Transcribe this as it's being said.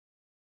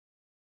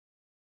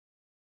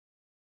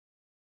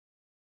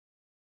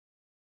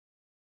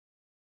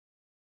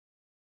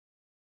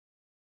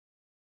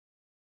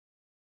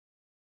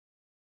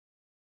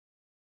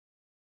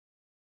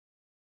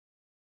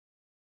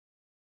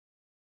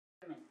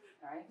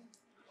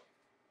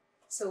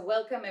So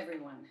welcome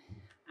everyone.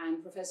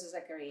 I'm Professor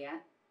Zakaria.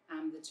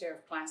 I'm the Chair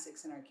of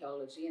Classics and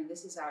Archaeology, and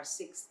this is our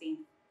 16th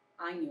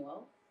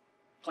annual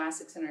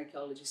Classics and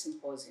Archaeology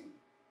Symposium.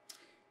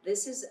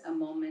 This is a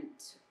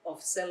moment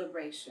of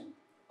celebration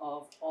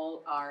of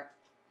all our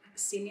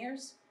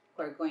seniors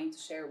who are going to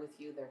share with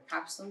you their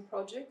capstone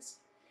projects.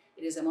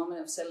 It is a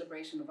moment of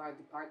celebration of our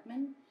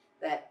department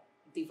that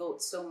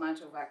devotes so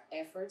much of our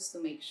efforts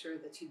to make sure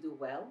that you do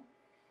well.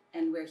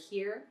 And we're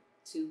here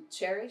to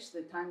cherish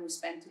the time we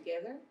spent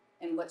together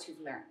and what you've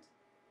learned.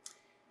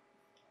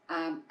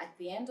 At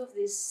the end of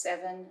these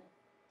 7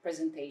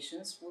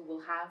 presentations, we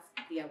will have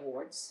the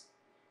awards.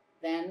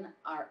 Then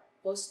our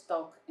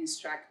postdoc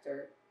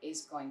instructor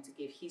is going to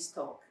give his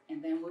talk,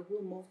 and then we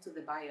will move to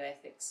the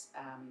bioethics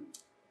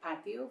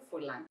patio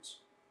for lunch.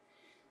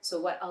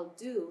 So what I'll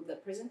do, the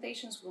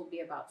presentations will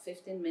be about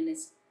 15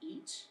 minutes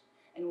each,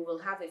 and we will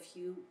have a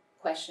few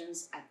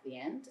questions at the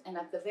end. And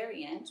at the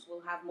very end,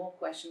 we'll have more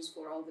questions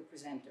for all the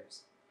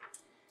presenters.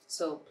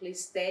 So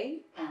please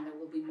stay, and there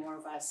will be more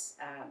of us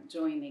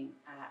joining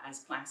as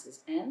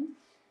classes end.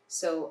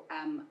 So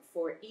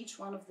for each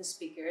one of the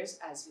speakers,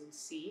 as you'll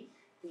see,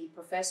 the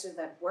professor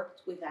that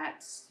worked with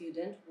that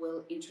student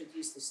will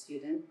introduce the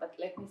student. But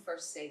let me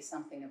first say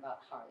something about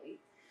Harley.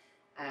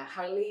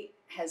 Harley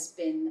has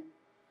been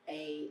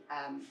a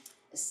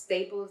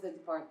staple of the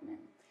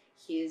department.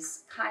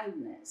 His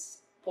kindness,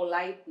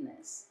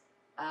 politeness,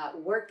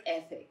 work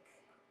ethic,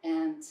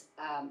 and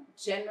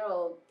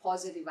general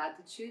positive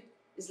attitude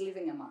is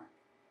leaving a mark.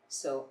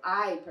 So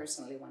I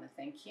personally want to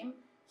thank him.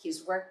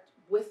 He's worked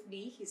with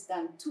me. He's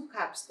done 2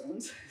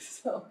 capstones.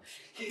 So,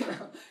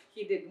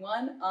 he did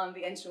one on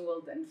the ancient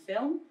world and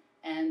film,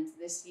 and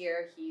this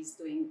year he's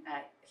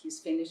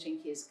finishing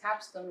his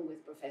capstone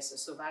with Professor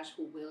Sauvage,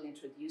 who will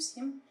introduce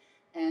him.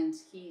 And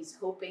he's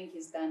hoping,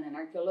 he's done an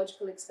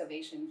archaeological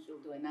excavation, he'll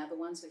do another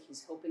one, so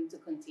he's hoping to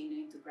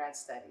continue into grad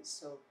studies.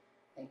 So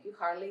thank you,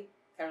 Harley.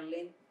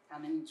 Caroline,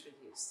 come and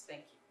introduce.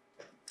 Thank you.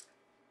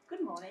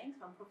 Good morning,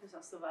 I'm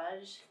Professor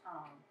Sauvage.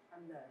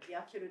 I'm the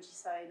archaeology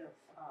side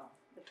of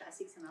the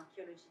Classics and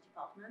Archaeology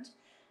department.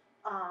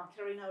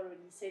 Carolina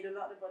already said a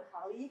lot about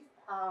Harley.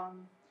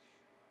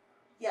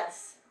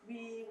 Yes,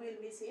 we will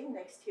miss him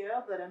next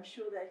year, but I'm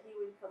sure that he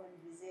will come and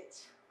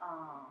visit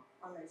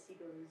unless he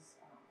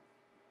goes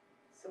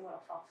somewhere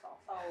far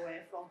away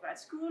for grad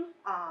school,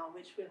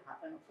 which will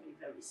happen hopefully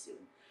very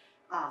soon.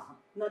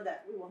 Not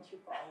that we want you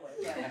far away,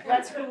 but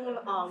grad school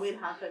will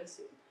happen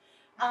soon.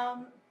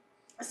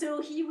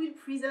 So he will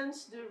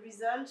present the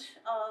result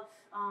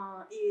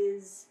of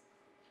his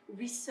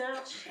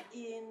research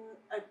in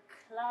a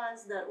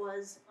class that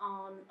was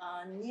on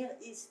Near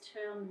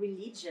Eastern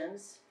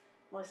religions,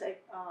 most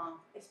like,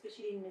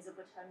 especially in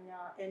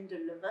Mesopotamia and the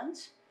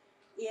Levant.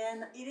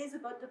 And it is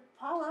about the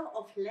power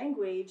of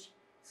language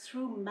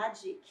through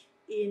magic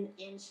in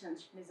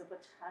ancient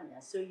Mesopotamia.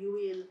 So you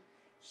will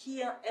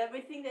hear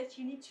everything that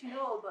you need to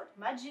know about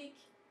magic,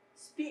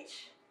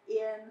 speech,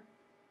 and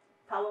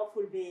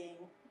powerful being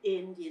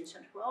in the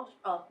ancient world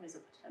of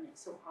Mesopotamia.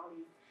 So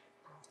Harley.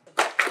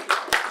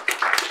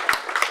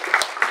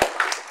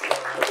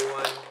 Hello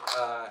everyone,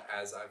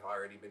 as I've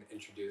already been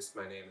introduced,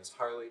 my name is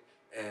Harley,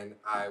 and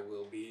I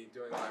will be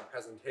doing my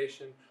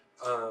presentation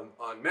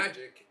on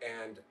magic,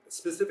 and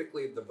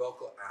specifically the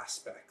vocal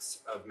aspects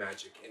of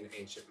magic in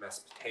ancient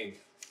Mesopotamia.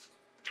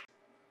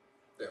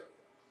 There we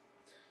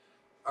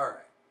go.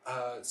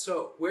 Alright,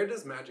 so where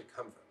does magic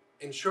come from?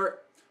 In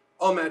short,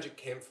 all magic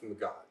came from the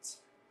gods.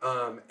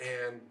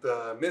 And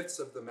the myths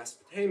of the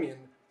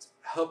Mesopotamians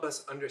help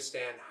us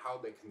understand how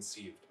they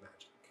conceived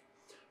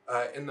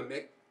magic. In the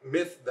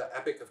myth, the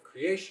Epic of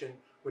Creation,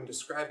 when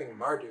describing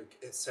Marduk,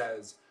 it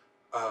says,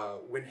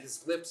 when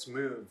his lips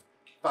moved,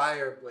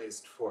 fire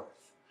blazed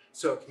forth.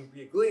 So it can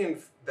be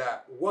gleaned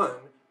that 1,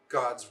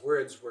 God's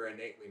words were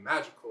innately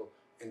magical,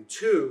 and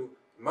 2,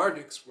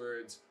 Marduk's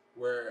words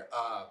were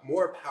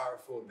more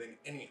powerful than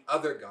any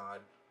other god,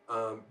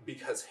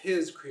 because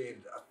his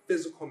created a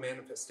physical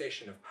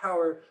manifestation of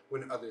power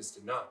when others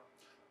did not,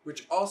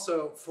 which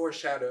also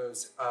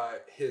foreshadows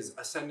his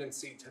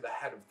ascendancy to the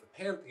head of the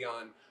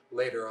pantheon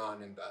later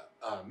on in the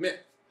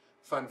myth.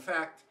 Fun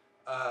fact,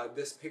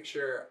 this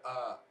picture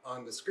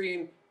on the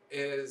screen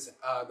is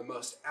the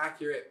most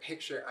accurate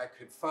picture I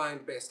could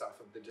find based off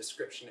of the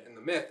description in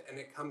the myth, and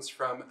it comes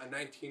from a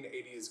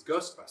 1980s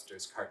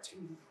Ghostbusters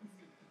cartoon.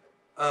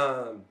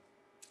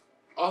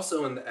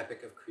 Also in the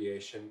Epic of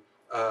Creation,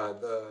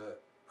 the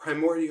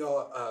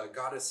primordial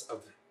goddess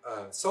of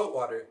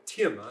saltwater,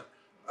 Tiamat,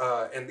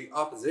 and the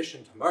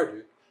opposition to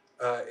Marduk,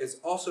 is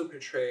also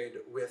portrayed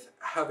with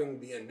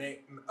having the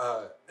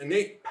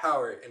innate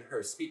power in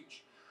her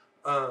speech.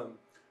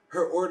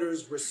 Her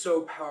orders were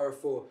so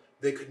powerful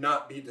they could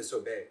not be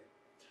disobeyed.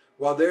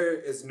 While there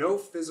is no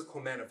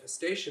physical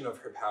manifestation of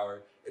her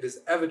power, it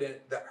is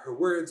evident that her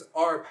words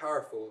are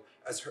powerful,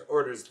 as her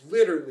orders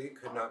literally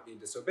could not be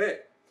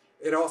disobeyed.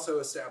 It also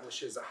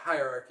establishes a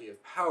hierarchy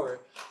of power.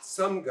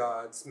 Some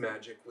gods'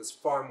 magic was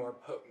far more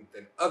potent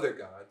than other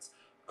gods,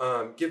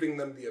 giving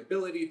them the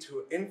ability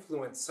to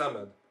influence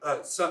some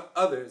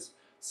others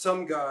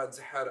Some gods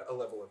had a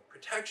level of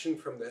protection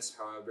from this,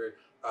 however,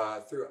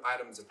 through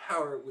items of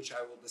power, which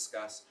I will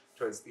discuss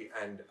towards the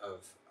end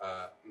of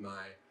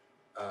my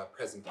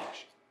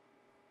presentation.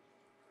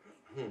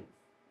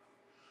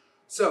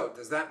 So,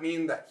 does that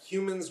mean that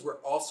humans were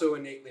also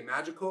innately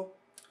magical?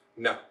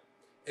 No.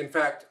 In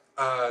fact,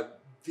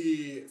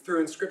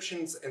 through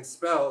inscriptions and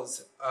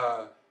spells,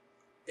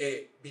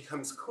 it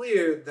becomes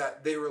clear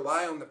that they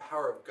rely on the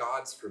power of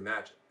gods for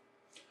magic,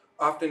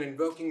 often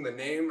invoking the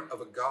name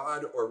of a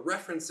god or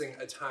referencing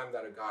a time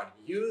that a god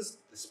used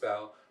the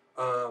spell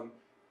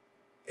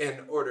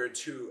in order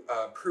to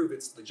prove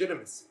its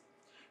legitimacy.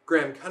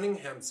 Graham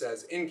Cunningham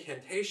says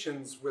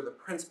incantations were the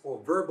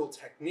principal verbal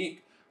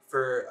technique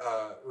for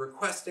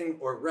requesting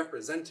or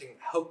representing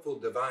helpful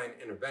divine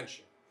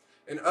intervention.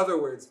 In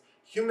other words,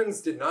 humans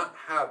did not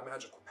have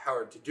magical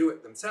power to do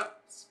it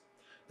themselves.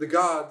 The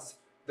gods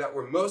that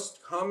were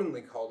most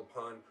commonly called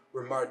upon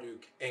were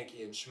Marduk,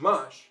 Enki, and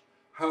Shamash.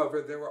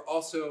 However, there were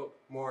also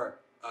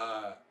more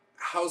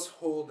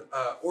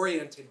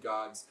household-oriented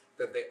gods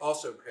that they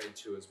also prayed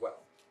to as well.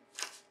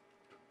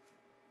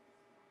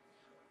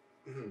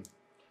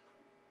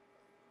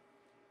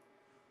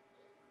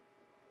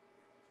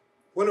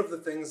 One of the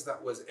things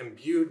that was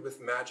imbued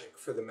with magic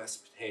for the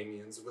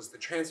Mesopotamians was the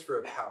transfer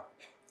of power.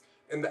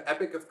 In the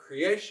Epic of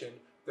Creation,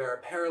 there are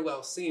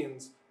parallel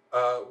scenes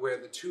where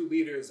the two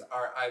leaders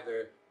are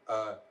either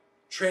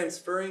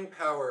transferring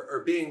power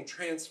or being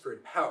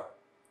transferred power.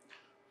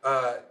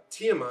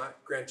 Tiamat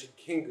granted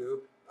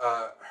Kingu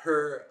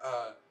her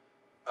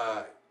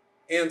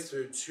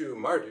answer to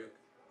Marduk,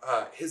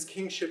 his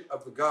kingship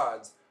of the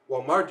gods,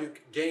 while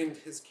Marduk gained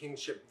his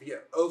kingship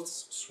via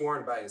oaths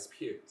sworn by his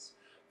peers.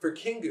 For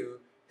Kingu,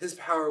 his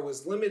power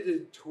was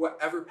limited to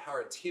whatever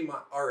power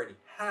Tiamat already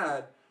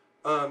had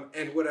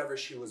and whatever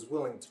she was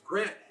willing to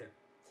grant him,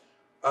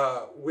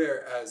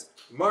 whereas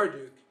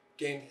Marduk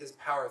gained his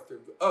power through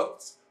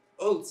oaths.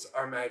 Oaths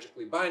are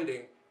magically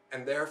binding,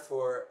 and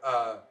therefore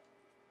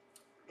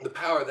the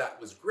power that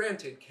was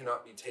granted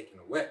cannot be taken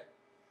away.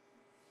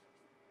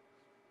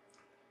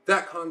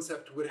 That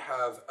concept would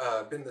have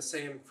been the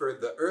same for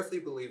the earthly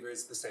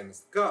believers, the same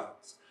as the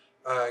gods.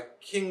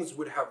 Kings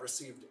would have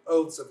received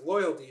oaths of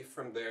loyalty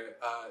from their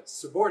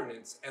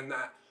subordinates, and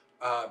that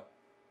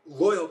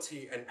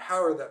loyalty and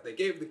power that they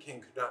gave the king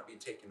could not be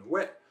taken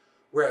away.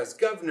 Whereas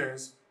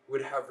governors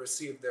would have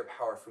received their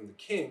power from the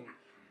king,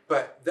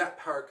 but that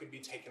power could be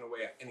taken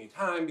away at any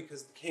time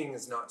because the king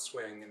is not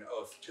swearing an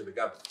oath to the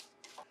governor.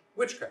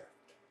 Witchcraft.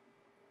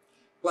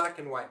 Black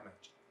and white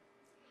magic.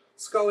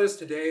 Scholars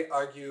today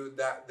argue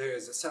that there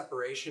is a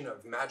separation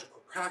of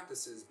magical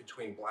practices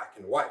between black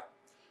and white.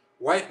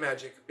 White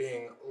magic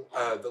being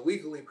the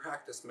legally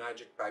practiced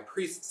magic by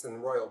priests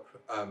and royal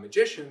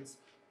magicians,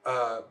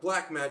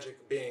 black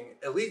magic being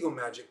illegal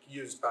magic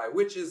used by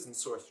witches and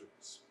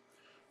sorcerers.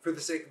 For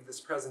the sake of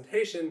this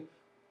presentation,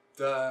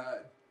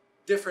 the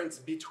difference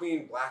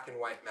between black and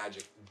white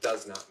magic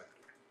does not matter.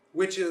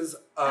 Witches,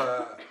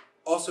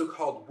 also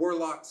called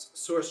warlocks,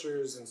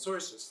 sorcerers, and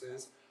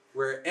sorceresses,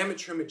 were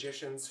amateur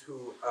magicians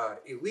who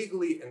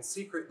illegally and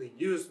secretly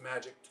used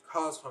magic to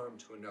cause harm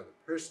to another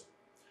person.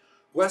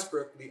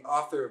 Westbrook, the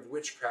author of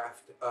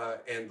Witchcraft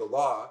and the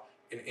Law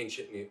in the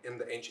ancient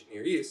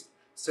Near East,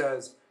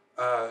 says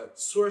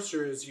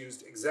sorcerers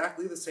used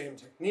exactly the same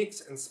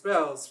techniques and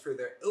spells for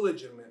their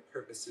illegitimate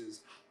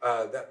purposes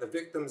that the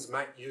victims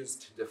might use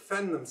to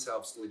defend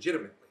themselves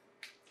legitimately.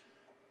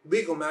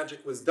 Legal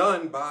magic was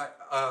done by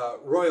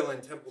royal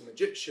and temple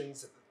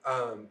magicians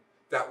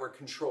that were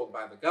controlled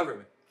by the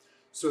government.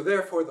 So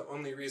therefore, the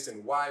only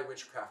reason why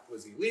witchcraft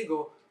was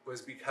illegal was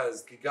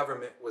because the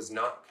government was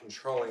not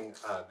controlling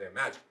their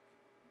magic.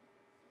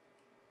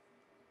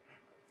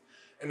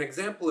 An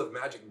example of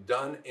magic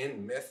done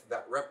in myth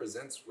that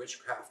represents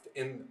witchcraft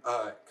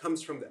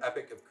comes from the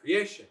Epic of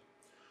Creation.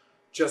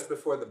 Just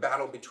before the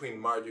battle between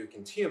Marduk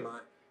and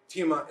Tiamat,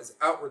 Tiamat is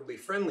outwardly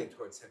friendly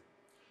towards him.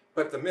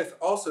 But the myth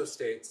also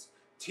states,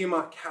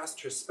 Tiamat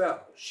cast her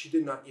spell. She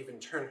did not even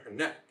turn her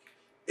neck.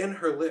 In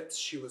her lips,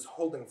 she was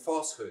holding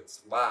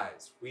falsehoods,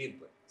 lies,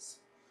 wheedlings.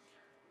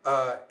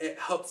 It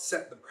helps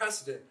set the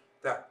precedent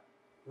that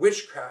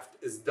witchcraft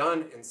is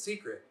done in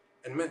secret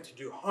and meant to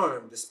do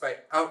harm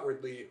despite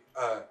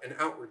an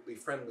outwardly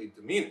friendly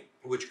demeanor,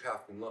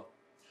 witchcraft in law.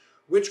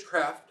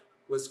 Witchcraft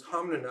was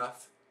common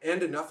enough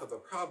and enough of a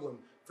problem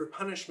for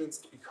punishments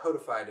to be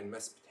codified in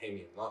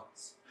Mesopotamian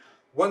laws.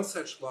 One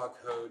such law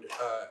code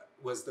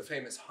was the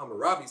famous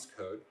Hammurabi's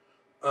Code.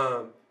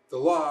 The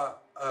law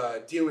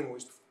dealing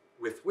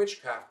with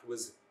witchcraft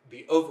was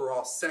the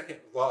overall second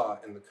law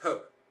in the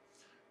code.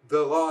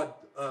 The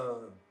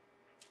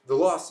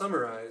law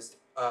summarized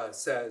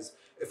says,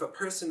 if a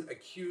person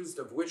accused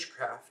of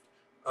witchcraft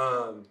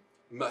if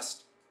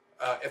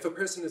a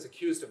person is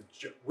accused of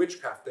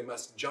witchcraft, they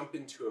must jump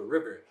into a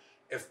river.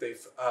 If they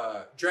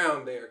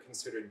drown, they are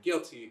considered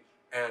guilty,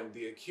 and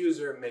the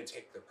accuser may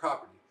take their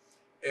property.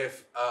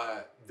 If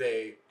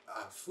they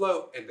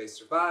float and they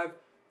survive,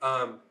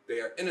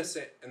 they are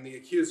innocent, and the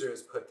accuser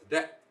is put to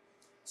death.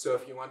 So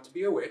if you want to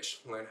be a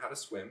witch, learn how to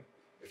swim.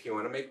 If you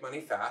want to make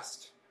money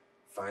fast,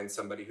 find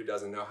somebody who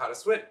doesn't know how to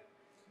swim.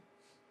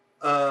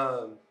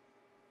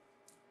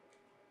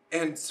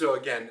 And so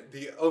again,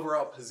 the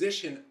overall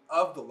position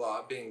of the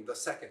law, being the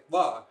second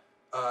law,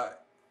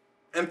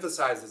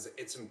 emphasizes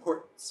its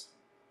importance.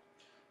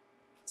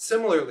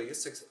 Similarly,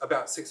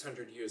 about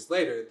 600 years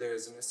later,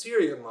 there's an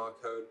Assyrian law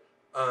code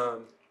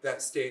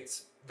that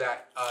states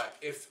that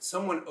if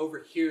someone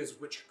overhears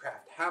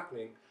witchcraft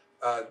happening,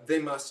 they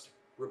must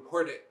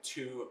report it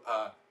to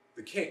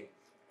the king.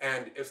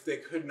 And if they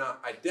could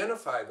not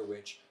identify the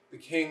witch, the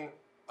king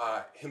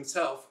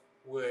himself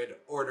would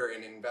order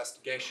an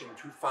investigation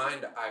to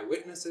find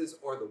eyewitnesses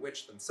or the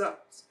witch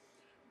themselves.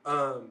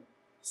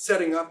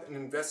 Setting up an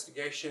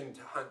investigation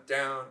to hunt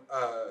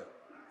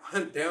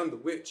down the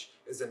witch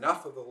is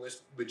enough of a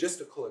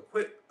logistical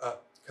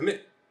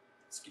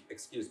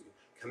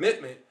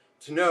commitment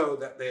to know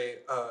that they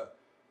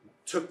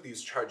took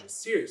these charges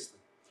seriously,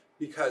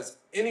 because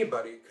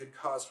anybody could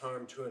cause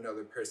harm to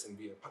another person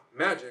via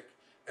magic,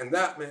 and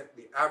that meant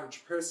the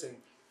average person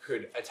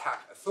could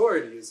attack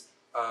authorities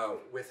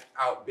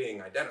without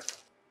being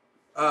identified.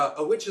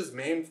 A witch's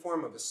main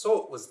form of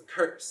assault was the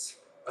curse,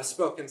 a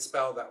spoken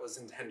spell that was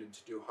intended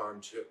to do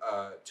harm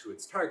to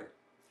its target.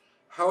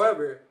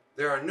 However,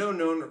 there are no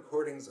known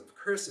recordings of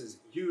curses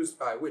used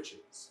by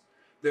witches.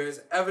 There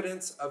is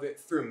evidence of it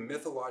through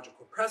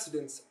mythological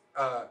precedents,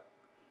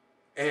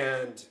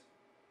 and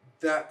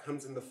that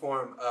comes in the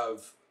form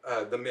of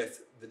the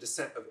myth, the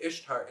descent of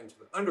Ishtar into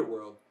the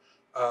underworld,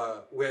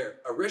 where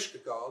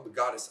Ereshkigal, the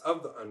goddess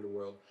of the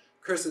underworld,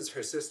 curses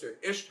her sister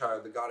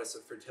Ishtar, the goddess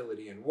of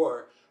fertility and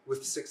war,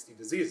 with 60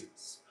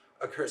 diseases.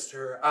 A curse to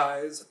her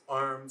eyes,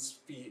 arms,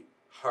 feet,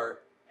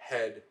 heart,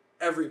 head,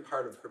 every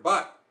part of her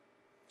body.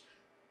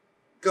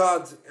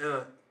 Gods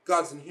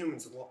and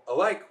humans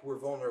alike were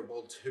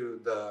vulnerable to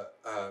the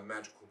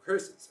magical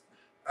curses.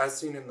 As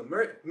seen in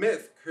the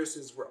myth,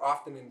 curses were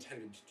often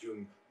intended to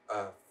do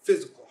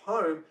physical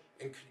harm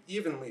and could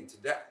even lead to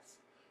death.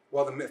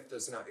 While the myth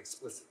does not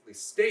explicitly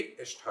state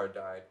Ishtar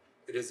died,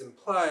 it is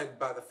implied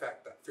by the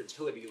fact that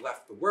fertility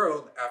left the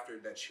world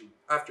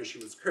after she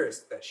was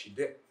cursed that she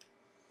did.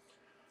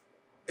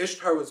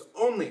 Ishtar was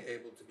only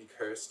able to be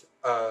cursed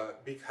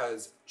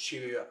because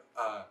she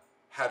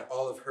had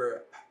all of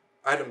her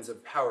items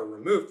of power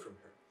removed from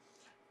her,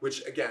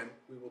 which again,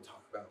 we will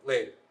talk about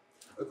later.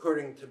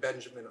 According to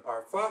Benjamin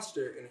R.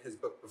 Foster in his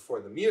book Before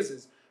the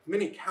Muses,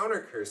 many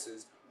counter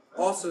curses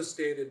also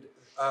stated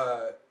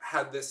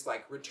had this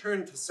like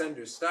return to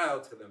sender style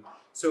to them.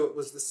 So it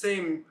was the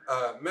same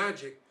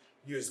magic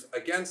used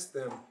against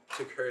them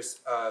to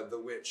curse the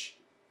witch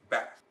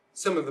back.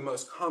 Some of the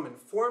most common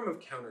form of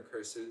counter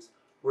curses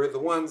were the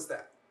ones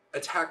that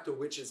attacked a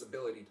witch's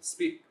ability to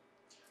speak.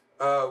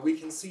 We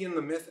can see in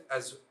the myth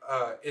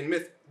in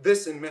myth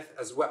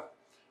as well.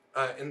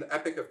 In the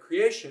Epic of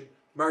Creation,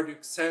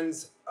 Marduk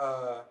sends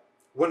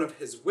one of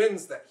his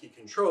winds that he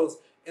controls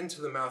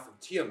into the mouth of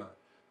Tiamat,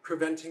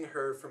 preventing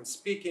her from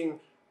speaking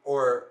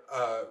or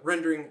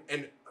rendering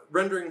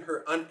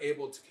her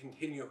unable to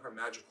continue her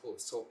magical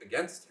assault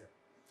against him.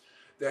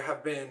 There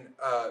have been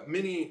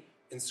many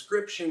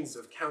inscriptions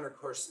of counter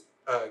curse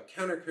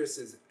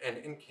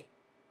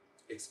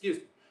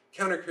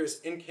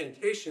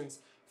incantations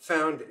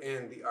found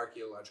in the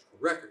archaeological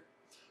record.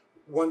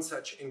 One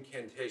such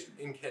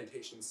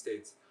incantation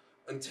states,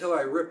 "Until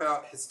I rip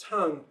out his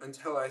tongue,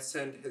 until I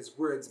send his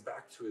words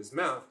back to his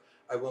mouth,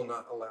 I will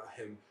not allow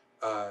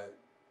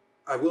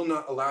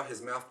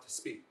his mouth to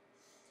speak."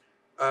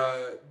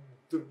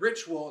 The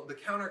ritual, the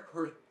counter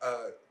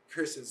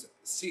curses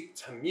seek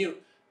to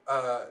mute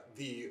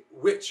the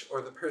witch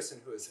or the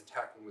person who is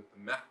attacking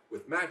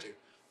with magic,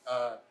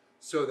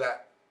 so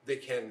that they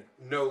can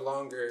no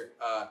longer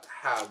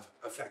have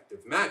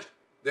effective magic.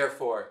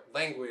 Therefore,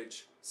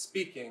 language,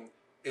 speaking,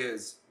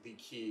 is the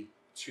key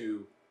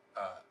to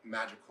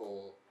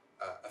magical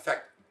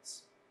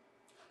effectiveness.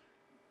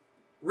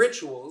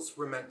 Rituals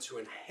were meant to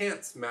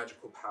enhance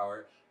magical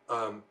power,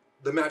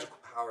 the magical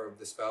power of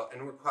the spell,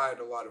 and required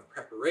a lot of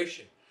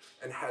preparation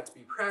and had to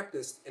be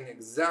practiced in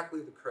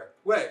exactly the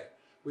correct way,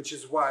 which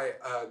is why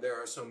there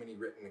are so many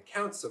written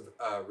accounts of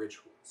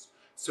rituals,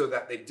 so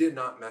that they did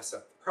not mess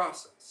up the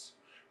process.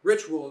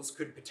 Rituals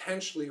could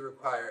potentially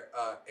require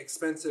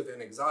expensive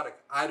and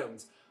exotic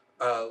items,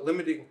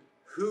 limiting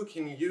who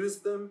can use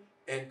them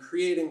and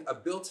creating a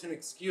built-in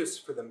excuse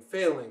for them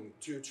failing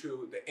due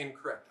to the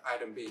incorrect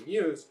item being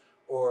used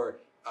or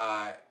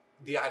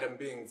the item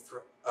being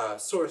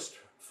sourced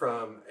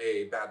from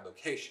a bad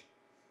location.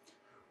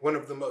 One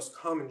of the most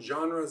common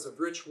genres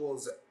of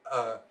rituals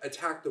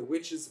attacked the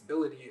witch's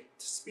ability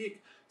to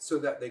speak so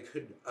that they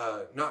could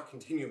not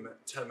continue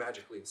to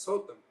magically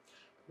assault them,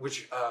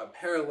 which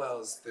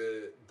parallels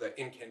the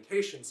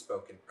incantation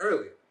spoken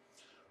earlier.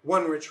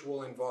 One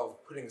ritual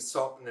involved putting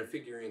salt in a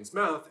figurine's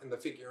mouth, and the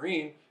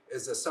figurine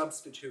is a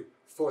substitute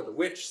for the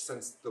witch,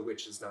 since the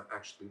witch is not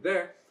actually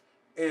there,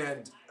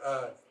 and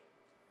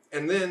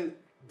then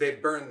they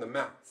burn the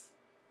mouth.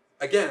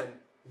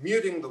 Again,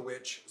 muting the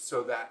witch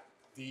so that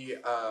the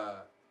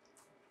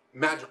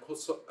magical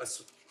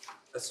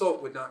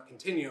assault would not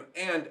continue,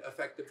 and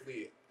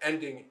effectively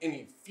ending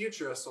any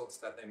future assaults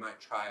that they might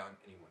try on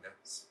anyone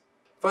else.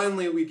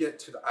 Finally, we get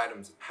to the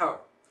items of power.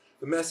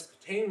 The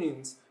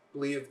Mesopotamians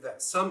believed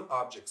that some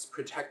objects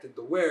protected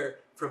the wearer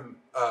from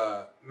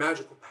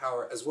magical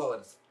power as well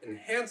as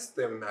enhanced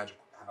their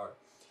magical power.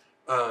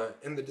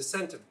 In the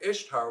descent of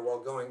Ishtar, while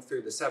going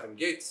through the 7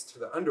 gates to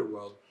the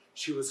underworld,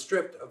 she was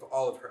stripped of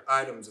all of her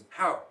items of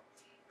power: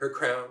 her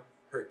crown,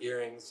 her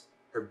earrings,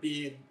 her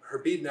bead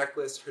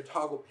necklace, her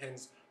toggle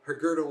pins, her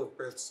girdle of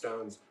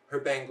birthstones, her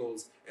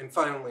bangles, and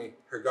finally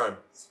her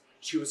garments.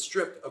 She was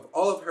stripped of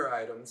all of her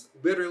items,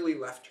 literally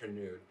left her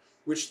nude,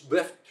 which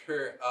left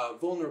her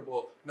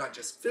vulnerable not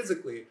just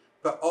physically,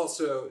 but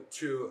also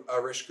to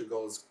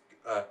Ereshkigal's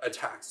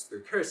attacks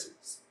through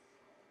curses.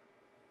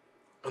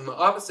 On the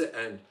opposite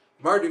end,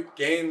 Marduk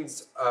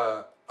gains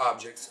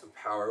objects of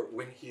power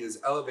when he is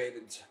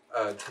elevated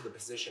to the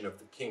position of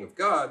the king of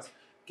gods,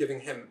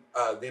 giving him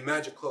the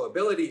magical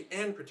ability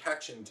and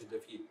protection to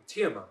defeat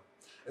Tiamat.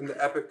 In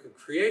the Epic of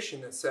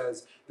Creation, it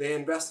says, they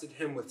invested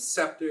him with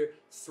scepter,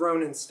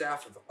 throne, and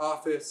staff of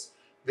office.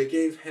 They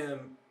gave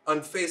him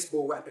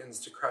unfaceable weapons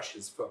to crush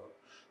his foe,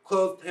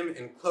 clothed him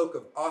in cloak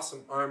of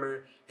awesome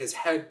armor, his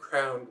head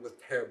crowned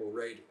with terrible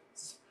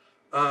radiance.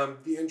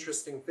 The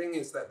interesting thing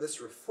is that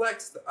this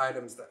reflects the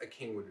items that a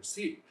king would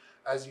receive.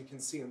 As you can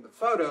see in the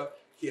photo,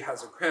 he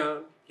has a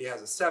crown, he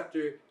has a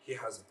scepter, he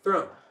has a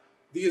throne.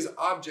 These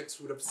objects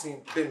would have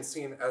been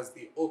seen as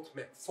the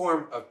ultimate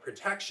form of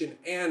protection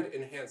and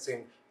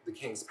enhancing the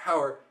king's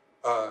power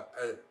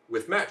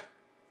with magic.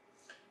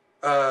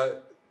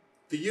 The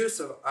use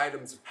of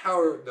items of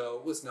power,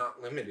 though, was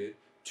not limited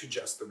to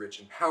just the rich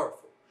and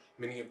powerful.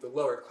 Many of the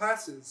lower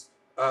classes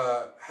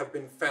have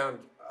been found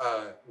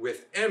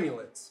with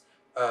amulets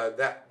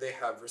that they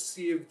have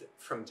received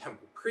from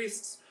temple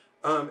priests,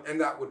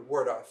 and that would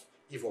ward off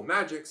evil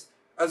magics,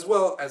 as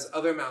well as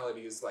other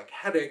maladies like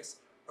headaches,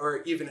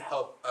 or even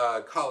help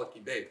colicky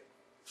baby.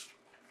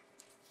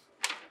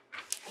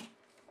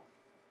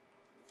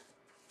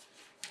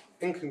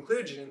 In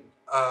conclusion,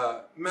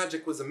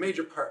 magic was a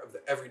major part of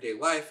the everyday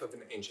life of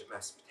an ancient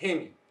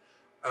Mesopotamian,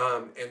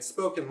 and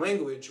spoken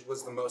language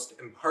was the most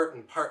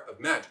important part of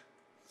magic.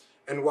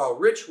 And while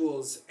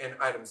rituals and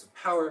items of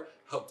power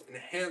helped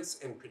enhance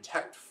and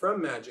protect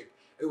from magic,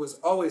 it was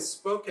always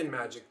spoken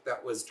magic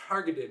that was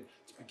targeted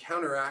to be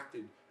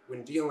counteracted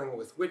when dealing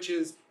with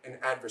witches and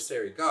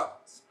adversary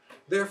gods.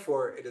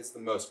 Therefore, it is the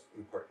most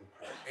important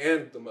part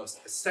and the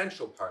most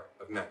essential part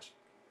of magic.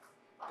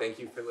 Thank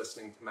you for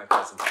listening to my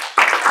presentation.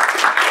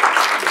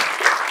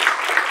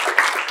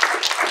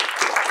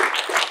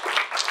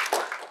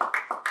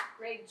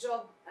 Great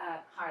job,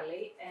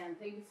 Harley, and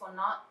thank you for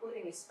not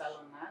putting a spell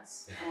on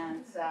us.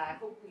 And I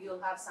hope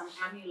you'll have some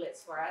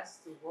amulets for us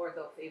to ward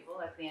off evil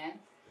at the end.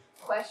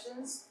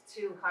 Questions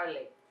to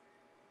Harley?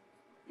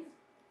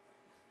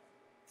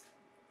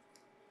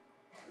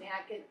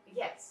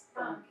 Yes.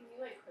 Can you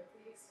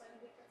quickly explain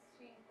the difference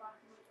between black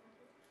and white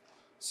magic?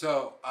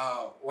 So,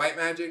 white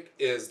magic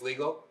is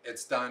legal.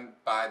 It's done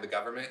by the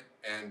government,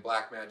 and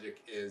black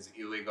magic is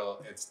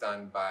illegal. It's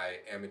done by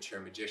amateur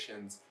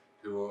magicians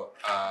who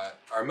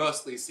are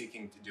mostly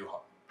seeking to do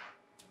harm.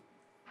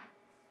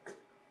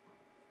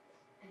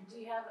 And do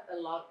you have a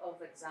lot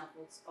of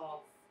examples of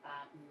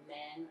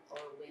men or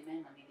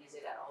women? I mean, is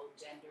it at all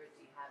gender?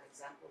 Do you have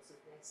examples of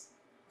this?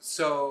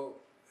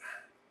 So,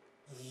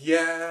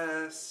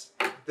 yes,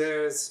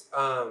 there's,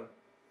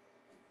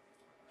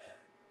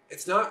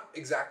 it's not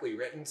exactly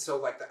written. So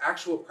like the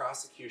actual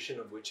prosecution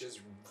of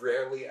witches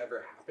rarely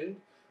ever happened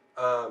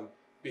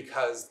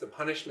because the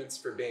punishments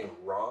for being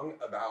wrong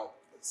about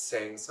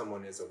saying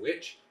someone is a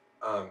witch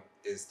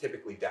is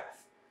typically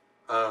death.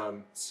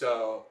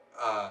 So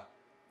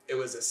it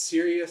was a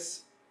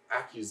serious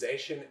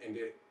accusation and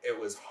it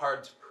was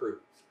hard to prove.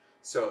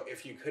 So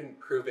if you couldn't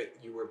prove it,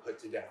 you were put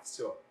to death.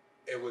 So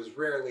it was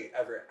rarely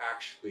ever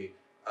actually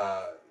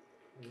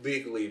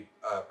legally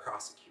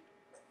prosecuted.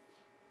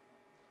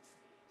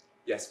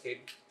 Yes,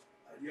 Kate?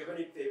 Do you have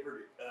any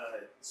favorite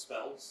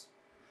spells?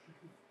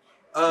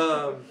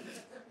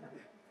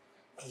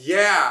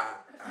 Yeah,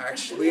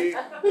 actually.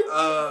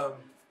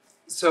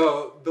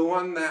 So the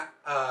one that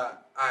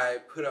I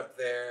put up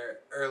there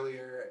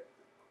earlier,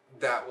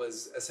 that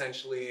was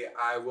essentially,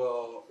 I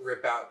will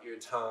rip out your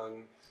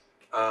tongue.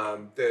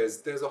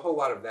 There's a whole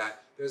lot of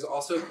that. There's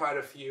also quite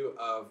a few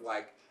of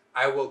like,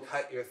 I will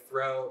cut your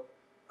throat.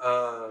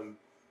 I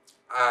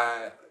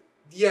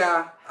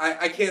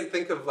can't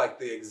think of like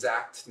the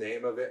exact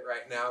name of it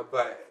right now,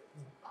 but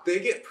they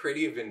get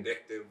pretty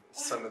vindictive,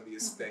 some of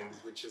these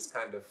things, which is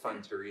kind of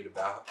fun to read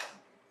about.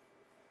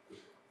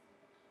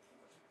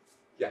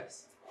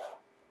 Yes?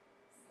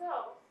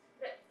 So,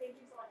 thank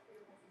you so much for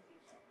your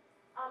presentation.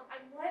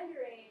 I'm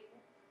wondering,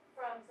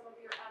 from some of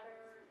your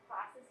other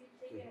classes you've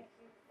taken, if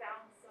you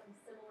found some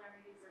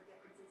similarities or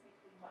differences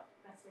between what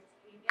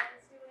Mesopotamia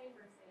is doing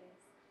versus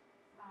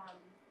a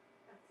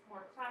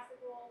more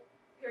classical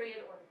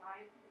period or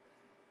divide?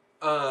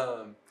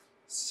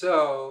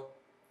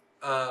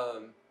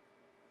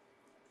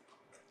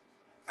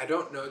 I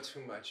don't know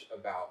too much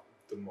about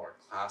the more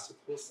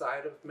classical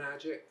side of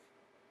magic.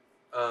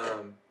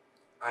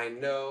 I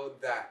know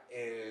that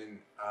in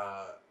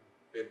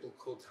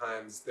biblical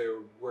times there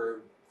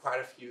were quite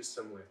a few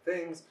similar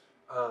things.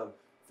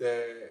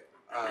 They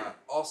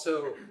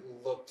also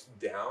looked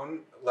down,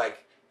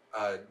 like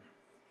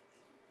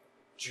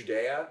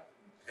Judea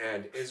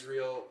and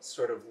Israel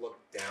sort of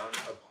looked down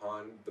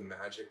upon the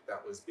magic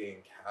that was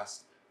being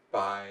cast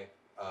by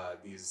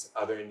these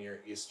other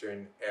Near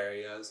Eastern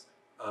areas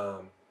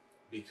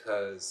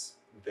because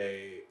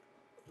they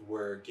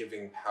were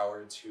giving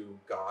power to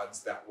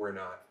gods that were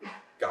not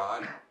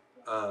God.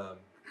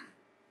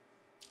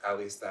 At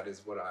least that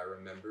is what I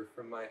remember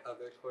from my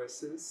other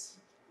courses.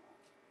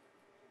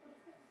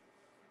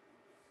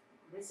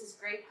 This is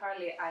great,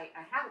 Harley. I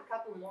have a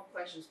couple more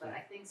questions, but I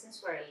think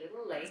since we're a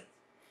little late,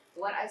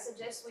 what I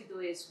suggest we do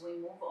is we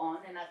move on,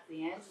 and at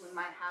the end we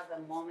might have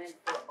a moment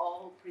for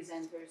all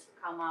presenters to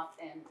come up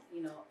and,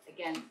 you know,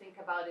 again, think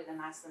about it and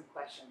ask them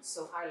questions.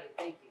 So Harley,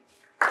 thank you.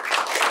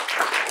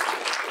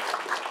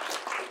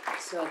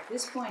 So at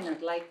this point,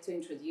 I'd like to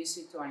introduce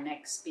you to our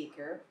next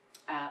speaker,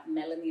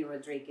 Melanie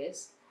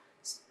Rodriguez.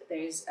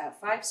 There's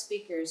 5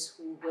 speakers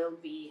who will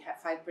be,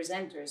 5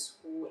 presenters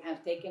who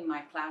have taken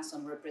my class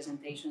on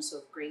representations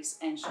of Greece,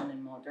 ancient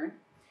and modern.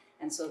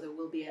 And so there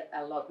will be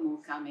a lot more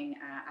coming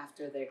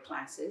after their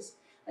classes.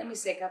 Let me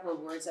say a couple of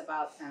words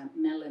about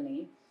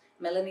Melanie.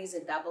 Melanie is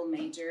a double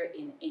major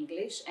in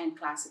English and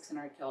classics and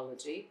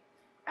archaeology,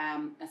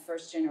 a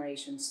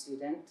first-generation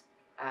student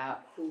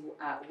who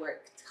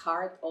worked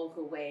hard all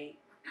her way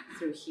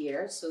through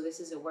here. So this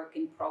is a work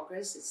in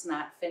progress. It's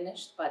not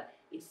finished, but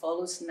it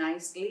follows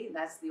nicely.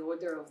 That's the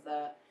order of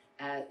the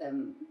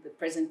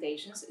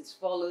presentations. It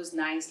follows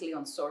nicely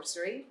on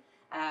sorcery.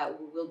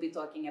 We will be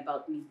talking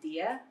about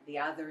Medea, the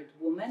othered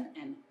woman,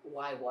 and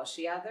why was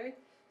she othered.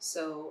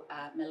 So,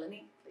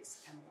 Melanie, please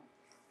come on.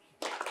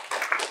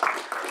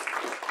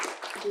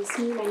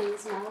 My name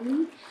is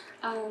Melanie,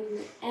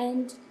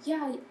 and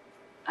yeah,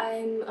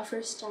 I'm a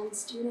first-gen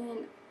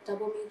student,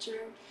 double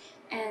major,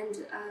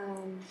 and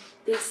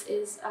this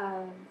is,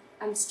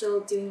 I'm still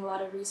doing a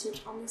lot of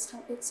research on this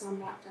topic, so I'm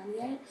not done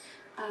yet.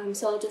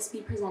 So I'll just be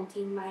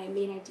presenting my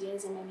main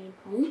ideas and my main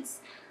points.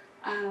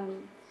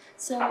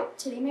 So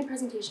today my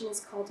presentation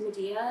is called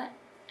Medea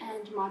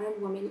and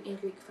Modern Women in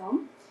Greek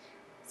Film.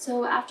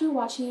 So after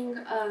watching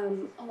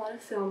a lot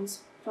of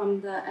films from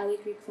the LA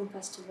Greek Film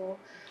Festival,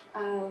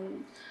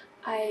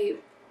 I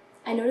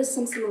noticed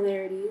some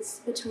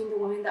similarities between the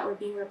women that were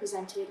being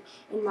represented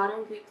in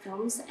modern Greek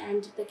films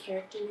and the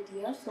character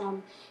Medea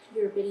from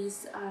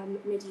Euripides'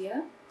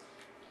 Medea.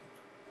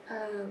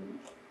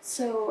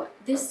 So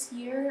this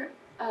year,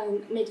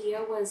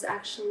 Medea was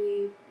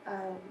actually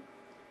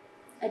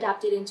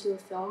adapted into a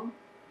film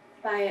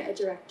by a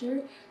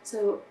director,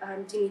 so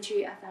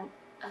Dimitri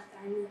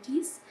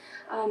Athanoutis.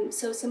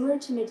 So similar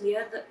to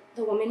Medea,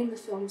 the women in the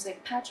films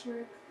like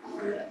patchwork,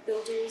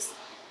 builders,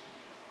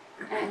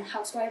 and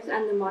housewives,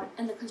 and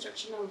the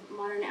construction of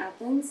modern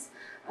Athens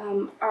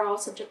are all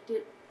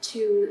subjected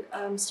to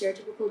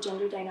stereotypical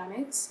gender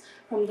dynamics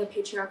from the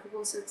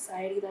patriarchal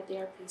society that they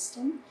are placed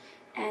in.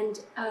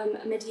 And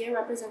Medea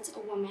represents a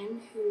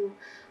woman who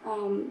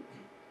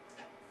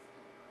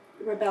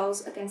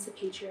rebels against the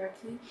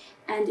patriarchy,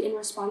 and in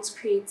response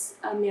creates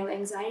male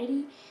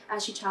anxiety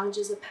as she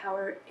challenges the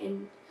power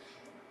in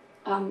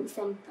from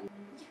them.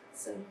 Yeah,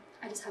 so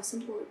I just have some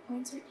bullet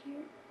points right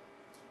here.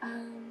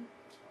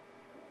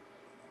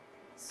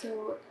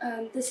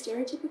 The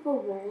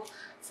stereotypical role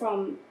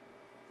from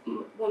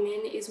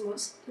women is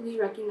mostly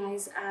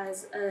recognized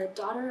as a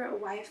daughter, a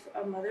wife,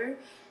 a mother,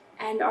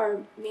 and are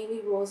mainly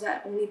roles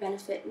that only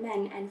benefit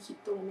men and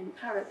keep the women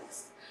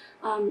powerless.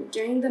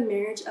 During the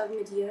marriage of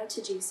Medea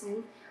to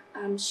Jason,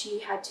 she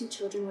had 2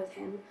 children with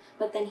him,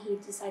 but then he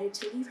decided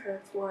to leave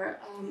her for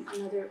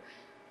another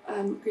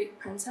Greek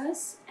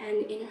princess,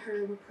 and in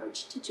her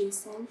reproach to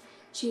Jason,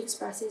 she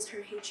expresses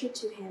her hatred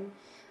to him.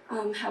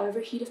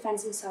 However, he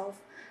defends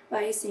himself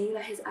by saying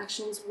that his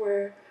actions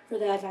were for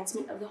the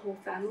advancement of the whole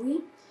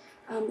family.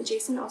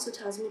 Jason also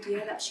tells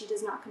Medea that she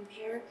does not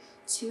compare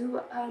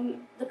to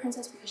the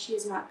princess because she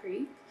is not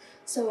Greek.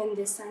 So in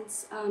this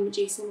sense,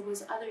 Jason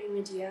was othering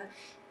Medea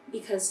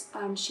because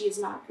she is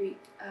not Greek,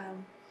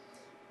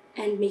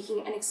 and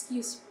making an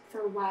excuse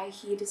for why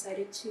he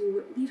decided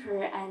to leave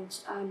her and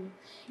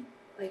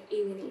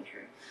alienate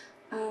her.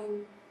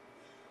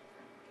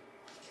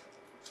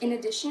 In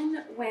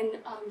addition,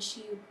 when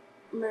she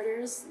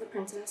murders the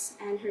princess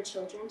and her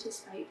children to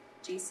spite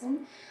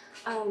Jason,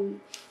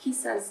 he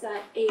says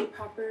that a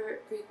proper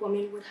Greek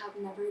woman would have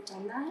never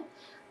done that,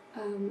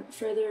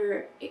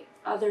 further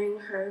othering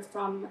her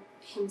from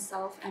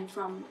himself and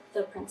from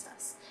the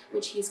princess,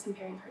 which he's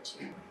comparing her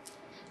to.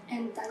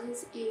 And that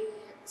is a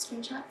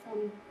screenshot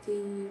from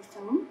the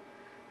film.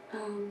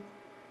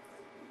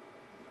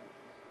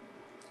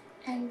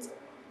 And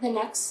the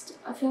next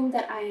film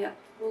that I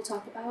will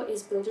talk about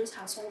is Builders,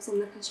 Housewives,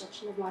 and the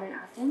Construction of Modern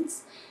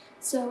Athens.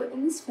 So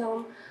in this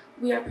film,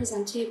 we are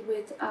presented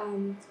with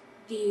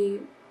the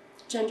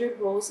gendered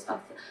roles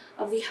of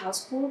the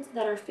household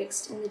that are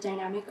fixed in the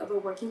dynamic of a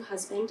working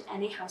husband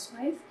and a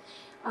housewife.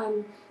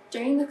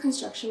 During the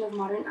construction of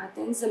modern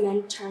Athens, the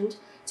men turned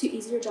to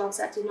easier jobs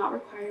that did not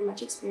require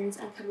much experience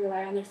and could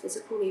rely on their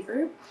physical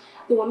labor.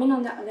 The women,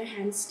 on the other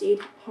hand,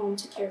 stayed home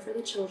to care for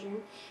the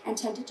children and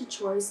tended to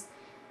chores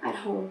at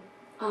home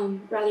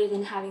rather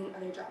than having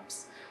other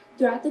jobs.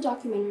 Throughout the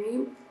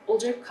documentary,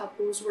 older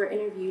couples were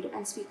interviewed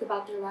and speak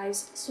about their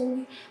lives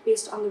solely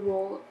based on the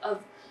role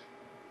of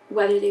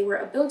whether they were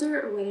a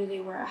builder or whether they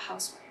were a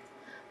housewife.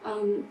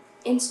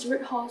 In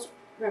Stuart Hall's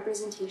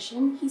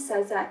representation, he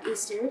says that a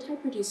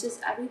stereotype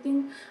reduces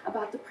everything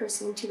about the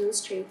person to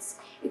those traits,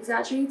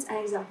 exaggerates and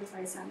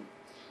exemplifies them.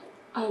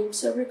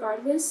 So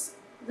regardless,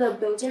 the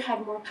builder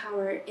had more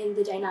power in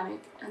the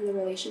dynamic and the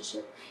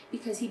relationship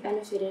because he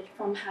benefited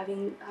from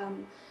having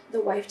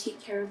the wife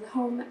take care of the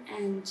home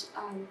and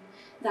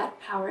that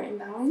power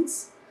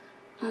imbalance.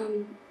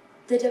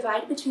 The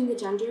divide between the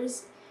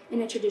genders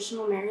in a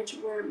traditional marriage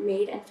were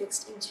made and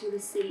fixed into the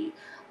city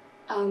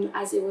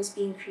as it was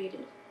being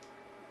created.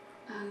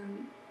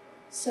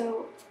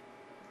 So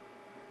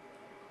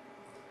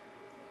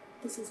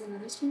this is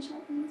another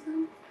screenshot from the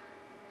film.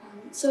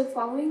 So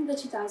following the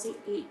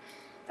 2008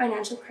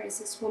 financial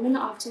crisis, women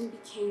often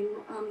became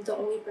the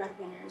only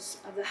breadwinners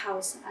of the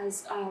house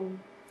as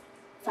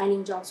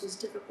finding jobs was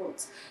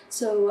difficult.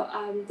 So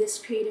this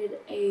created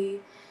a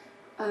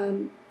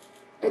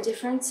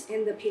difference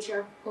in the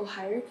patriarchal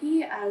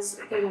hierarchy as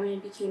the women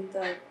became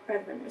the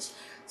breadwinners.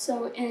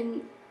 So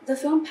in the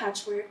film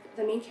Patchwork,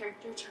 the main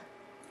character,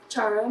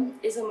 Chara,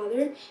 is a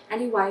mother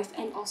and a wife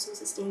and also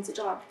sustains a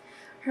job.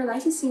 Her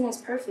life is seen as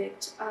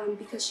perfect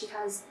because she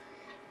has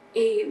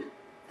a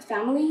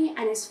family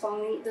and is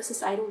following the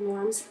societal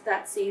norms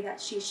that say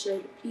that she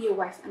should be a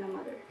wife and a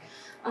mother.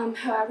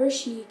 However,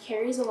 she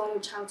carries a lot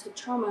of childhood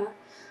trauma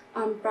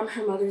from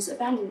her mother's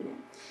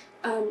abandonment.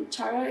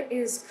 Chara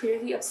is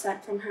clearly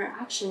upset from her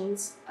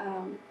actions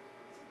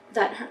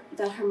that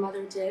her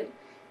mother did,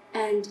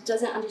 and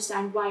doesn't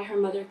understand why her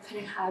mother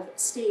couldn't have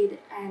stayed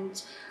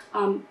and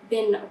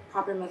been a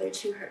proper mother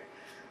to her.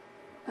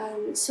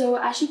 So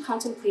as she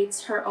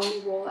contemplates her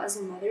own role as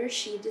a mother,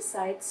 she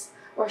decides,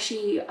 or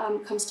she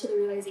comes to the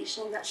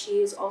realization that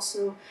she is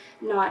also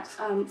not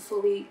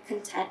fully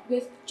content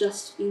with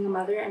just being a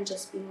mother and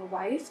just being a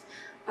wife.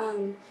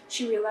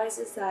 She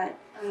realizes that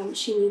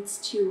she needs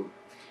to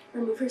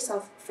remove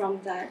herself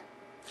from that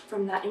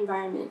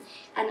environment,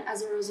 and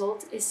as a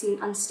result is seen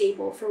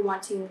unstable for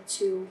wanting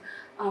to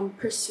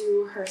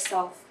pursue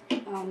herself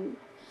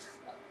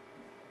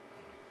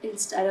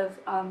instead of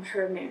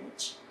her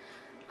marriage.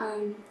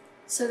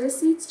 So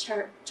this leads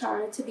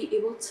Chara to be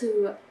able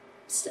to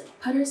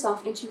put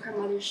herself into her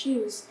mother's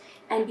shoes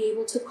and be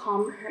able to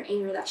calm her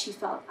anger that she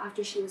felt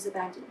after she was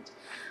abandoned.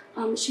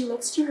 She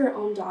looks to her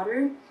own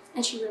daughter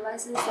and she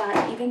realizes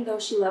that even though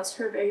she loves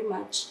her very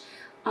much,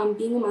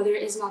 being a mother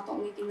is not the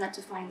only thing that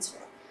defines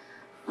her.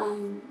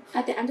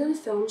 At the end of the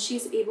film,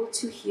 she's able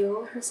to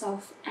heal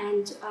herself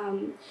and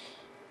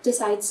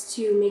decides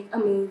to make a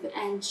move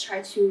and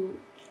try to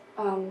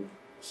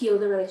heal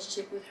the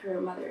relationship with her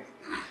mother.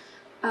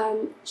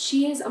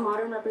 She is a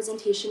modern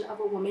representation of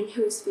a woman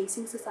who is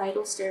facing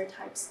societal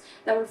stereotypes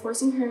that were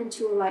forcing her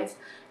into a life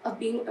of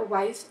being a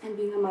wife and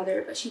being a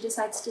mother, but she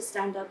decides to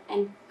stand up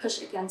and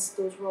push against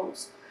those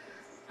roles.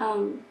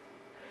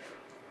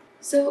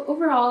 So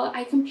overall,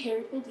 I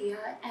compared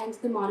Medea and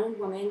the modern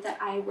woman that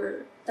I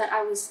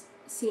was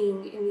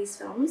seeing in these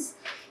films,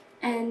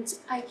 and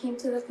I came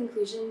to the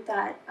conclusion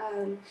that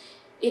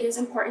it is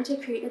important to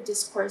create a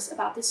discourse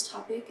about this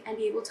topic and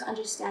be able to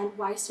understand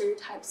why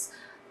stereotypes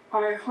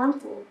are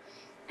harmful.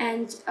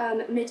 And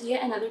Medea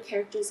and other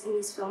characters in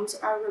these films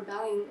are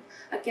rebelling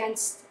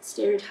against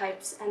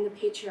stereotypes and the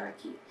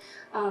patriarchy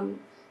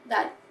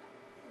that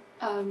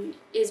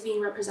is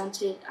being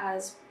represented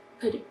as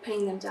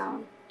putting them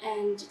down.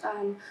 And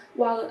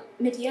while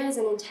Medea is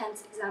an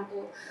intense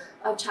example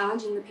of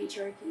challenging the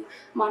patriarchy,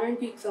 modern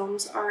Greek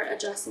films are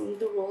addressing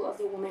the role of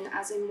the woman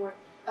as a more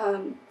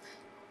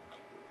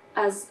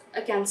as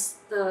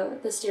against the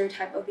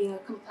stereotype of being a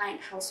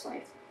compliant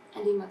housewife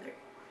and a mother.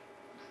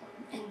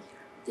 And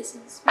this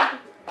is my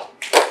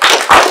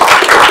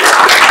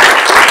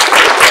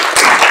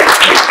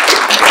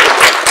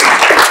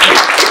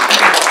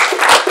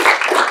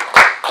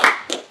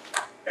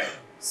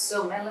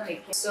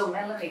So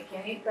Melanie,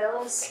 can you tell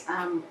us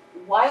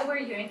why were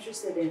you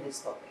interested in this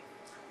topic?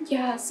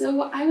 Yeah, so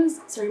my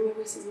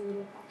voice is a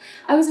little loud.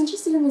 I was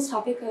interested in this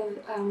topic of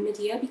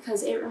Medea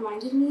because it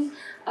reminded me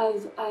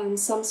of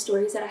some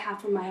stories that I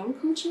have from my own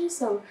culture.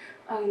 So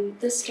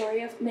the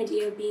story of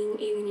Medea being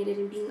alienated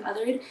and being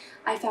othered,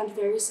 I found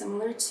very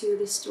similar to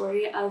the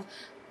story of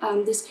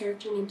this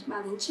character named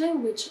Malinche,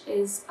 which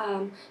is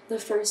the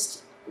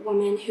first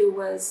woman who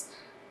was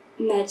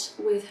met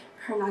with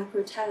Hernan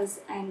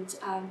Cortez and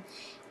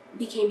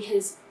became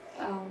his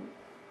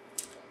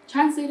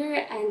translator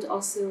and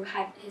also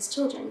had his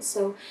children.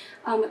 So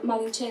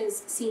Malinche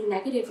is seen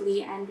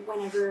negatively, and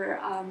whenever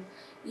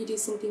you do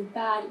something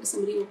bad,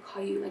 somebody will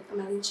call you like a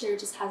Malinche, or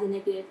just has a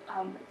negative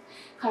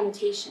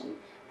connotation.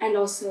 and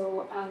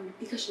also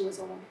because she was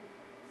a woman.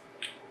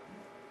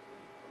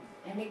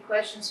 Any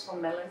questions for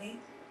Melanie?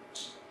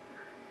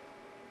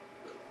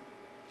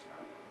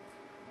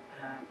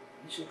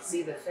 You should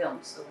see the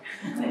film, so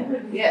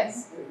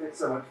yes. Thanks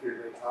so much for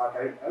your great talk.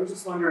 I was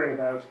just wondering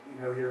about,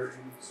 you're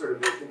sort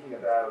of thinking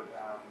about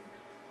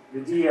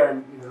Medea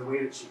and, the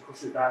way that she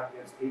pushes back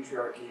against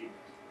patriarchy.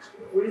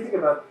 What do you think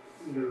about,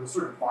 the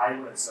sort of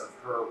violence of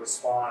her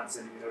response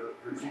and, her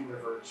treatment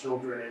of her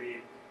children? I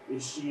mean,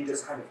 is she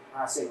just kind of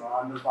passing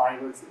on the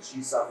violence that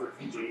she suffered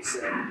from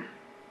Jason?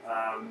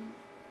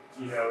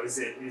 Is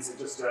it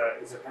just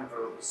is it kind of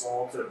a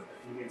result of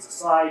human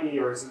society,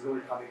 or is it really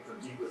coming from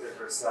deep within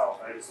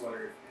herself? I just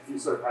wonder if you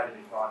sort of had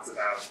any thoughts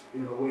about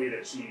the way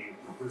that she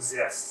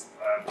resists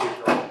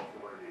patriarchal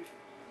authority.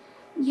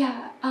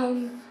 Yeah,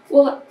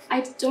 well,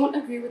 I don't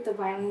agree with the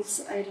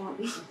violence. I don't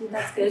think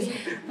that's good.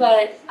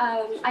 But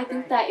I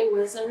think that it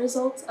was a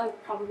result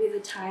of probably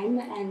the time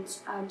and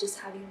just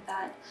having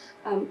that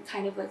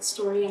kind of like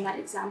story and that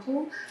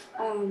example.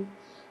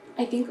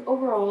 I think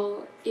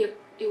overall it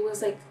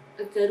was like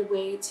a good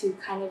way to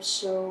kind of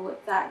show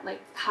that like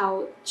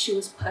how she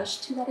was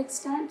pushed to that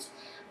extent,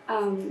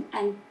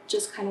 and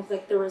just kind of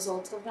like the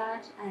result of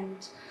that.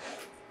 And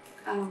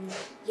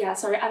yeah,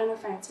 sorry, I don't know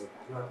if I answered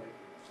that. No,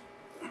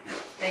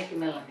 Thank you,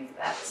 Melanie.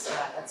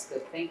 That's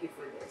good. Thank you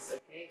for this.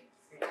 Okay.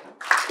 Let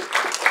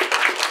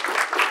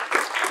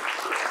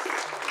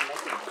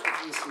me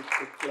introduce you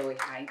to Chloe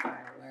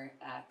Hightower.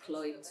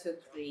 Chloe took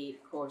the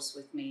course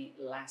with me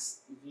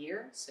last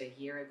year, so a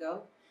year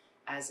ago,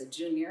 as a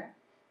junior,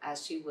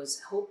 as she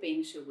was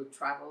hoping she would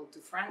travel to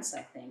France,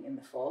 I think, in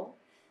the fall.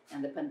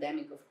 And the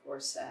pandemic, of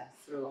course,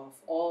 threw off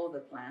all the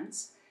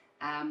plans.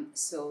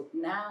 So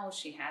now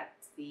she had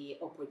the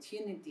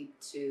opportunity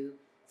to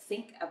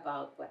think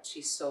about what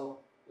she saw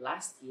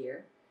last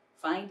year,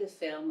 find a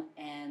film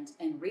and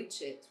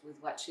enrich it with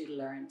what she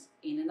learned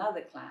in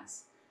another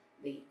class,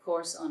 the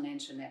course on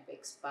ancient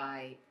epics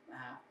by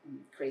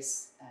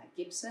Chris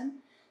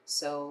Gibson.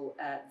 So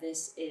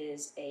this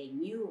is a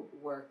new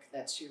work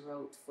that she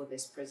wrote for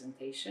this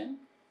presentation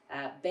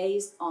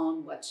based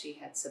on what she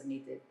had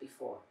submitted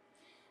before.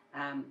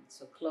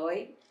 So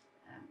Chloe,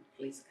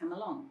 please come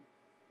along.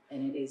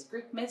 And it is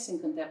Greek myths in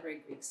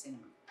contemporary Greek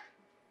cinema.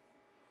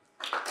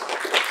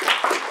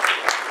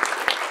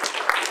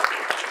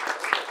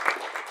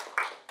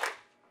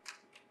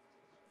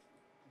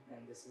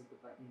 And this is the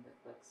button that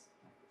clicks.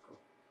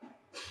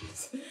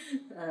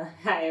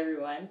 Hi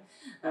everyone.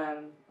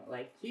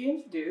 Like you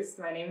introduced,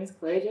 my name is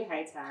Chloe J.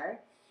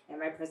 Hightower, and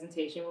my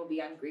presentation will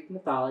be on Greek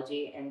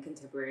mythology and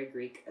contemporary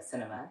Greek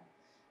cinema.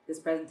 This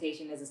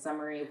presentation is a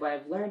summary of what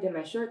I've learned in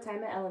my short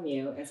time at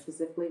LMU, and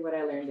specifically what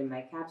I learned in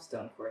my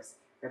capstone course,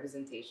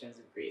 Representations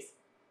of Greece.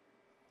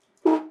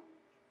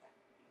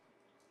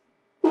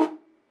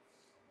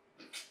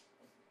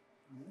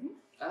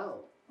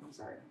 Oh, I'm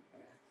sorry.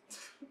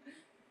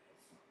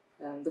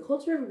 The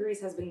culture of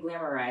Greece has been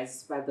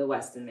glamorized by the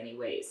West in many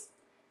ways.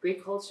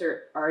 Greek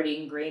culture, already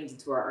ingrained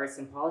into our arts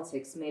and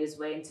politics, made its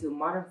way into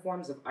modern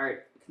forms of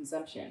art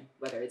consumption,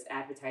 whether it's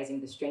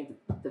advertising the strength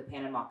of the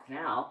Panama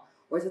Canal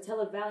or to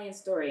tell a valiant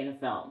story in a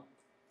film.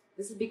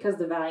 This is because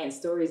the valiant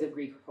stories of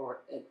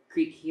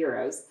Greek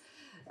heroes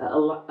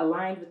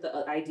aligned with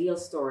the ideal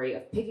story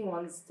of picking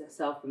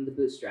oneself from the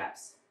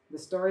bootstraps. The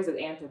stories of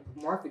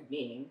anthropomorphic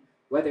being,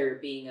 whether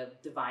being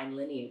of divine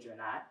lineage or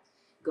not,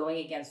 going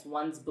against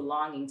one's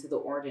belonging to the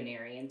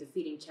ordinary and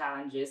defeating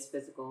challenges,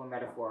 physical or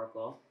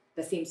metaphorical,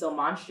 that seemed so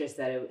monstrous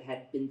that it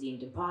had been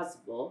deemed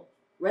impossible,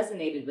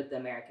 resonated with the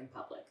American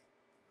public.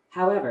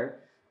 However,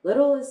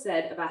 little is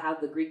said about how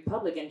the Greek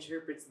public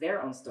interprets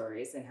their own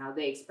stories and how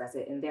they express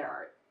it in their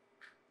art.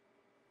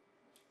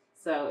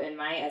 So in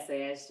my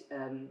essay, as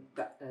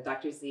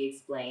Dr. Z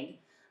explained,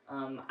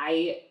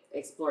 I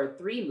explored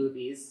 3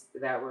 movies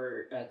that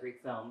were Greek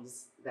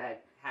films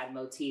that had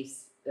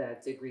motifs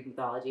to Greek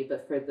mythology,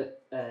 but for the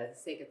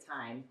sake of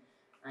time,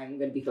 I'm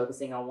going to be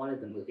focusing on one of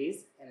the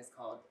movies, and it's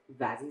called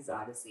Vasi's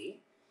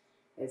Odyssey.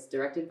 It's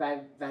directed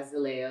by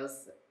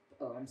Vasileios,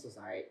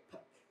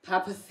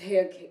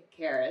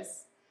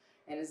 Papatheokaris,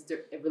 and it's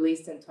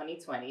released in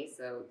 2020,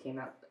 so it came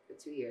out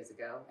 2 years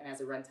ago, and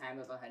has a runtime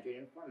of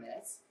 104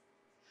 minutes.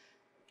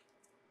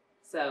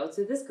 So,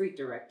 to this Greek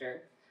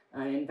director,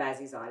 in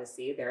Vasi's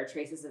Odyssey, there are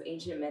traces of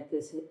ancient myth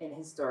in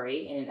his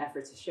story in an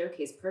effort to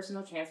showcase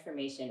personal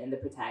transformation in the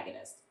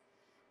protagonist.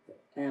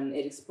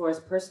 It explores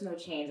personal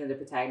change in the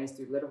protagonist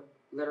through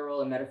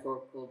literal and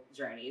metaphorical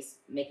journeys,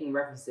 making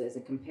references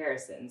and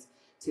comparisons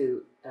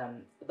to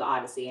the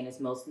Odyssey and its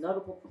most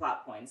notable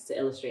plot points to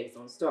illustrate its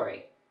own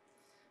story.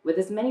 With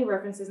as many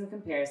references and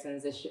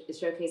comparisons, it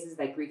showcases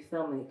that Greek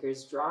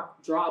filmmakers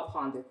draw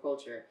upon their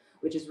culture,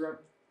 which is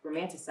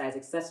romanticized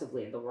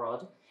excessively in the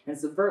world, and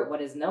subvert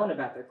what is known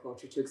about their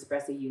culture to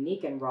express a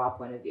unique and raw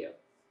point of view.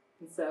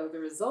 And so the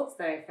results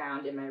that I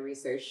found in my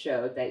research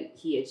showed that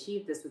he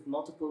achieved this with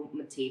multiple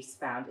motifs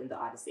found in the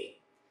Odyssey.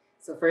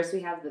 So first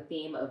we have the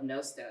theme of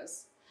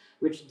Nostos,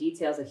 which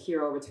details a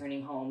hero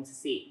returning home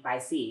by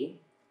sea.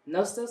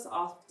 Nostos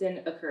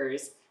often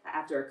occurs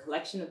after a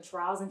collection of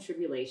trials and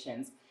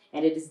tribulations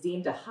and it is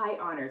deemed a high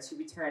honor to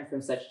return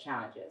from such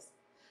challenges.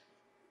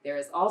 There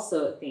is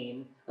also a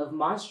theme of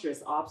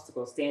monstrous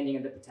obstacles standing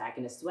in the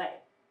protagonist's way.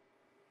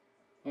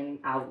 And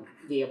I'll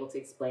be able to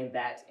explain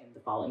that in the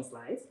following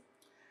slides.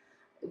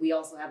 We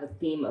also have a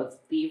theme of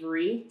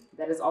thievery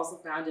that is also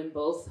found in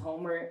both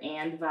Homer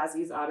and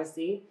Vazzy's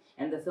Odyssey,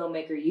 and the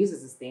filmmaker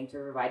uses this theme to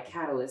provide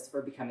catalyst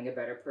for becoming a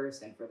better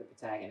person for the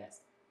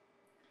protagonist.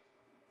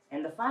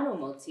 And the final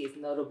motif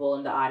notable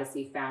in the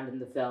Odyssey found in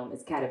the film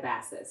is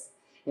catabasis,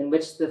 in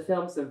which the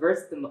film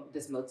subverts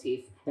this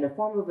motif in a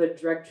form of a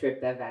drug trip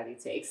that Vazzy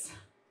takes.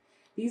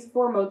 These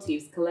four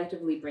motifs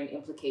collectively bring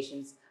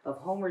implications of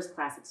Homer's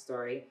classic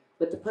story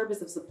with the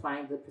purpose of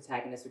supplying the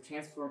protagonist with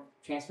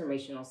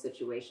transformational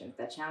situations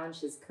that challenge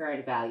his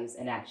current values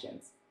and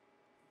actions.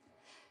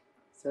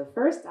 So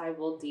first, I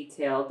will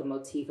detail the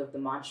motif of the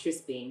monstrous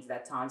beings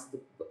that taunts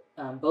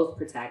both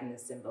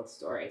protagonists in both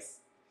stories.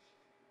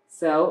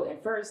 So,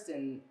 first,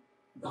 in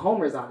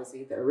Homer's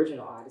Odyssey, the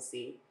original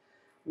Odyssey,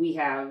 we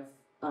have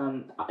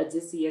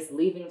Odysseus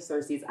leaving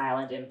Circe's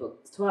island in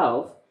Book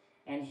 12,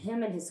 and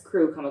him and his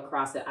crew come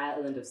across an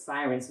island of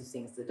sirens who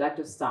sing a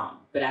seductive song.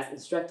 But as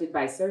instructed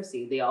by Circe,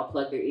 they all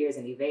plug their ears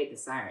and evade the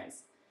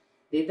sirens.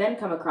 They then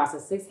come across a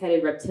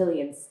six-headed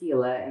reptilian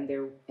Scylla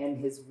and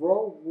his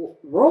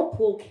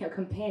whirlpool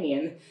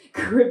companion,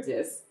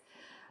 Charybdis.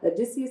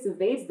 Odysseus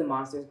evades the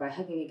monsters by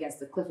hugging against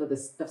the cliff of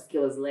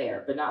Scylla's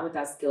lair, but not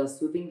without Scylla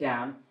swooping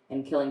down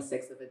and killing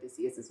 6 of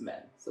Odysseus's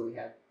men. So we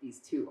have these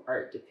two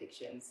art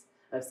depictions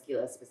of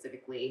Scylla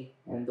specifically,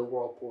 and the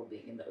whirlpool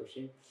being in the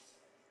ocean.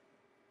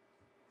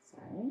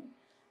 Sorry.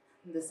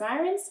 The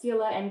sirens,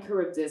 Scylla, and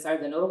Charybdis are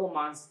the notable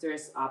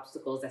monstrous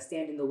obstacles that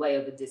stand in the way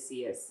of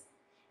Odysseus.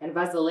 And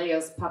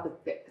Vasileios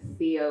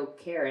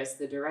Papatheocharis,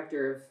 the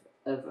director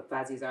of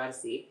Vazzy's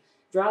Odyssey,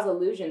 draws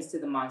allusions to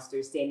the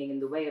monsters standing in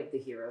the way of the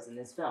heroes in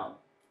this film.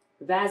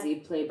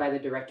 Vazzy, played by the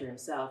director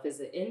himself, is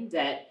in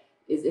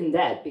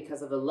debt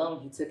because of a loan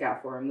he took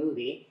out for a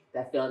movie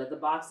that failed at the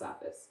box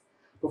office.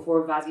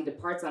 Before Vazzy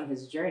departs on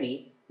his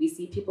journey, we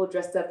see people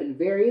dressed up in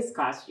various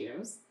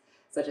costumes,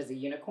 such as a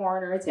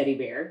unicorn or a teddy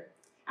bear,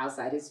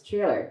 outside his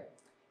trailer.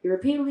 He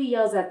repeatedly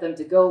yells at them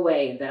to go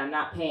away and that I'm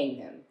not paying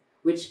him,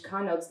 which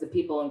connotes the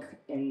people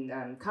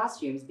in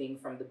costumes being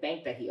from the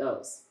bank that he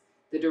owes.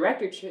 The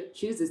director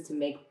chooses to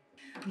make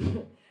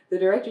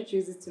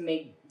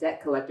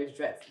debt collectors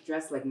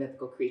dress like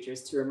mythical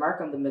creatures to remark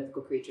on the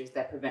mythical creatures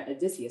that prevent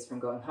Odysseus from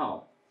going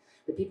home.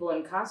 The people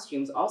in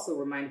costumes also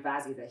remind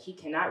Vazzy that he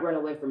cannot run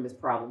away from his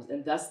problems,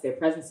 and thus their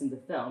presence in the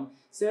film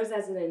serves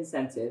as an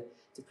incentive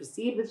to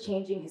proceed with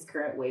changing his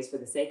current ways for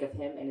the sake of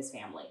him and his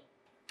family.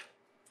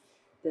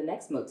 The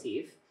next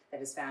motif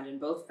that is found in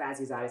both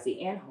Vazzy's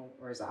Odyssey and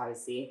Homer's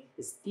Odyssey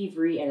is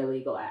thievery and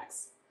illegal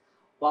acts.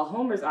 While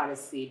Homer's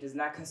Odyssey does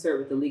not concern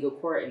with the legal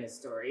court in his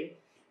story,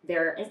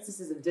 there are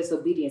instances of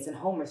disobedience in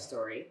Homer's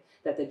story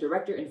that the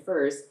director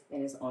infers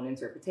in his own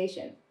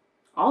interpretation.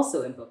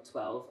 Also in Book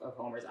 12 of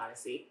Homer's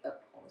Odyssey, there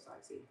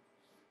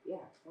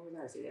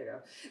you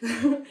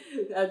go.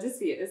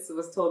 Odysseus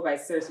was told by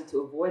Circe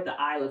to avoid the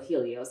Isle of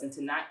Helios and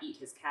to not eat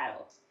his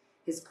cattle.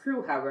 His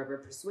crew, however,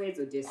 persuades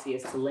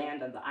Odysseus to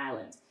land on the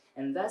island,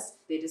 and thus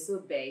they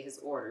disobey his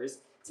orders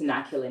to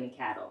not kill any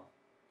cattle.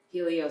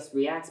 Helios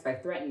reacts by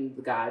threatening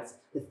the gods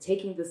with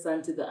taking the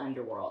sun to the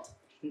underworld,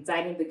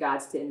 inciting the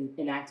gods to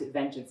enact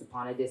vengeance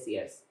upon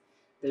Odysseus.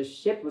 The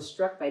ship was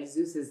struck by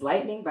Zeus's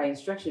lightning by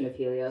instruction of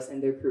Helios,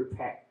 and the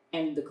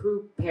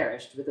crew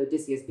perished, with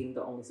Odysseus being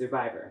the only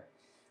survivor.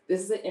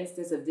 This is an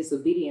instance of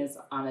disobedience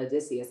on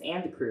Odysseus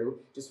and the crew,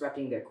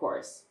 disrupting their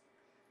course.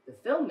 The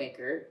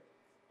filmmaker,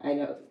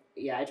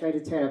 I tried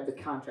to turn up the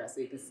contrast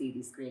so you can see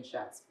these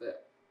screenshots,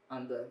 but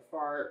on the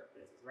far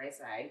right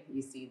side,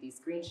 you see these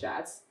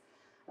screenshots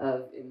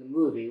in the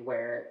movie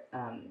where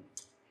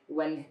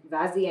when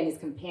Vazzy and his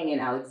companion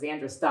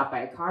Alexandra stop by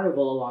a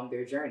carnival along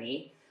their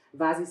journey,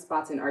 Vazzy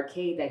spots an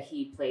arcade that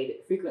he played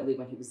frequently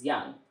when he was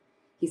young.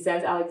 He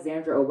sends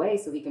Alexandra away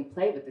so he can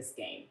play with this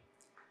game.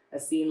 A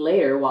scene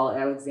later, while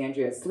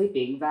Alexandria is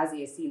sleeping,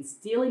 Vazzy is seen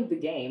stealing the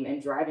game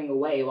and driving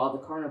away while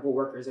the carnival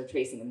workers are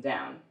chasing him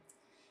down.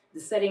 The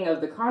setting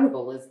of the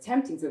carnival is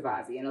tempting to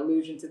Vazzy, an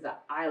allusion to the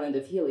island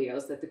of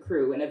Helios that the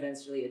crew and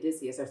eventually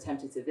Odysseus are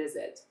tempted to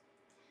visit.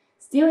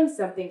 Stealing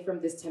something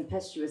from this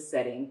tempestuous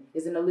setting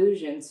is an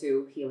allusion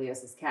to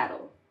Helios's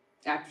cattle.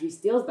 After he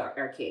steals the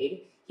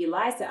arcade, he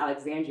lies to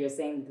Alexandria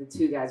saying that the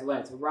two guys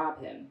wanted to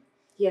rob him.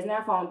 He has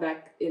now fallen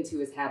back into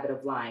his habit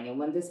of lying, and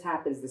when this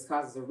happens, this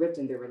causes a rift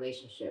in their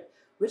relationship,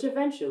 which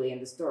eventually in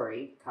the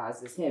story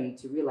causes him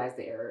to realize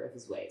the error of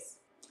his ways.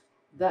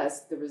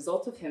 Thus, the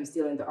result of him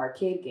stealing the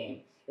arcade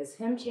game is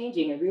him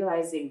changing and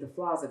realizing the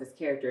flaws of his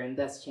character and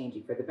thus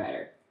changing for the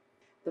better.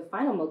 The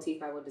final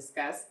motif I will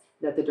discuss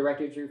that the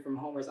director drew from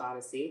Homer's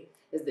Odyssey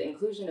is the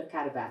inclusion of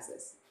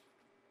catabasis.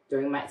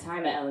 During my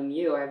time at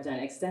LMU, I've done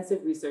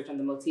extensive research on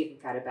the motif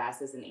of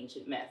catabasis in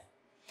ancient myth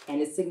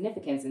and its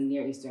significance in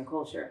Near Eastern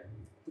culture.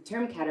 The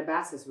term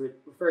catabasis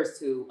refers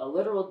to a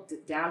literal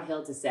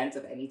downhill descent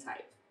of any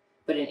type.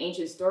 But in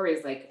ancient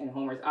stories like in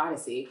Homer's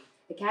Odyssey,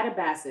 a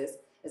catabasis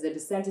as a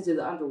descent into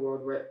the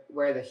underworld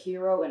where the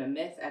hero in a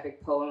myth,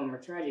 epic poem, or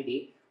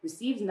tragedy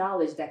receives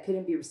knowledge that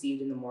couldn't be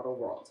received in the mortal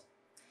world.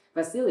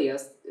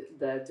 Vasilios,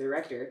 the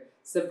director,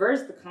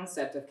 subverts the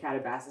concept of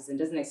catabasis and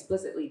doesn't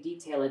explicitly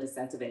detail a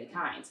descent of any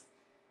kind.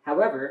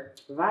 However,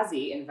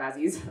 Vazi in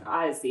Vazi's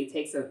Odyssey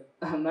takes a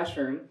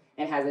mushroom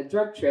and has a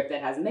drug trip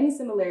that has many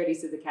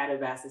similarities to the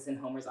catabasis in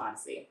Homer's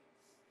Odyssey.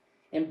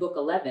 In Book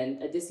 11,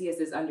 Odysseus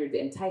is under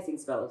the enticing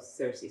spell of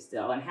Circe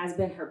still and has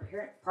been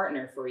her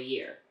partner for a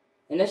year.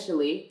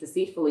 Initially,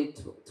 deceitfully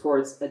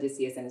towards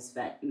Odysseus and his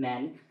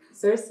men,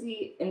 Circe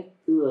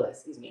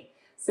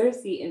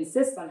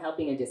insists on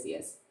helping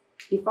Odysseus.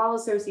 He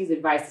follows Circe's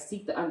advice to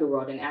seek the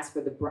underworld and asks for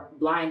the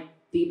blind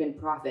Theban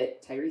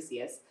prophet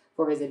Tiresias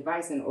for his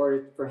advice in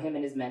order for him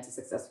and his men to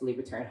successfully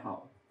return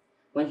home.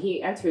 When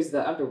he enters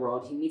the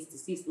underworld, he meets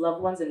deceased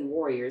loved ones and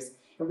warriors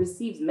and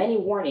receives many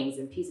warnings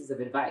and pieces of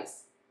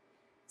advice.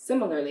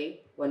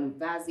 Similarly, when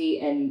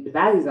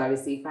Vazi's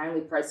Odyssey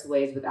finally parts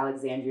ways with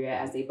Alexandria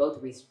as they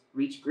both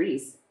reach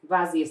Greece,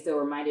 Vazi is still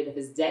reminded of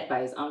his debt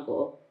by his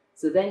uncle,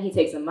 so then he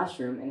takes a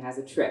mushroom and has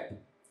a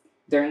trip.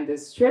 During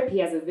this trip, he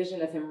has a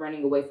vision of him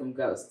running away from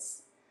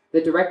ghosts.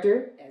 The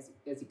director, as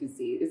you can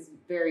see, is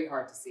very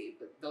hard to see,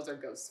 but those are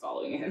ghosts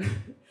following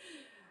him.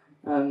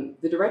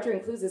 The director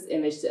includes this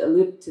image to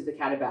allude to the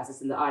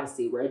catabasis in the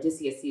Odyssey, where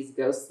Odysseus sees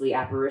ghostly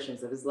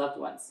apparitions of his loved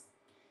ones.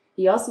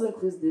 He also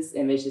includes this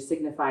image to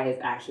signify his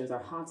actions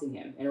are haunting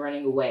him, and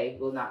running away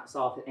will not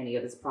solve any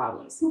of his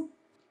problems.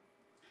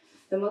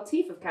 The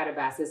motif of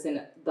catabasis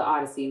in the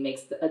Odyssey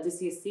makes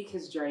Odysseus seek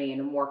his journey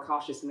in a more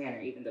cautious manner,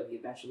 even though he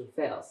eventually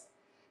fails.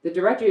 The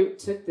director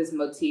took this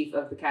motif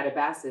of the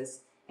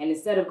catabasis, and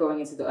instead of going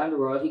into the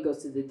underworld, he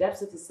goes to the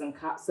depths of his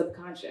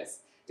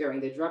subconscious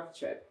during the drug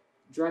trip,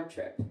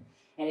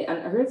 and it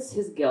unearths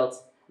his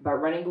guilt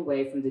about running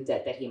away from the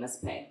debt that he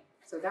must pay.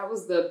 So that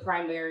was the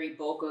primary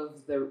bulk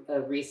of the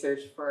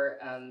research for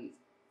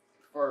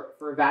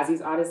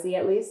Vazi's Odyssey,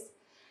 at least.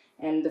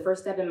 And the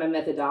first step in my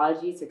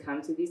methodology to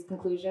come to these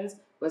conclusions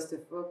was to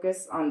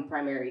focus on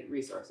primary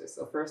resources.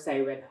 So first I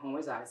read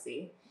Homer's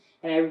Odyssey,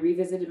 and I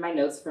revisited my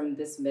notes from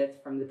this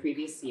myth from the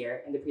previous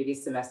year and the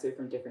previous semester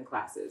from different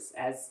classes,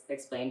 as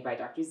explained by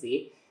Dr.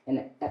 Z,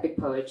 in epic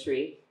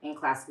poetry and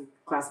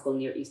classical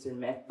Near Eastern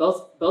myth,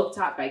 both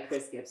taught by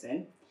Chris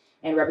Gibson,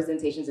 and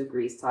representations of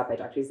Greece taught by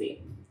Dr.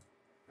 Z.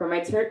 For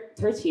my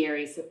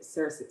tertiary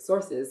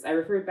sources, I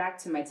referred back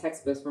to my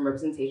textbooks from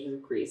representations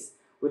of Greece,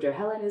 which are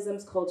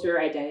Hellenism's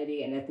culture,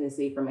 identity, and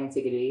ethnicity from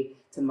antiquity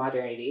to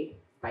modernity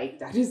by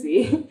Dr.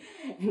 Z,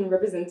 and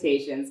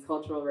representations,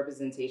 cultural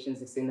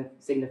representations of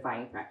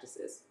signifying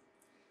practices.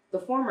 The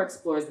former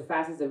explores the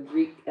facets of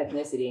Greek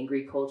ethnicity and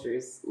Greek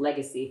culture's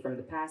legacy from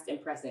the past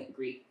and present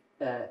Greeks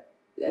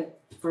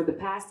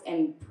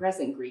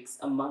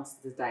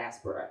amongst the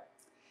diaspora.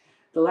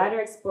 The latter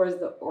explores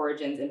the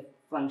origins and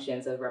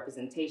functions of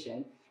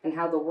representation and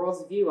how the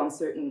world's view on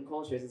certain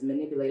cultures is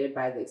manipulated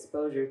by the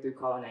exposure through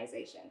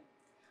colonization.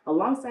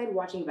 Alongside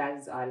watching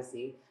Vazi's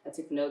Odyssey, I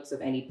took notes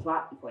of any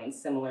plot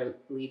points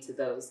similarly to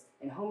those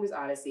in Homer's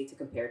Odyssey to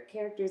compare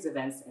characters,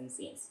 events, and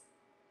scenes.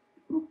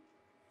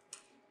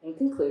 In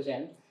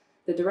conclusion,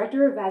 the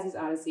director of Vazi's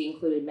Odyssey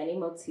included many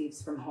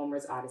motifs from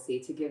Homer's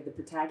Odyssey to give the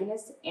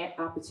protagonist an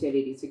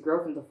opportunity to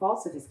grow from the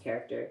faults of his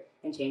character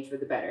and change for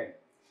the better.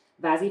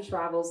 Vazi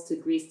travels to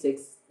Greece to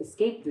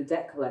escape the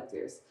debt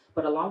collectors,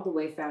 but along the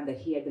way found that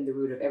he had been the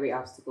root of every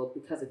obstacle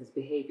because of his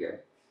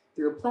behavior.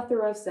 Through a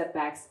plethora of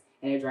setbacks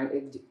and a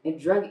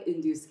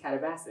drug-induced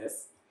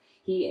catabasis,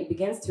 he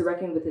begins to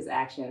reckon with his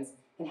actions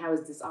and how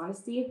his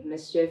dishonesty,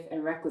 mischief,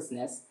 and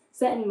recklessness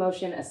set in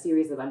motion a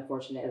series of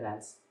unfortunate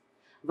events.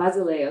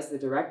 Vasileios, the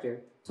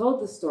director,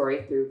 told the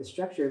story through the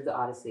structure of the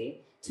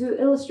Odyssey to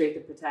illustrate the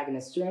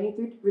protagonist's journey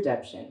through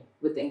redemption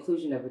with the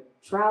inclusion of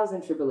trials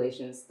and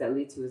tribulations that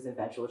lead to his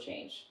eventual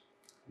change.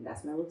 And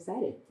that's my works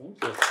cited.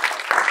 Thank you.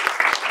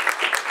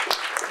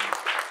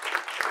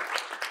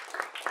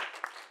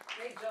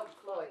 Great job,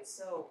 Chloe.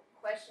 So,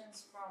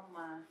 questions from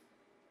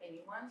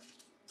anyone?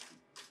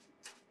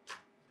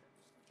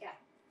 Yeah.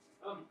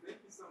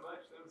 Thank you so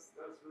much. That was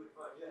really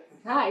fun.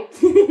 Yeah. Hi. It's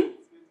good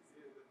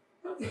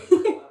to see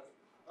you.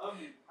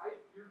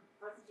 Your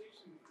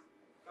presentation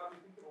got me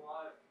thinking a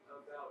lot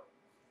about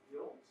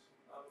guilt.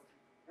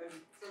 And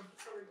so I'm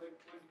just wondering, like,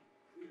 when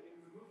in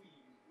the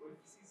movie, when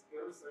he sees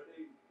ghosts, are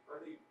they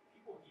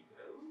people he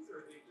knows, or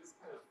are they just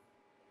kind of?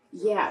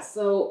 Yeah.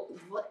 So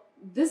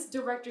this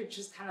director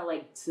just kind of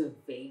like to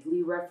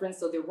vaguely reference.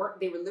 So they were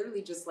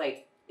literally just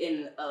like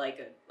in a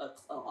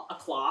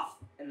cloth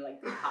and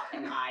like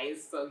and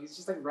eyes. So he's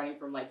just like running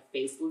from like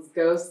faceless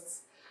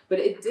ghosts. But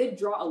it did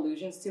draw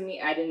allusions to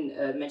me. I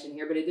didn't mention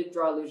here, but it did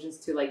draw allusions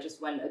to like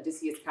just when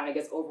Odysseus kind of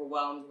gets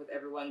overwhelmed with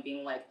everyone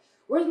being like,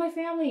 "Where's my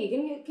family?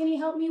 Can you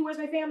help me? Where's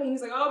my family?" And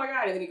he's like, "Oh my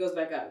God!" And then he goes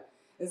back up.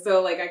 And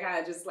so like I kind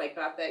of just like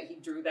thought that he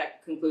drew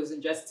that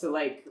conclusion just to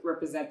like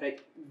represent that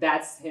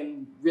that's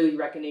him really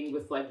reckoning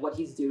with like what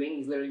he's doing.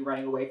 He's literally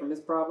running away from his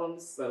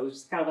problems. So it was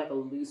just kind of like a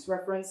loose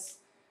reference.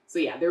 So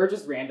yeah, they were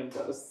just random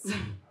ghosts.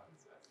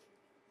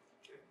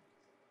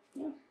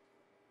 Yeah.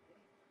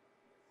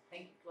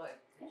 Thank you, Chloe.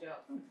 Good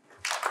job.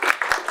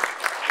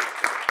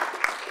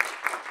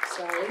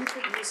 So I'll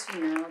introduce you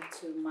now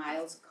to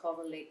Miles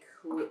Kovalik,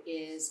 who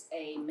is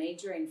a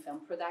major in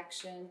film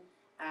production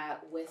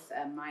with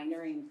a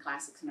minor in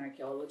classics and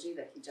archaeology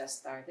that he just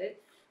started.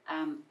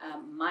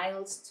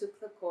 Miles took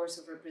the course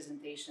of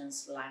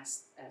representations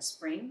last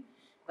spring,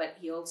 but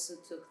he also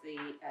took the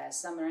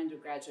summer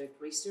undergraduate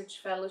research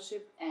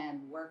fellowship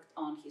and worked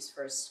on his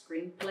first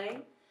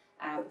screenplay.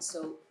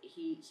 So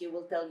he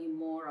will tell you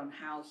more on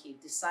how he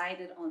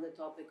decided on the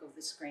topic of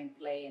the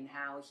screenplay and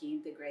how he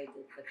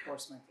integrated the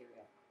course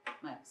material.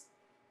 Miles.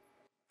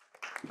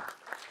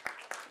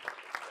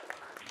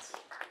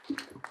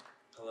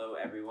 Hello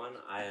everyone,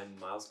 I am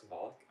Miles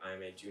Kovalik. I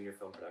am a junior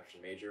film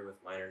production major with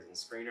minors in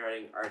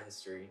screenwriting, art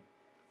history,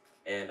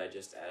 and I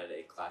just added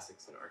a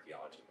classics and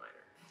archaeology minor.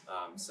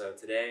 So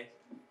today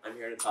I'm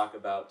here to talk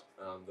about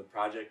the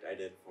project I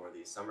did for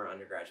the summer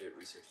undergraduate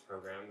research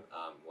program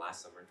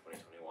last summer in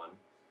 2021,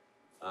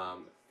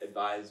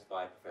 advised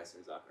by Professor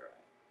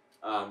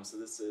Zachariah. So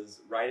this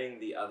is writing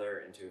the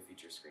other into a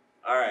feature screen.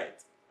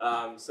 Alright,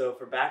 so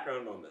for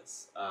background on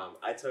this,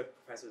 I took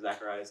Professor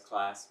Zachariah's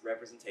class,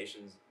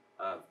 Representations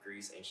of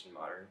Greece, Ancient and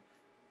Modern,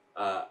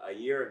 a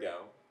year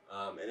ago,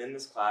 and in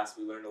this class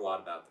we learned a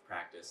lot about the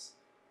practice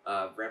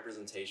of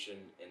representation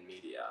in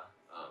media,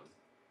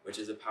 which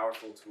is a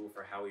powerful tool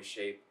for how we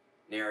shape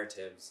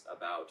narratives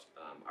about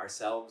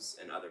ourselves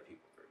and other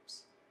people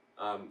groups.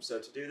 So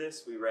to do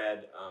this, we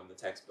read the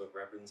textbook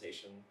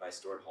Representation by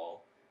Stuart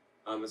Hall,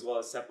 as well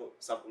as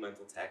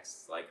supplemental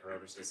texts like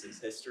Herodotus'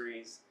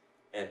 Histories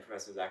and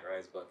Professor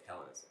Zachariah's book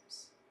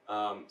Hellenisms.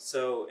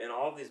 So in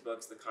all of these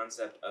books, the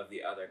concept of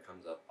the other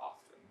comes up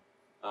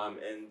often.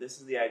 And this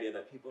is the idea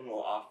that people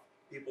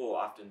will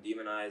often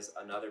demonize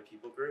another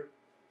people group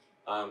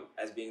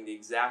as being the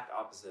exact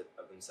opposite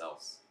of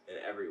themselves in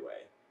every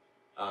way.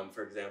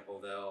 For example,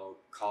 they'll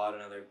call out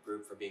another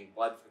group for being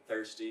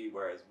bloodthirsty,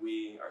 whereas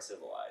we are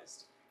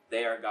civilized.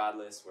 They are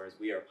godless, whereas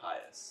we are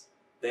pious.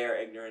 They are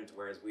ignorant,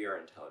 whereas we are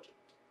intelligent.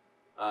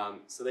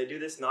 So they do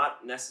this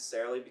not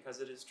necessarily because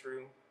it is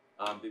true,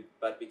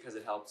 but because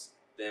it helps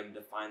them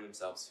define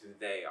themselves who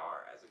they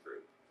are as a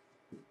group,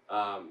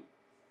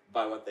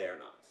 by what they are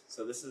not.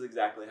 So this is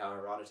exactly how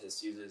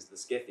Herodotus uses the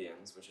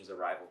Scythians, which is a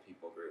rival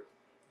people group,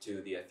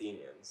 to the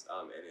Athenians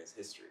in his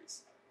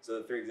histories. So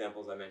the three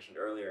examples I mentioned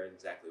earlier are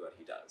exactly what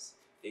he does.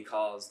 He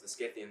calls the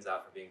Scythians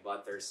out for being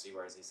bloodthirsty,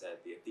 whereas he said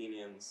the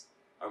Athenians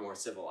are more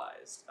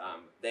civilized.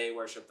 They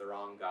worship the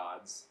wrong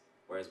gods,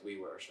 whereas we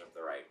worship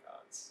the right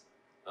gods.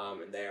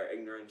 And they are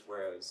ignorant,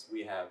 whereas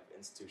we have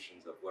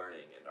institutions of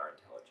learning and are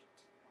intelligent.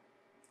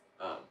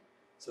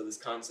 So this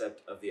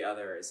concept of the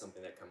other is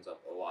something that comes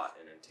up a lot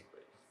in antiquity.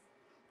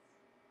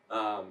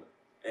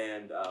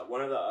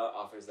 One of the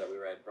authors that we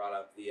read brought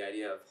up the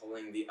idea of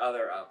holding the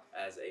other up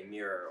as a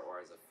mirror or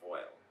as a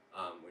foil,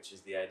 which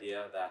is the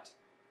idea that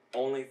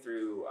only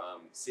through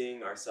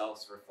seeing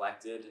ourselves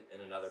reflected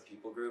in another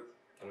people group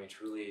can we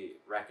truly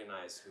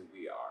recognize who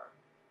we are.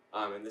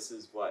 And this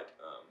is what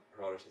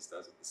Herodotus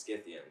does with the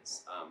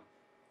Scythians,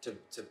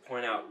 to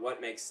point out what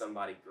makes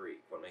somebody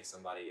Greek, what makes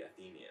somebody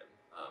Athenian.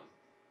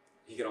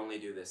 He could only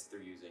do this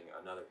through using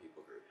another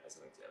people group as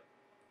an example.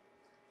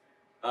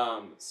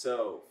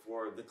 So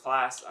for the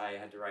class, I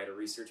had to write a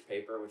research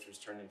paper, which was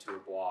turned into a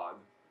blog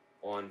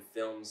on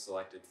films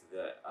selected to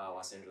the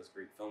Los Angeles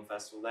Greek Film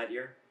Festival that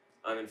year.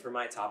 And for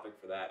my topic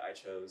for that, I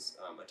chose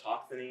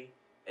autochthony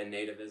and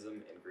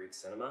nativism in Greek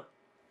cinema.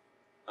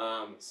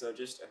 So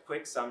just a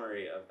quick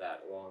summary of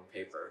that long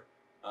paper.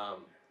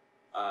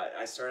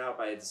 I start out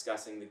by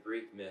discussing the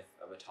Greek myth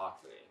of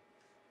autochthony.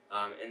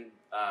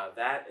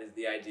 That is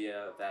the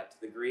idea that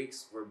the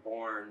Greeks were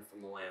born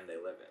from the land they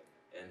live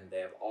in, and they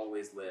have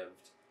always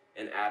lived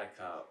in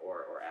Attica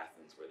or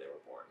Athens where they were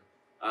born.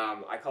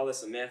 I call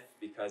this a myth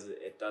because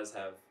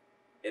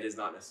it is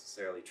not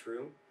necessarily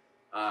true.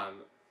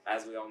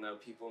 As we all know,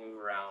 people move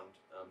around,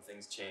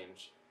 things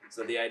change.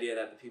 So the idea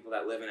that the people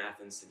that live in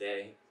Athens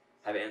today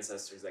have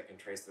ancestors that can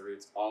trace the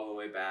roots all the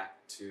way back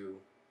to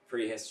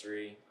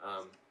prehistory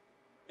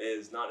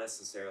is not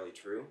necessarily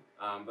true.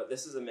 But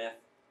this is a myth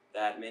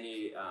that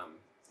many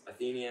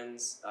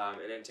Athenians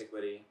in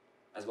antiquity,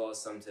 as well as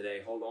some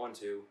today, hold on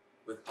to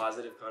with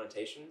positive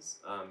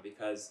connotations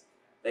because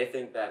they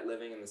think that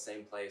living in the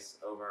same place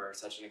over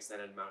such an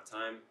extended amount of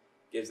time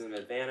gives them an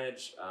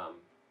advantage.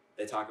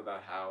 They talk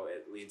about how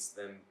it leads to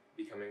them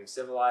becoming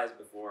civilized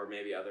before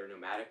maybe other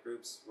nomadic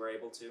groups were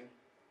able to.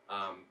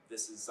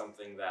 This is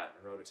something that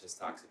Herodotus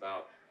talks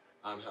about,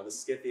 how the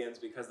Scythians,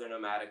 because they're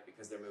nomadic,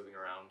 because they're moving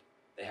around,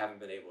 they haven't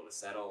been able to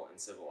settle and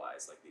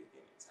civilize like the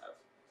Athenians have.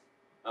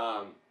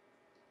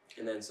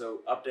 And then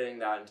so updating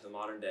that into the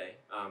modern day,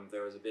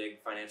 there was a big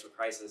financial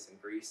crisis in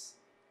Greece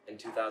in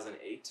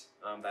 2008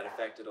 that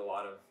affected a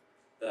lot of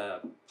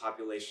the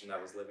population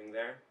that was living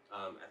there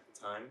at the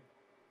time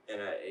in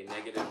a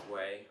negative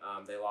way.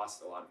 They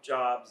lost a lot of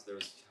jobs, there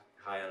was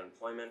high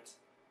unemployment,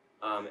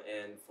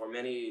 and for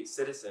many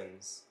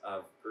citizens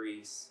of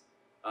Greece,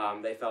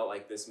 they felt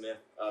like this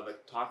myth of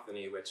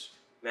autochthony, which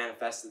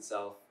manifests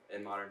itself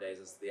in modern days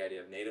as the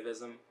idea of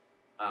nativism,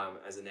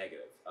 as a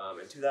negative.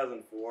 In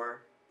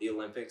 2004, the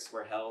Olympics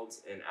were held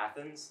in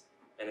Athens,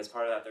 and as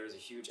part of that, there was a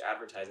huge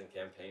advertising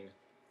campaign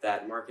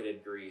that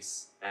marketed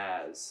Greece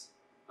as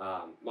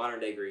modern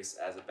day Greece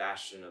as a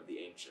bastion of the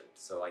ancient.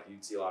 So like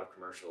you'd see a lot of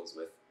commercials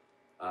with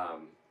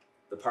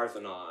the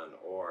Parthenon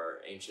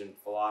or ancient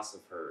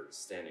philosophers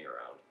standing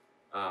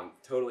around,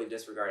 totally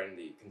disregarding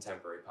the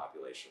contemporary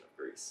population of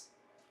Greece.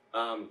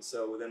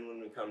 So then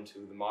when we come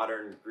to the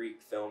modern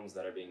Greek films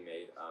that are being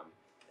made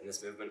in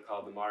this movement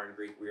called the Modern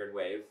Greek Weird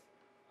Wave,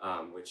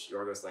 which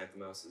Yorgos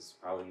Lanthimos is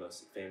probably the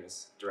most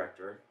famous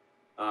director,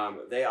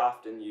 they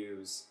often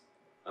use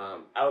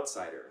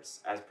outsiders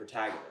as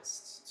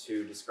protagonists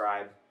to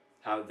describe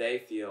how they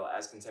feel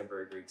as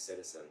contemporary Greek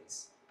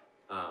citizens,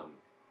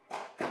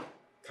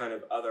 kind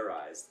of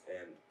otherized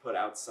and put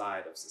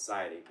outside of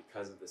society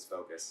because of this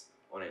focus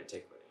on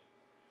antiquity.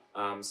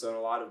 So in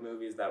a lot of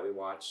movies that we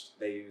watched,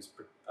 they use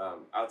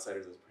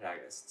outsiders as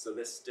protagonists. So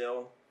this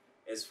still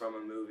is from a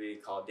movie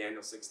called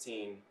Daniel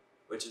 16,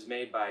 which is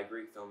made by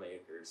Greek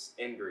filmmakers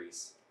in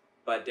Greece,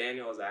 but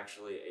Daniel is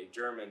actually a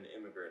German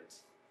immigrant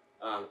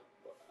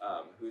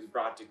who's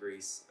brought to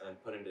Greece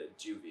and put into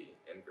juvie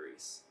in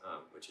Greece,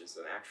 which is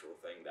an actual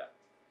thing that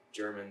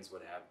Germans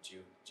would have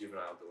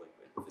juvenile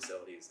delinquent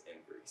facilities in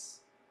Greece.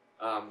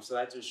 So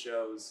that just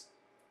shows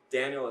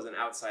Daniel is an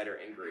outsider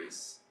in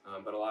Greece,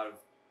 but a lot of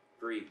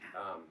Greek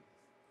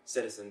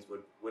citizens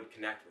would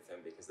connect with him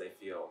because they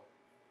feel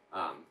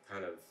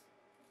kind of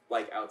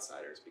like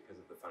outsiders because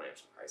of the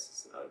financial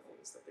crisis and other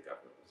things that the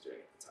government was doing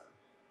at the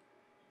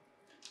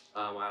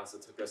time. I also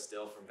took a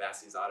still from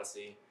Vassey's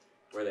Odyssey,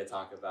 where they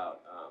talk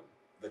about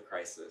the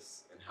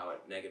crisis and how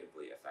it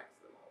negatively affects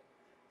them all.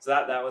 So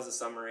that was a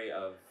summary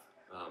of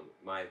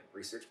my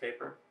research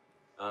paper.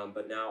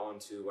 But now on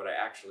to what I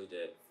actually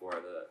did for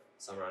the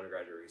summer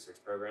undergraduate research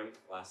program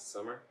last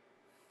summer.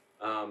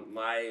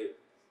 My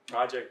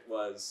project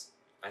was,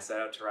 I set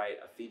out to write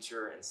a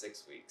feature in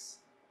 6 weeks.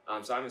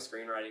 So I'm a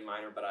screenwriting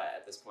minor, but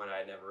at this point I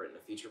had never written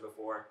a feature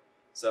before.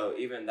 So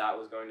even that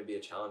was going to be a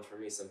challenge for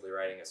me, simply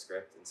writing a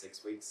script in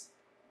 6 weeks.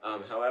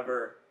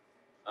 However,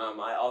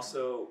 I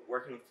also,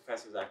 working with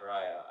Professor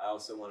Zachariah, I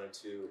also wanted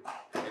to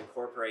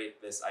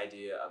incorporate this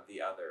idea of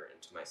the other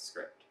into my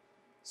script.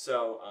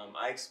 So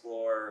I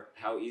explore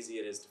how easy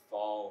it is to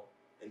fall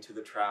into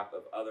the trap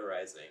of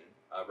otherizing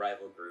a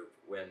rival group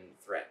when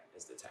threat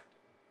is detected.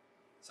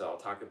 So I'll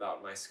talk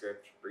about my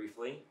script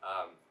briefly.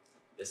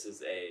 This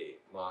is a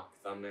mock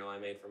thumbnail I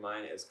made for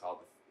mine. It's called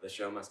The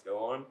Show Must Go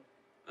On.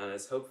 And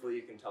as hopefully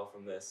you can tell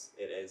from this,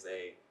 it is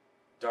a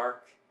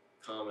dark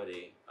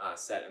comedy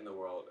set in the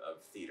world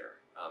of theater.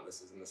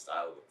 This is in the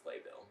style of a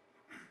playbill.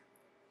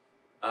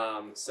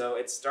 So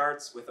it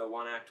starts with a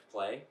one-act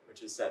play,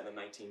 which is set in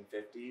the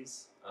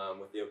 1950s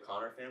with the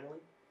O'Connor family.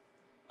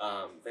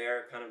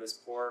 They're kind of this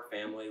poor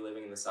family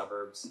living in the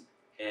suburbs,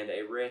 and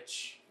a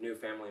rich new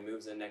family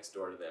moves in next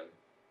door to them,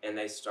 and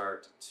they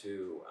start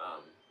to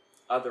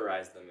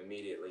otherize them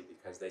immediately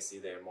because they see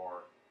they're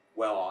more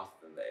well-off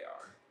than they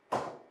are.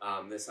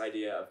 This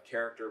idea of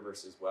character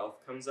versus wealth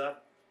comes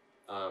up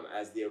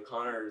as the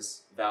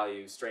O'Connors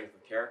value strength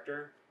of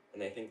character,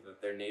 and they think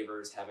that their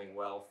neighbors having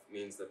wealth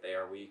means that they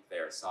are weak, they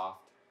are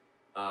soft.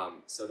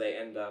 So they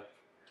end up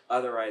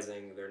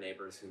otherizing their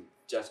neighbors who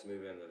just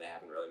move in that they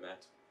haven't really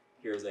met.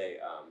 Here's a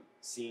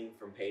scene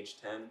from page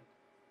 10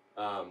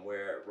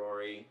 where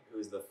Rory, who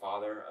is the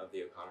father of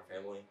the O'Connor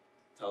family,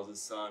 tells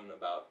his son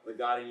about the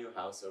gaudy new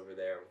house over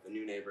there with the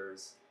new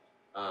neighbors.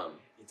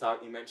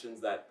 He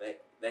mentions that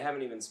they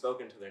haven't even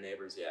spoken to their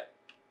neighbors yet,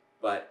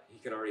 but he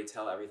can already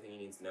tell everything he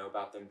needs to know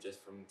about them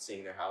just from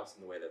seeing their house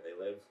and the way that they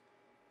live.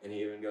 And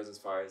he even goes as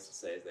far as to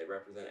say they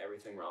represent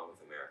everything wrong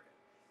with America.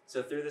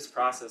 So through this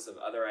process of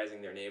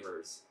otherizing their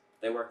neighbors,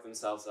 they work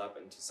themselves up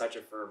into such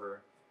a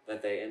fervor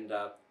that they end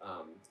up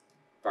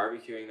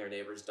barbecuing their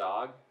neighbor's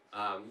dog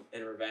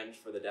in revenge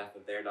for the death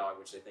of their dog,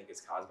 which they think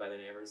is caused by their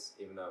neighbors,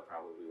 even though it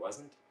probably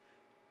wasn't.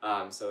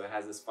 So it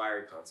has this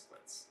fiery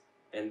consequence.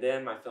 And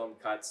then my film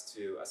cuts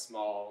to a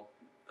small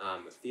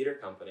theater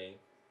company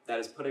that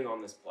is putting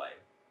on this play.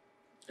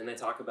 And they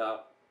talk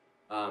about,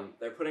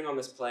 they're putting on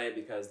this play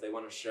because they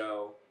want to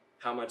show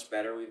how much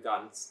better we've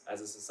gotten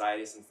as a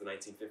society since the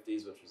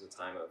 1950s, which was a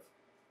time of,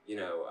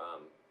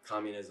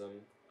 communism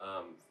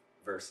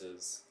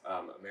versus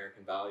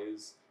American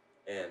values.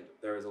 And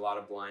there was a lot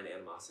of blind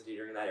animosity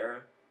during that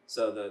era.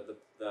 So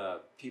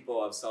the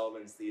people of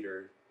Sullivan's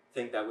Theater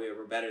think that we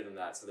were better than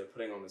that, so they're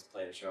putting on this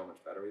play to show how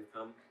much better we've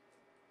come,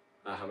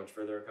 how much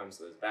further we've come.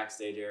 So there's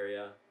backstage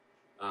area.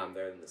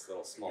 They're in this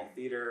little small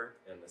theater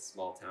in this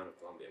small town of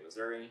Columbia,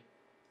 Missouri.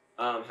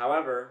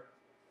 However,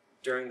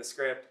 during the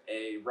script,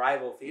 a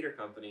rival theater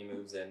company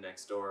moves in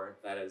next door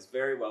that is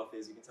very wealthy.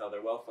 As you can tell,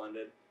 they're well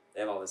funded. They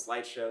have all this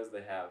light shows.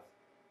 They have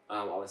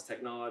all this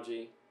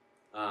technology.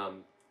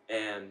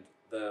 And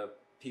the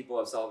people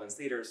of Sullivan's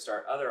Theater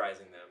start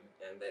otherizing them.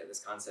 And this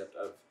concept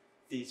of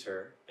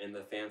theater in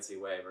the fancy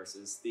way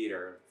versus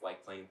theater,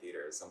 like plain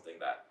theater, is something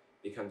that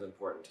becomes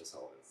important to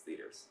Sullivan's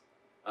Theaters.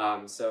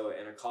 So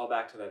in a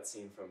callback to that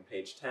scene from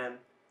page 10,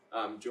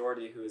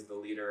 Geordie, who is the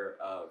leader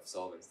of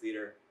Sullivan's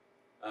Theater,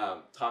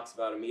 talks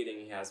about a meeting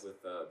he has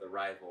with the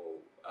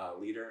rival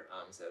leader.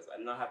 He says, I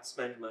did not have to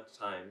spend much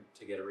time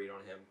to get a read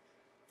on him.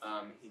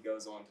 He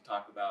goes on to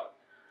talk about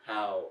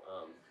how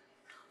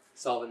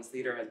Sullivan's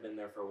Theater has been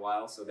there for a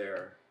while, so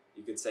they're,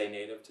 you could say,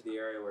 native to the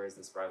area, whereas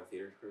this rival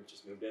theater group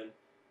just moved in.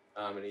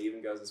 And he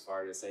even goes as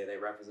far to say they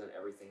represent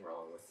everything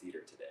wrong with theater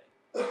today.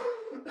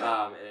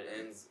 And it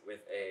ends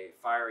with a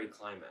fiery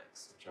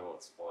climax, which I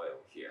won't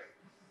spoil here.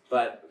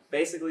 But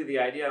basically the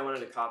idea I wanted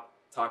to talk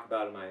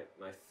about in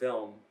my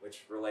film,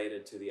 which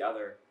related to the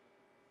other,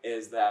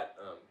 is that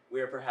we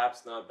are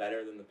perhaps not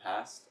better than the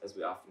past, as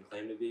we often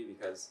claim to be,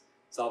 because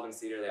Sullivan's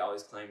Theater, they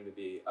always claim to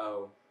be,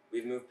 oh,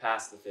 we've moved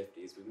past the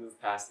 50s, we've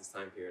moved past this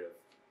time period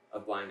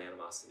of blind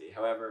animosity.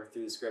 However,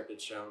 through the script,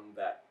 it's shown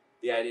that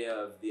the idea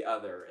of the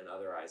other and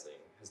otherizing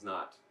has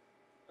not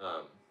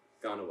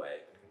gone away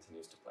and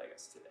continues to plague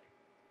us today.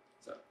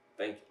 So,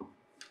 thank you.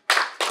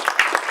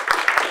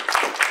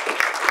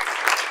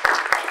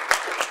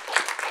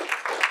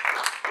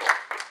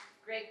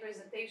 Great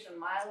presentation,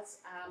 Miles.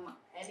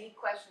 Any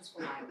questions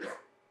for Miles?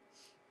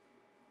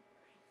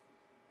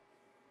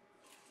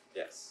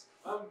 Yes.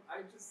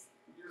 I just,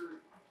 your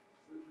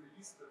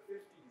use of the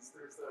 50s,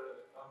 there's a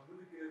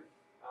really good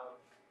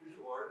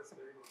visual artist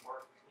named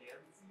Mark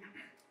Tansey,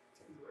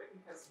 who I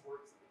think has some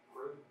works at the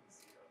Broad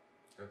Museum.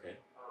 Okay.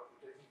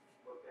 Which I think you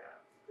should look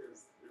at,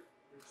 because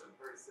there's some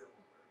very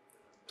similar.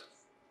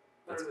 That's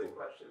not That's really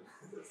cool. a question.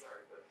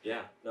 Sorry, but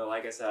Yeah, no,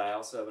 like I said, I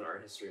also have an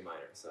art history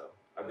minor, so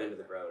I've been to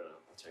the Broad and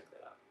I'll check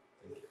that out.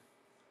 Thank you.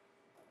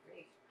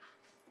 Great.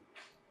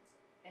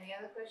 Any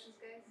other questions,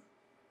 guys?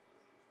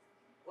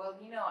 Well,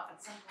 you know,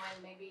 at some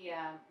point maybe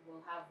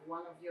we'll have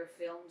one of your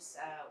films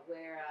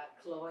where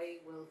Chloe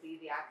will be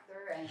the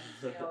actor, and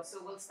you know,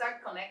 so we'll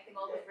start connecting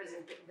all the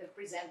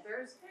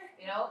presenters,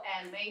 you know,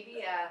 and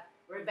maybe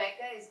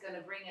Rebecca is going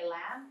to bring a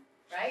lamb,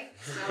 right?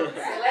 So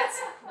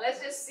let's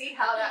just see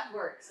how that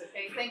works.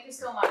 Okay, thank you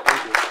so much.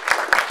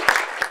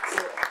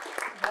 So,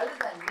 rather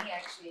than me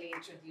actually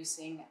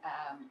introducing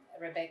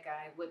Rebecca,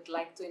 I would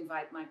like to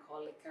invite my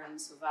colleague Caroline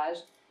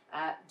Sauvage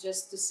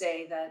just to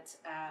say that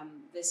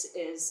this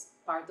is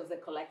part of the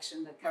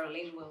collection that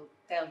Caroline will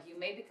tell you.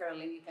 Maybe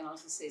Caroline, you can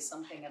also say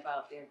something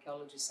about the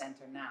Archaeology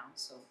Center now.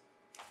 So,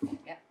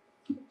 yeah.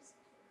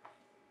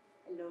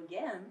 Hello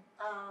again.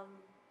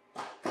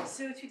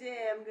 So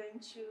today I'm going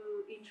to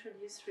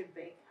introduce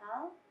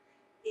Rebecca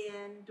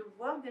and the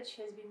work that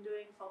she has been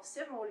doing for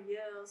several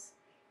years,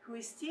 who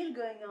is still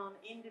going on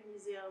in the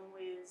museum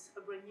with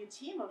a brand new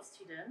team of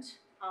students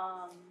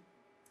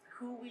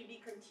who will be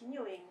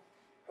continuing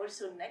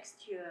also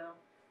next year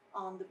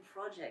on the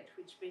project,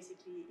 which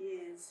basically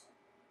is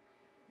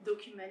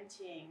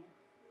documenting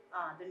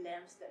the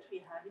lamps that we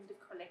have in the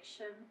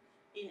collection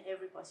in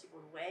every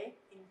possible way,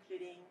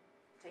 including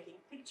taking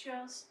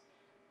pictures,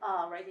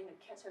 writing a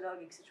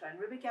catalog, etc. And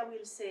Rebecca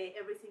will say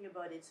everything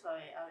about it, so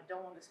I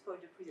don't want to spoil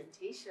the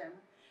presentation.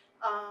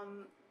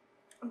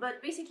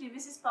 But basically,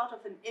 this is part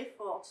of an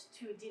effort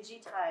to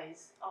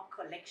digitize our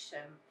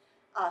collection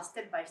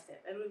step by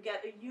step. And we've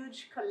got a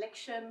huge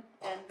collection,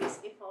 and this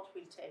effort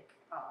will take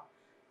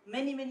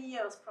many, many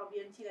years, probably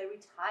until I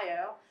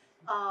retire.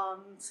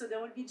 So there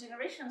will be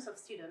generations of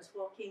students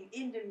working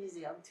in the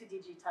museum to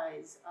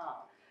digitize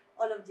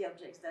all of the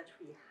objects that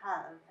we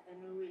have, and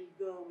we will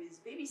go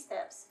with baby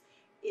steps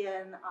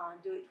and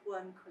do it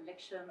one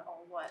collection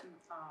or one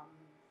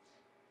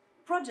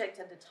project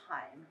at a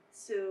time.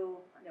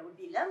 So there will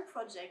be a lamp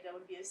project, there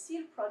will be a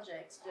seal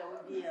project, there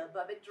will be a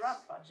Babette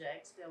drop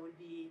project, there will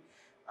be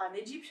an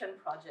Egyptian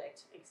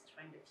project,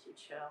 etc. in the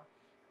future.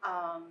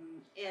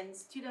 And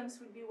students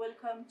will be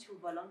welcome to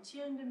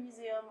volunteer in the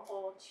museum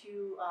or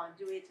to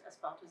do it as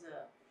part of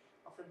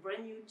a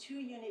brand new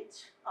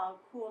 2-unit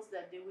course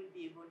that they will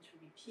be able to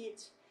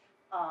repeat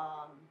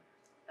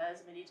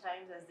as many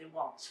times as they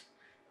want.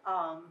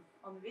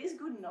 On this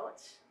good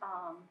note,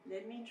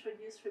 let me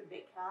introduce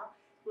Rebecca,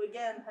 who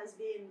again has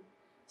been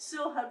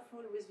so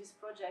helpful with this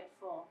project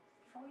for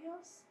 4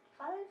 years?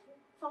 5?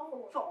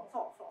 4,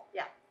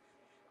 yeah.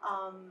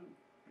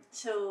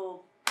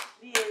 So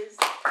please,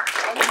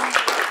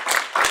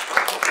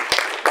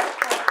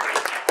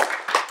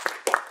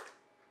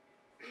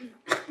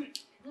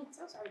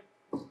 so sorry.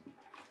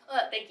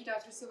 Thank you,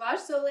 Dr. Sauvage.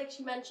 So like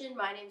she mentioned,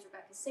 my name is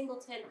Rebecca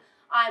Singleton.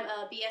 I'm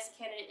a BS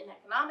candidate in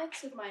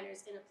economics with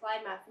minors in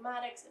applied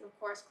mathematics and of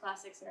course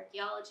classics and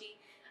archaeology.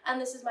 And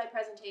this is my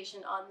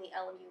presentation on the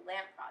LMU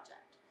LAMP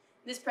project.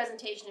 This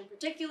presentation in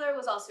particular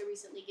was also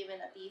recently given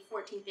at the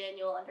 14th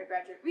Annual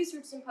Undergraduate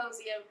Research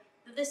Symposium,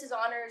 the This Is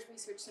Honors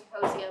Research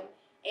Symposium,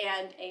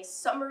 and a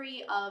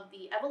summary of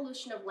the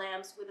evolution of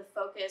lamps with a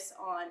focus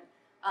on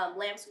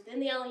lamps within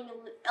the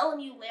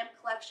LMU lamp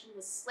collection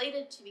was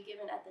slated to be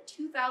given at the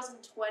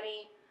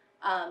 2020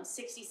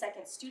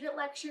 60-second student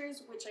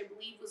lectures, which I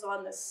believe was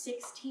on the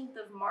 16th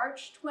of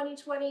March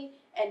 2020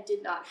 and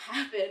did not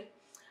happen.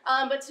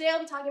 But today I'll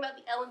be talking about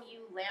the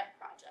LMU lamp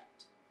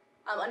project.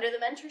 Under the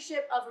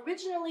mentorship of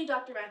originally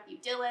Dr. Matthew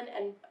Dillon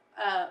and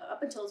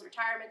up until his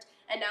retirement,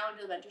 and now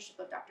under the mentorship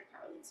of Dr.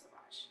 Caroline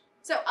Sauvage.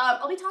 So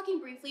I'll be talking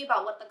briefly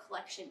about what the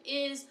collection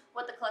is,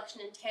 what the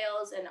collection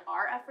entails, and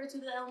our efforts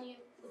within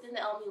the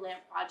LMU LAMP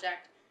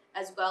project,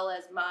 as well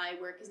as my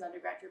work as an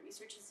undergraduate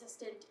research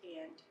assistant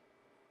and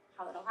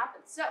how that all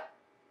happens. So,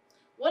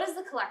 what is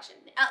the collection?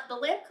 The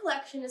LAMP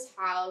collection is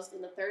housed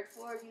in the 3rd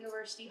floor of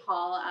University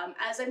Hall.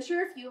 As I'm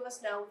sure a few of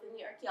us know, within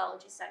the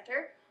Archaeology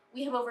Center,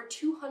 we have over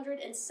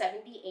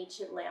 270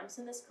 ancient lamps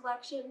in this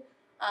collection.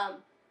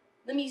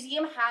 The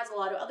museum has a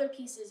lot of other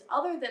pieces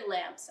other than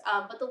lamps,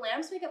 but the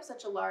lamps make up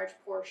such a large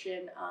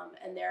portion,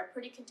 and they're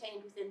pretty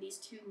contained within these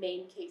 2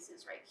 main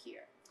cases right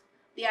here.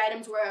 The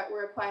items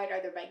were acquired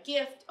either by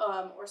gift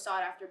or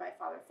sought after by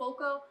Father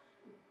Folco,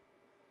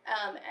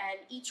 and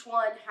each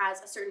one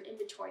has a certain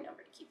inventory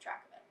number to keep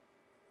track of it.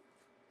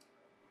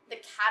 The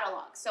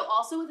catalog. So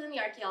also within the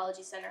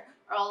Archaeology Center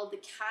are all of the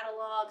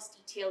catalogs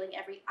detailing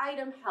every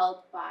item held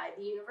by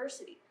the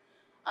university.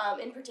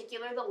 In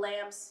particular, the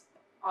lamps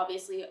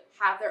obviously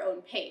have their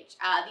own page.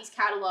 These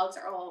catalogs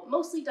are all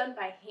mostly done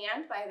by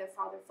hand by either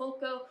Father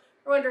Folco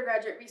or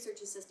undergraduate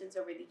research assistants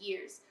over the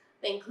years.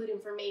 They include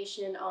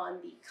information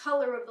on the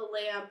color of the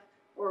lamp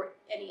or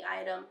any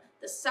item,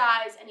 the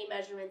size, any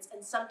measurements,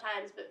 and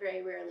sometimes, but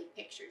very rarely,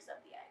 pictures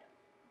of the item.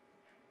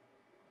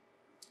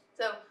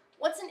 So,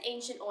 what's an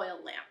ancient oil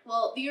lamp?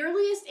 Well, the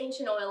earliest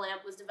ancient oil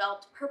lamp was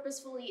developed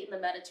purposefully in the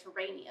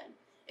Mediterranean.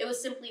 It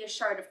was simply a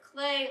shard of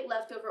clay,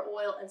 leftover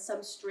oil, and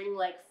some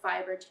string-like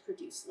fiber to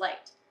produce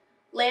light.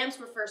 Lamps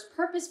were first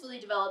purposefully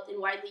developed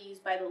and widely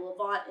used by the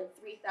Levant in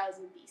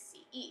 3000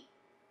 BCE.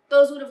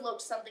 Those would have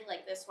looked something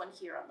like this one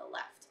here on the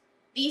left.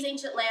 These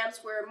ancient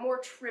lamps were more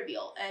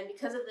trivial, and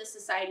because of this,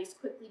 societies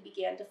quickly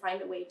began to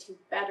find a way to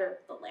better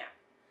the lamp.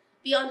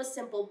 Beyond a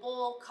simple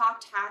bowl,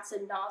 cocked hats,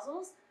 and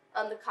nozzles,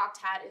 the cocked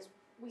hat is,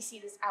 we see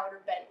this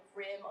outer bent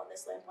rim on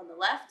this lamp on the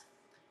left.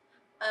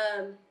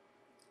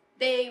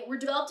 They were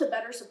developed to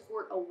better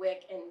support a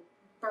wick and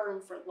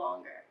burn for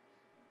longer.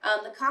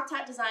 The cocked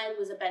hat design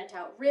was a bent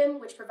out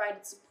rim which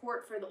provided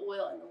support for the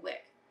oil and the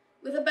wick.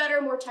 With a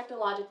better, more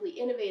technologically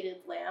innovative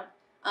lamp,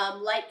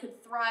 light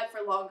could thrive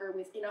for longer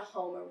within a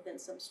home or within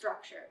some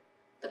structure.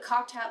 The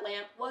cocked hat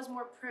lamp was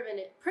more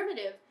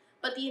primitive,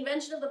 but the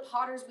invention of the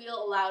potter's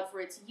wheel allowed for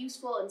its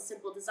useful and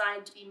simple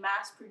design to be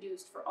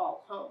mass-produced for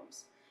all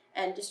homes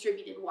and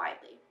distributed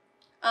widely.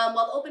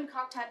 While the open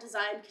cocked hat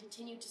design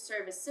continued to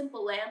serve as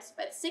simple lamps,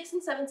 by the 6th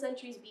and 7th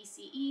centuries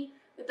BCE,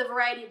 with a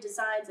variety of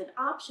designs and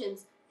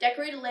options,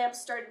 decorated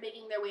lamps started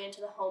making their way into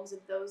the homes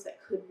of those that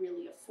could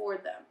really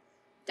afford them.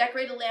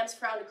 Decorated lamps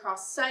found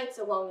across sites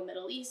along the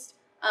Middle East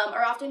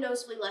are often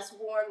noticeably less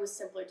worn with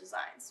simpler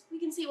designs. We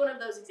can see one of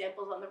those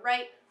examples on the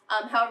right.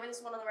 However,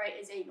 this one on the right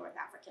is a North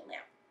African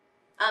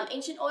lamp.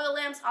 Ancient oil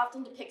lamps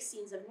often depict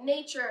scenes of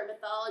nature,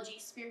 mythology,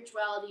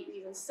 spirituality, or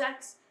even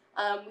sex.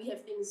 We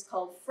have things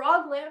called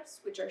frog lamps,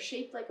 which are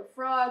shaped like a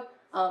frog,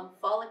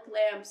 phallic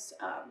lamps,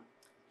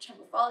 which have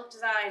a phallic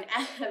design,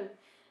 and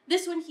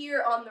this one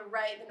here on the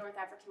right, the North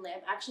African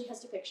lamp, actually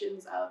has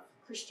depictions of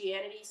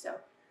Christianity. So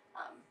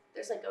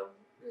there's a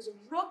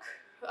rook,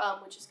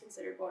 which is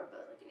considered more of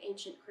an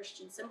ancient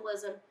Christian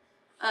symbolism.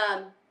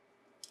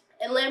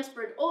 And lamps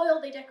burned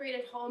oil, they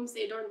decorated homes,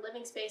 they adorned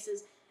living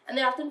spaces, and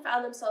they often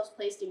found themselves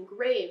placed in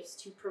graves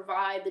to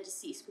provide the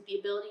deceased with the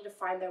ability to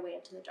find their way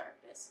into the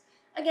darkness.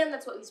 Again,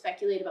 that's what we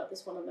speculate about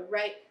this one on the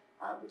right,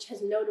 which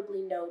has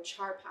notably no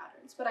char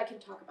patterns, but I can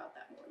talk about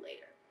that more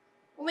later.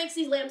 What makes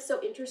these lamps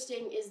so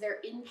interesting is their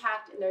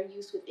impact and their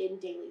use within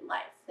daily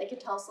life. They can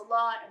tell us a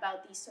lot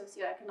about the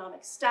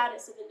socioeconomic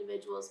status of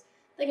individuals.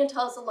 They can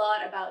tell us a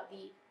lot about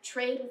the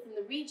trade within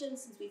the region,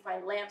 since we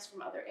find lamps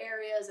from other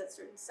areas at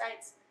certain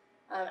sites.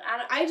 And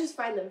I just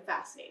find them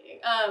fascinating.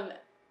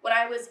 When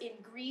I was in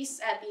Greece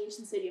at the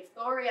ancient city of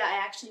Thoria,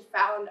 I actually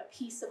found a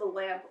piece of a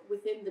lamp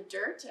within the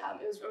dirt.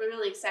 It was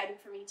really exciting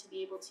for me to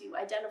be able to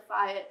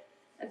identify it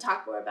and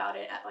talk more about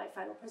it at my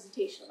final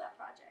presentation of that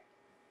project.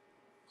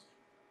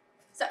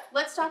 So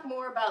let's talk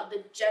more about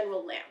the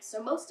general lamps.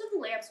 So most of the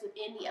lamps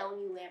within the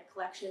LMU lamp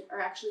collection are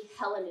actually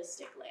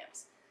Hellenistic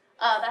lamps.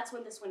 That's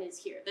what this one is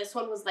here. This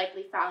one was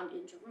likely found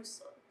in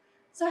Jerusalem.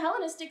 So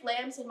Hellenistic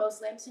lamps, and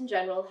most lamps in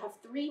general, have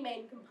 3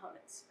 main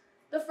components.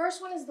 The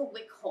first one is the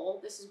wick hole.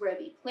 This is where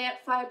the plant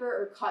fiber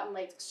or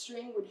cotton-like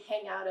string would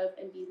hang out of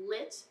and be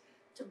lit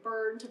to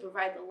burn to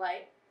provide the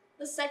light.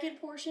 The second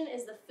portion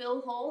is the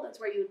fill hole.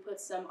 That's where you would put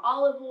some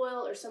olive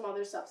oil or some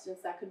other substance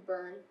that could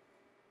burn.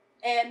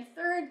 And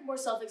third, more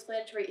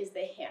self-explanatory, is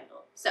the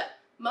handle. So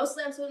most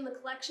lamps within the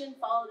collection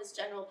follow this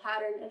general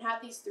pattern and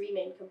have these 3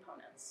 main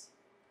components.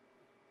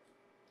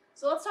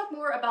 So let's talk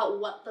more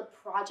about what the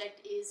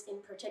project is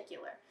in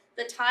particular.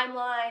 The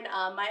timeline,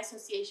 my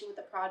association with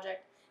the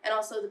project, and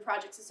also the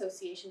project's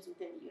associations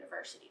within the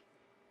university.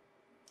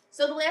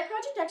 So the LAMP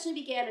project actually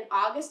began in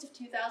August of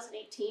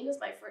 2018 at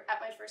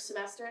my first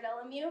semester at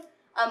LMU,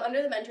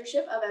 under the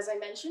mentorship of, as I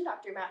mentioned,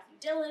 Dr. Matthew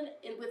Dillon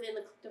within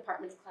the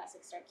Department of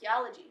Classics and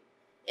Archaeology.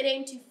 It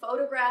aimed to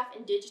photograph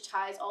and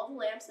digitize all the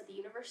lamps that the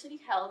university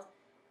held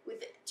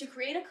to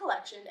create a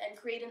collection and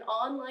create an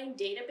online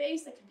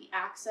database that could be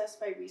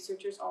accessed by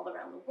researchers all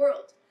around the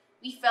world.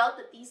 We felt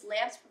that these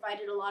lamps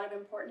provided a lot of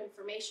important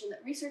information that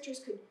researchers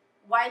could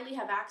widely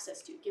have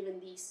access to given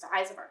the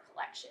size of our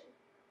collection.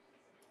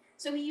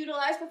 So we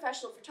utilize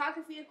professional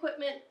photography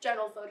equipment,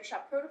 general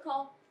Photoshop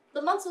protocol,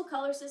 the Munsell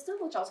color system,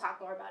 which I'll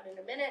talk more about in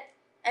a minute,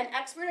 and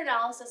expert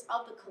analysis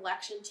of the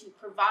collection to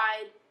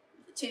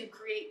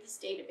create this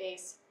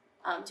database,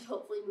 to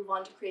hopefully move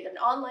on to create an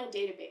online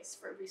database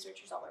for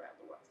researchers all around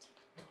the world.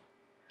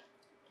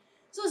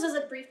 So this is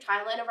a brief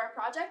timeline of our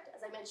project.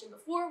 As I mentioned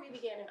before, we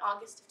began in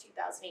August of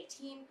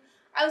 2018.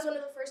 I was one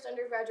of the first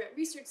undergraduate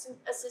research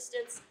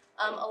assistants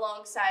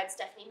alongside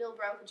Stephanie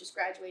Milbrow, who just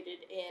graduated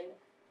in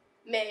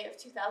May of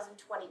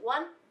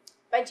 2021.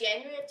 By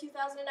January of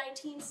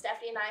 2019,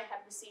 Stephanie and I had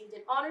received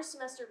an honors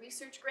semester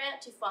research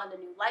grant to fund a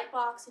new light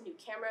box and new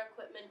camera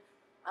equipment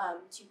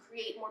to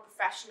create more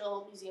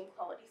professional museum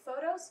quality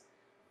photos.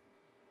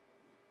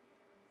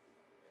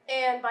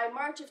 And by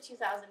March of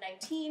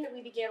 2019,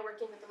 we began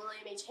working with the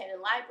William H.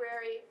 Hannon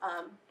Library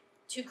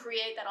to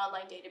create that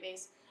online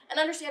database and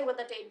understand what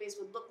that database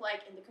would look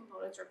like and the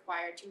components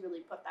required to really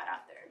put that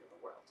out there into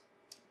the world.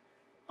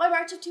 By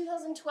March of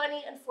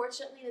 2020,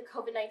 unfortunately, the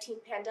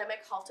COVID-19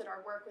 pandemic halted our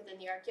work within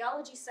the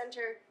Archaeology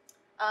Center,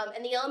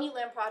 and the LMU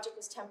LAM project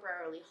was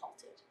temporarily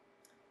halted.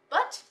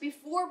 But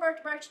before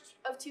March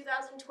of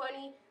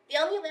 2020, the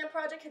LMU LAM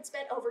project had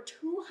spent over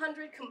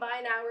 200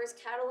 combined hours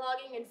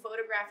cataloging and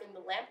photographing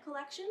the LAMP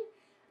collection,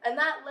 and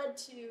that led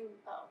to,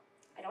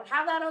 I don't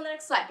have that on the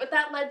next slide, but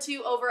that led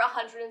to over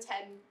 110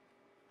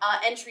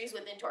 entries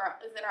within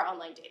our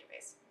online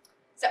database.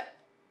 So,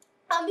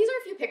 these are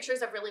a few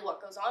pictures of really what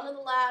goes on in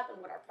the lab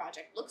and what our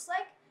project looks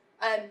like.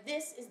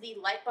 This is the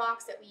light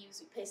box that we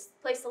use. We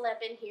place the lamp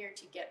in here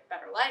to get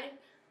better lighting.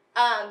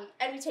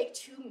 And we take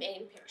two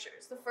main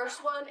pictures. The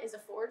first one is a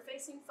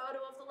forward-facing photo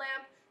of the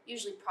lamp,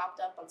 usually propped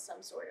up on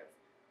some sort of,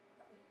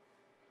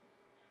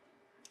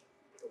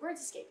 the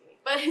word's escaping me,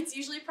 but it's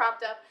usually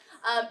propped up.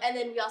 And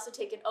then we also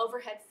take an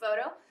overhead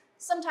photo.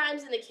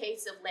 Sometimes in the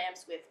case of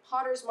lamps with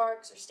potter's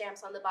marks or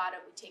stamps on the bottom,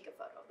 we take a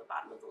photo of the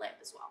bottom of the lamp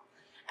as well.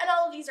 And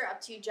all of these are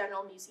up to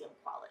general museum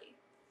quality.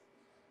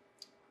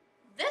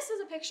 This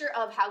is a picture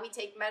of how we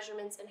take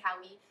measurements and how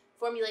we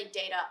formulate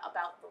data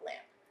about the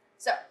lamp.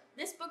 So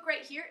this book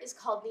right here is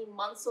called the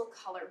Munsell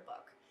Color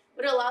Book.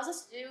 What it allows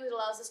us to do, it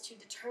allows us to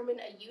determine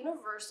a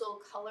universal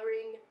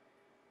coloring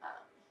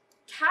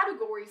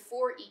category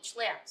for each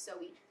lamp. So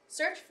we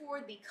search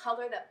for the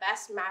color that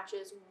best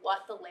matches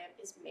what the lamp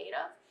is made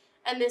of.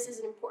 And this is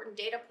an important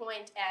data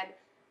point, and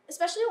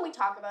especially when we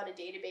talk about a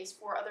database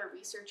for other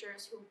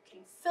researchers who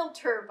can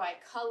filter by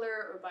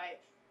color or by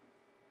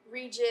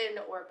region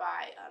or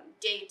by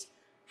date,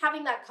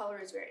 having that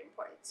color is very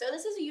important. So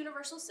this is a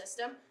universal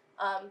system.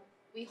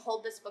 We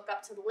hold this book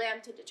up to the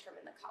lamp to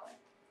determine the color.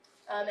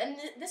 And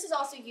this is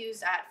also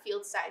used at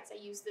field sites.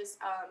 I use this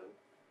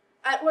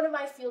at one of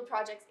my field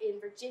projects in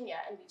Virginia,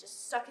 and we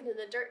just stuck it in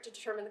the dirt to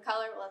determine the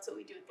color. Well, that's what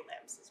we do with the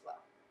lamps as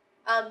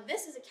well.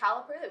 This is a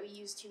caliper that we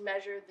use to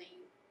measure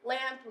the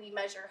lamp. We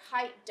measure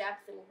height,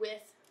 depth, and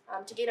width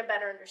to get a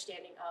better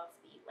understanding of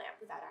the lamp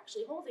without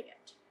actually holding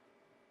it.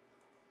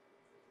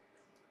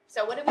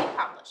 So what did we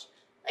accomplish?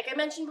 Like I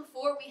mentioned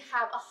before, we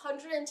have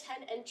 110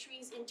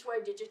 entries into our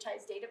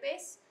digitized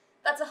database.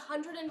 That's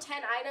 110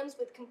 items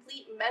with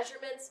complete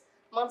measurements,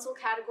 Munsell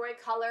category,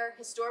 color,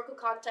 historical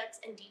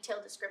context, and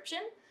detailed description.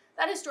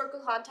 That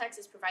historical context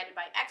is provided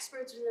by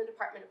experts within the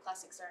Department of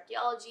Classics and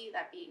Archaeology,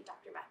 that being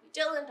Dr. Matthew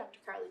Dillon, Dr.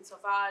 Caroline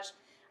Sauvage,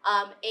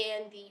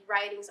 and the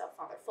writings of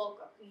Father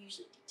Folco, who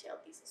usually detailed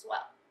these as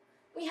well.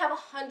 We have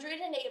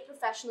 108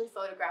 professionally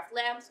photographed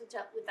lamps with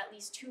at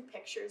least 2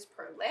 pictures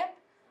per lamp,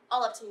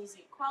 all up to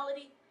museum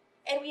quality,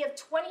 and we have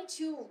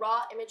 22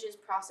 raw images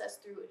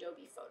processed through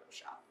Adobe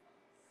Photoshop.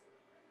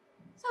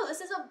 So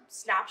this is a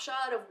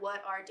snapshot of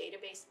what our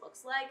database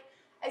looks like.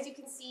 As you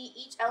can see,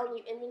 each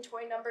LMU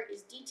inventory number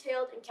is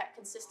detailed and kept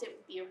consistent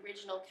with the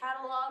original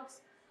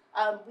catalogs.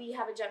 We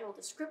have a general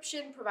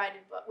description provided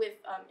with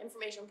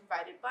information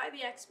provided by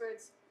the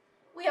experts.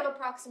 We have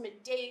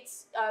approximate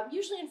dates,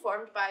 usually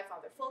informed by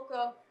Father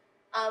Folco.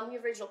 We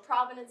have original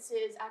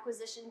provenances,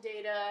 acquisition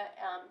data,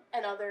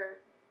 and other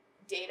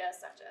data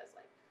such as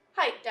like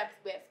height, depth,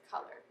 width,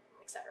 color,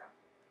 etc.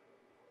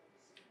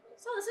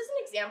 So this is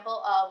an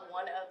example of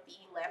one of the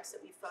lamps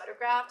that we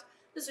photographed.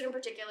 This one in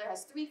particular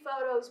has 3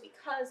 photos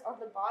because on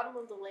the bottom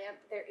of the lamp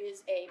there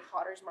is a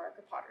potter's mark,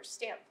 a potter's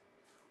stamp.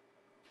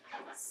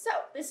 So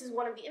this is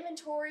one of the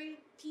inventory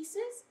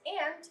pieces,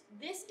 and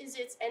this is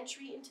its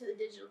entry into the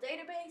digital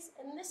database,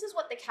 and this is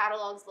what the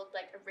catalogs looked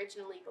like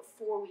originally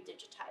before we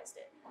digitized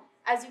it.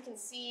 As you can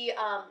see,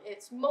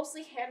 it's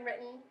mostly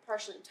handwritten,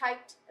 partially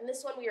typed, and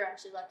this one we were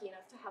actually lucky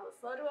enough to have a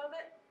photo of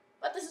it,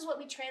 but this is what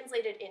we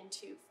translated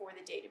into for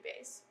the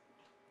database.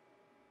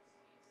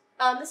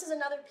 This is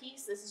another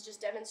piece. This is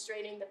just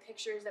demonstrating the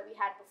pictures that we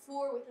had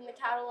before within the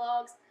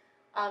catalogs,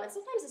 and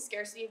sometimes the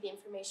scarcity of the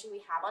information we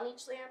have on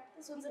each lamp.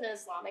 This one's an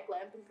Islamic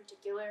lamp in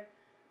particular,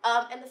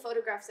 and the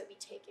photographs that we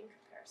take in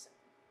comparison.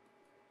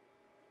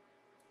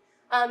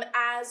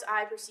 As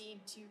I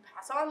proceed to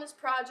pass on this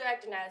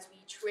project and as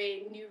we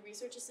train new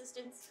research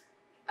assistants,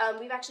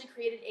 we've actually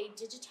created a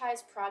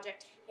digitized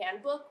project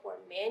handbook or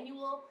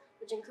manual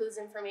which includes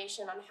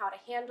information on how to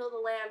handle the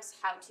lamps,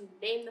 how to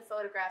name the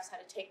photographs, how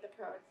to take the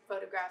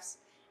photographs,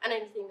 and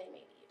anything they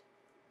may need.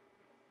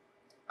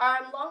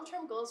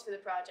 Long-term goals for the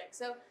project.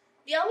 So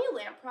the LMU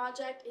Lamp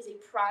Project is a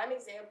prime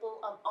example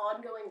of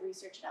ongoing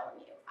research at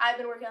LMU. I've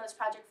been working on this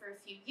project for a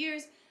few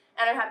years,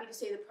 and I'm happy to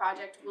say the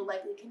project will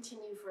likely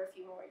continue for a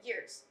few more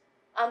years.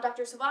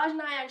 Dr. Sauvage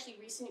and I actually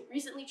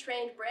recently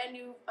trained brand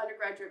new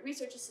undergraduate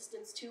research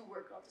assistants to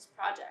work on this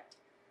project.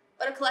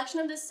 But a collection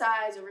of this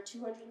size, over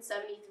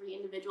 273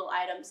 individual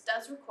items,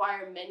 does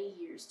require many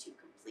years to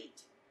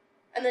complete.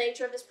 And the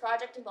nature of this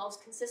project involves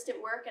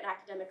consistent work and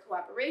academic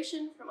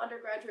cooperation from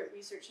undergraduate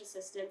research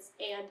assistants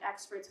and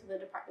experts within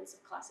the departments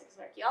of classics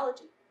and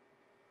archaeology.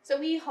 So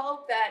we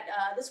hope that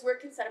this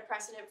work can set a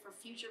precedent for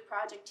future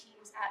project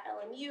teams at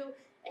LMU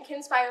and can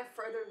inspire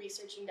further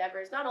research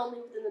endeavors, not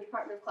only within the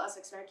Department of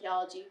Classics and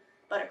Archaeology,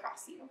 but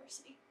across the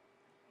university.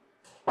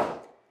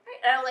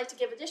 And I would like to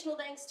give additional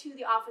thanks to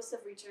the Office of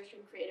Research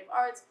and Creative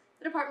Arts,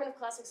 the Department of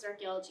Classics and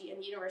Archaeology,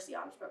 and the University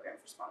Honors Program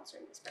for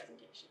sponsoring this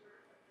presentation.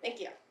 Thank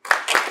you.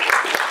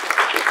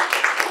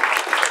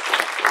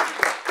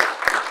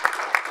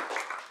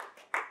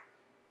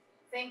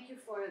 Thank you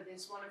for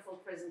this wonderful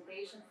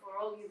presentation, for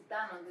all you've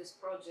done on this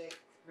project,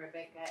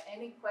 Rebecca.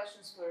 Any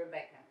questions for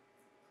Rebecca?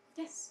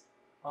 Yes.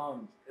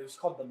 It was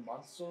called the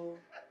Munsell.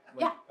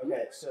 Yeah.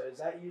 Okay, so is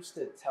that used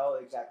to tell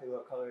exactly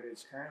what color it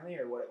is currently,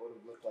 or what it would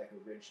have looked like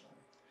originally?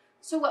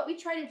 So what we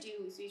try to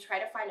do is we try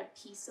to find a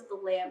piece of the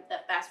lamp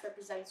that best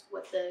represents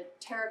what the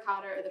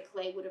terracotta or the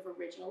clay would have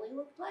originally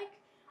looked like.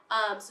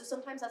 So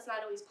sometimes that's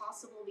not always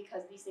possible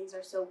because these things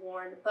are so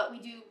worn, but we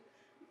do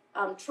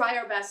try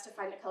our best to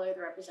find a color that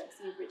represents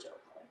the original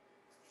color.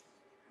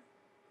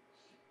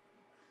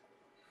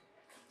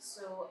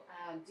 So,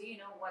 do you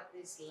know what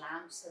these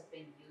lamps have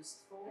been used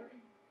for?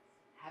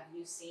 Have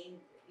you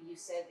seen, you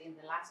said in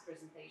the last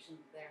presentation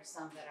there are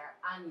some that are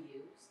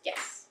unused.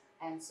 Yes.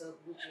 And so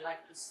would you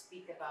like to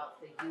speak about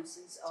the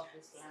uses of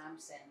these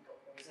lamps and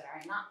those that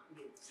are not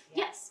used?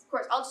 Yeah? Yes, of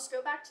course. I'll just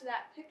go back to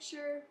that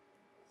picture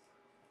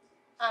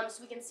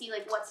so we can see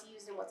like what's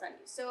used and what's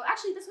unused. So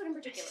actually this one in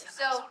particular.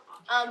 So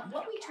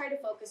what we try to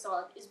focus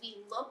on is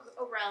we look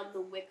around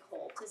the wick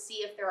hole to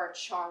see if there are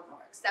char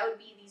marks. That would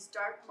be these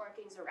dark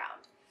markings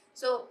around.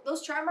 So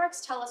those char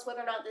marks tell us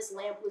whether or not this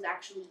lamp was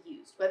actually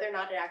used, whether or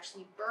not it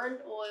actually burned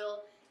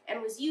oil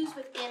and was used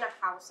within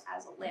a house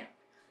as a lamp.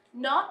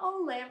 Not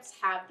all lamps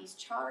have these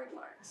charring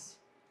marks,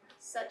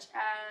 such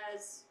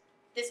as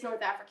this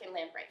North African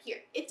lamp right here.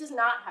 It does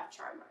not have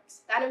char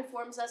marks. That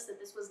informs us that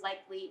this was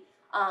likely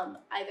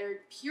either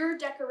pure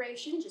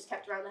decoration, just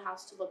kept around the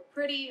house to look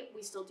pretty.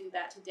 We still do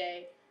that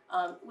today.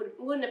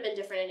 Wouldn't have been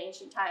different in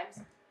ancient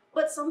times.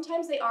 But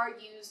sometimes they are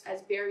used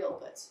as burial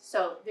goods.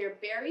 So they're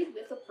buried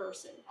with a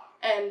person.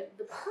 And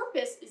the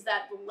purpose is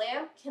that the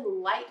lamp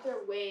can light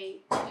their way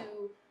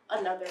to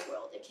another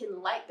world. It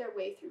can light their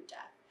way through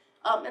death.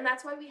 And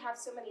that's why we have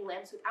so many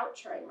lamps without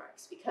charring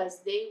marks,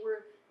 because they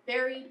were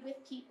buried with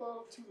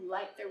people to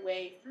light their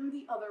way through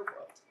the other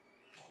world.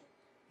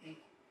 Thank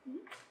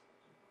you.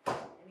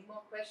 Any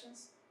more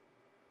questions?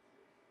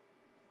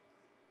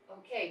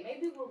 Okay,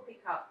 maybe we'll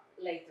pick up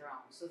later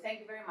on. So thank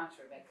you very much,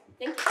 Rebecca.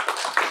 Thank you.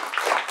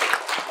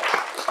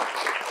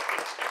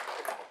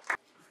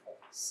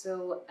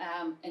 So,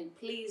 and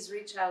please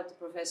reach out to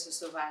Professor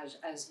Sauvage.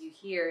 As you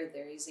hear,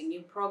 there is a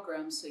new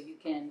program so you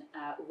can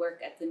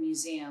work at the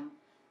museum.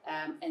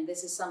 And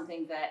this is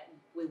something that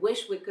we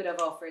wish we could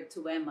have offered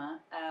to Emma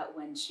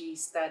when she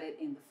studied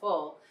in the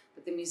fall,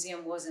 but the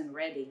museum wasn't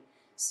ready.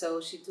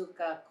 So she took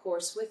a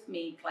course with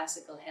me,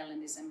 Classical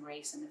Hellenism,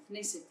 Race and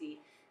Ethnicity,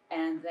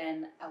 and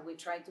then we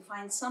tried to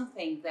find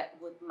something that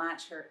would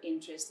match her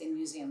interest in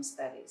museum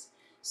studies.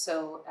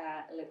 So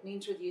let me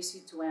introduce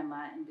you to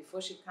Emma, and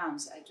before she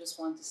comes, I just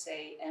want to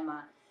say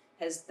Emma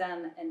has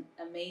done an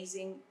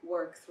amazing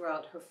work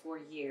throughout her 4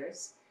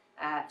 years.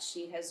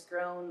 She has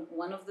grown,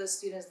 one of the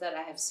students that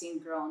I have seen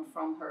grown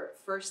from her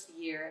first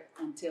year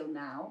until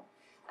now.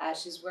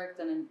 She's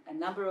worked on a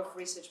number of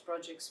research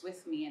projects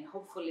with me, and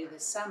hopefully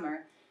this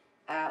summer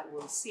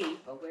we'll see,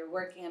 but we're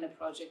working on a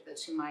project that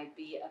she might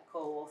be a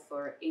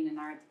co-author in an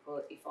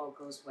article if all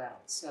goes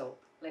well. So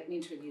let me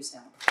introduce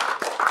Emma.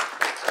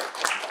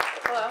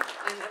 Hello,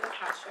 I'm Emma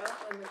Castro.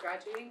 I'm a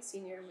graduating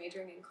senior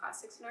majoring in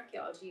classics and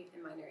archaeology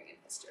and minoring in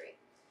history.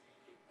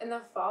 In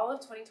the fall of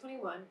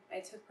 2021, I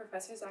took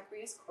Professor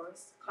Zacharias'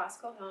 course,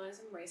 Classical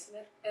Hellenism, Race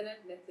and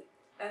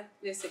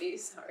Ethnicity,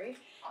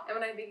 and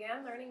when I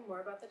began learning more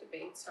about the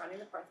debate surrounding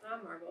the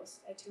Parthenon marbles,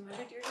 a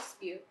 200-year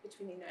dispute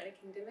between the United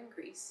Kingdom and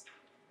Greece,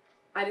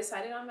 I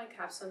decided on my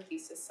capstone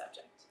thesis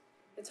subject.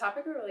 The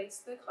topic relates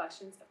to the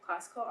collections of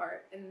classical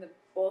art in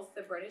both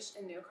the British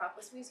and New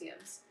Acropolis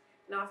museums,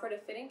 and offered a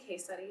fitting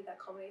case study that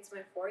culminates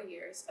my 4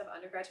 years of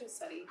undergraduate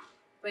study.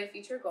 My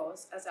future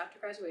goals, as after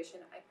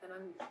graduation, I plan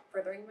on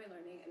furthering my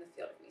learning in the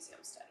field of museum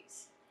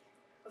studies.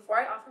 Before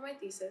I offer my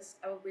thesis,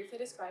 I will briefly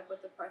describe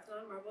what the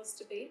Parthenon marbles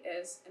debate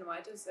is and why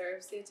it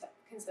deserves the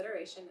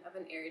consideration of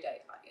an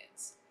erudite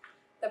audience.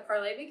 The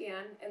parley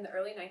began in the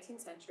early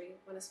 19th century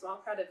when a small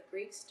crowd of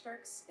Greeks,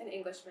 Turks, and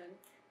Englishmen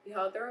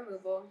beheld the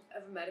removal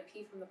of a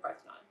metope from the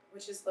Parthenon,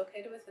 which is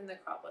located within the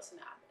Acropolis in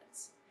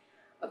Athens.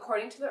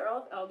 According to the Earl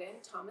of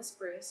Elgin, Thomas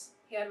Bruce,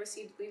 he had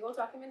received legal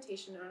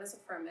documentation known as a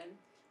firman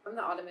from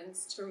the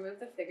Ottomans to remove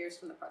the figures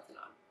from the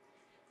Parthenon.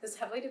 This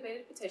heavily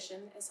debated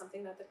petition is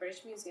something that the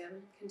British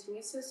Museum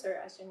continues to assert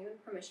as genuine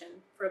permission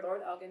for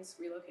Lord Elgin's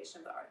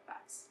relocation of the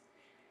artifacts.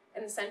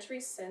 In the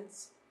centuries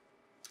since,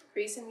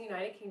 Greece and the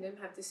United Kingdom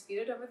have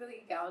disputed over the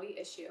legality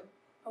issue.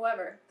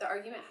 However, the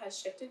argument has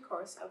shifted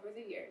course over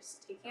the years,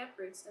 taking up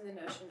roots in the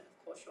notion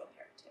of cultural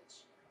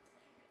heritage.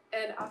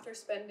 And after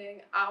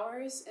spending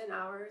hours and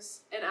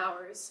hours and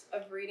hours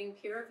of reading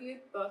peer-reviewed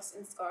books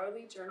and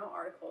scholarly journal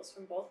articles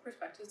from both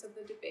perspectives of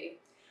the debate,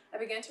 I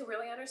began to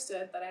really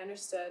understood that I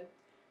understood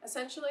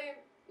essentially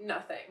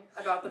nothing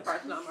about the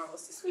Parthenon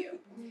marbles dispute.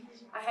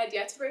 I had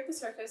yet to break the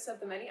surface of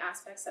the many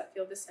aspects that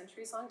fueled this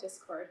centuries-long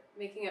discord,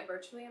 making it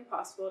virtually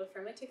impossible to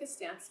firmly take a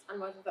stance on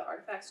whether the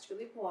artifacts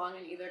truly belong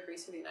in either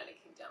Greece or the United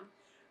Kingdom.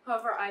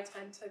 However, I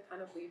tend to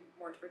kind of lean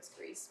more towards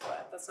Greece,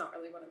 but that's not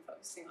really what I'm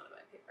focusing on in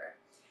my paper.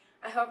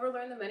 I, however,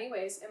 learned the many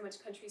ways in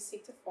which countries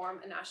seek to form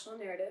a national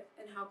narrative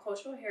and how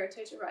cultural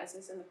heritage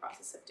arises in the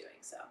process of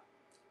doing so.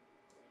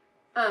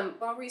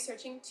 While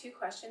researching, two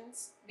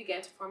questions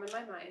began to form in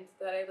my mind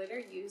that I later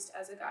used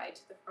as a guide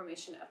to the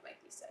formation of my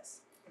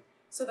thesis.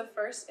 So the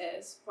first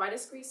is, why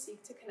does Greece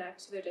seek to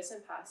connect to their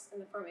distant past in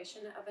the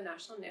formation of a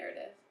national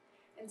narrative?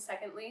 And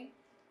secondly,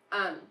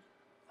 oh,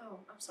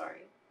 I'm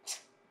sorry.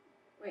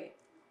 Wait,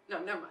 no,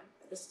 never mind.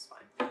 This is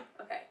fine.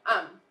 Okay.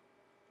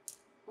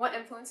 What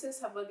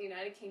influences have led the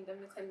United Kingdom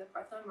to claim the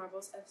Parthenon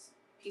marbles as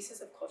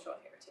pieces of cultural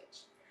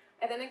heritage?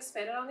 I then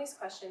expanded on these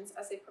questions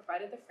as they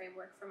provided the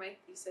framework for my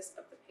thesis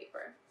of the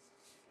paper,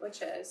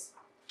 which is,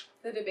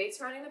 the debate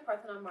surrounding the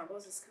Parthenon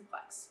marbles is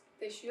complex.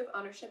 The issue of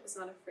ownership is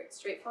not a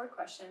straightforward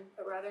question,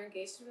 but rather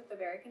engaged with the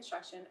very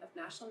construction of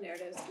national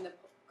narratives in the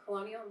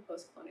colonial and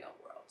post-colonial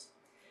world.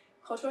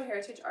 Cultural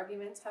heritage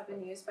arguments have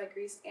been used by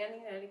Greece and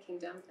the United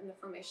Kingdom in the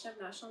formation of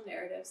national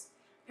narratives,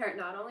 apparent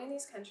not only in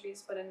these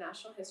countries, but in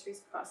national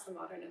histories across the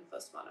modern and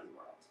postmodern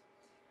world.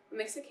 What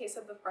makes the case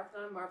of the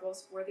Parthenon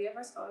marbles worthy of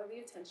our scholarly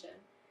attention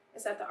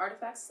is that the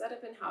artifacts that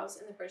have been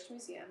housed in the British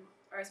Museum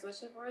are as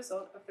much of a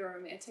result of the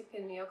romantic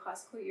and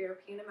neoclassical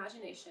European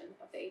imagination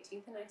of the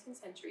 18th and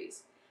 19th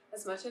centuries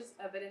as much as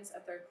evidence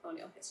of their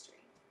colonial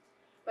history.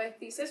 My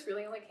thesis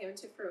really only came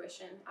into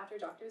fruition after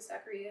Dr.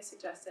 Zacharias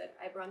suggested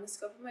I broaden the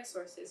scope of my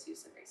sources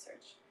used in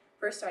research,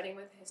 first starting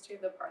with the history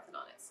of the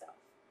Parthenon itself.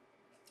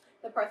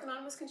 The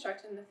Parthenon was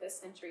constructed in the 5th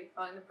century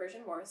following the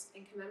Persian Wars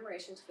in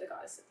commemoration to the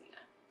goddess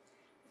Athena.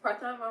 The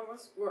Parthenon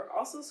marbles were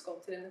also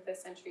sculpted in the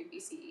 5th century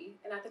BCE,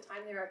 and at the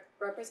time they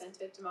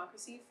represented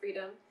democracy,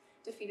 freedom,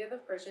 defeat of the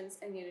Persians,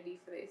 and unity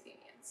for the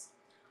Athenians.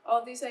 All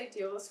of these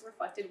ideals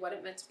reflected what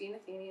it meant to be an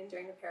Athenian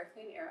during the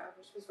Periclean era,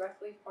 which was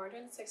roughly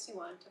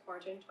 461 to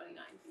 429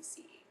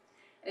 BCE,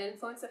 and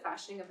influenced the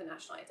fashioning of a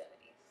national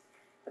identity.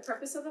 The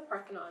purpose of the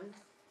Parthenon,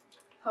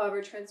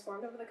 however,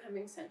 transformed over the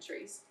coming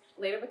centuries,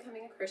 later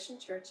becoming a Christian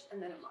church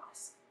and then a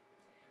mosque.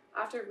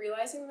 After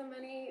realizing the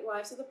many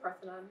lives of the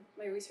Parthenon,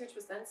 my research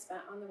was then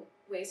spent on the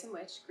ways in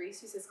which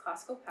Greece uses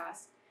classical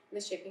past in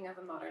the shaping of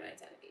a modern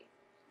identity.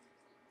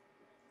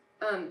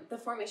 The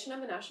formation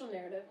of a national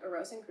narrative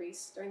arose in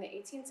Greece during the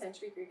 18th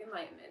century Greek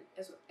Enlightenment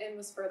and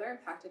was further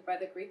impacted by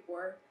the Greek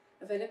War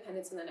of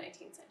Independence in the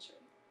 19th century.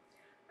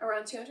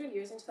 Around 200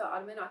 years into the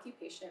Ottoman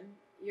occupation,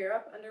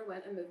 Europe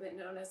underwent a movement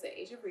known as the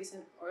Age of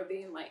Reason or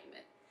the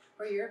Enlightenment,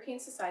 where European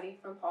society,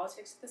 from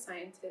politics to the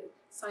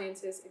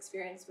sciences,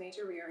 experienced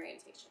major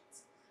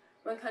reorientations.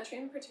 One country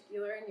in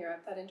particular in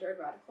Europe that endured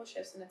radical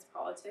shifts in its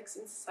politics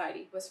and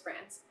society was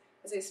France,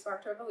 as they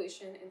sparked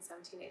revolution in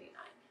 1789.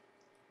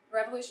 The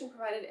revolution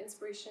provided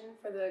inspiration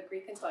for the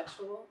Greek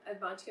intellectual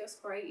Advantios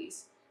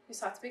Korais, who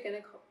sought to begin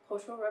a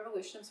cultural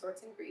revolution of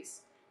sorts in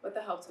Greece with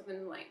the help of an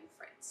enlightened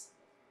France.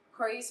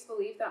 Korais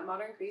believed that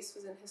modern Greece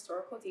was in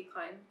historical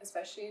decline,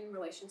 especially in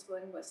relation to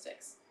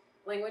linguistics,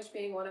 language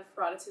being one of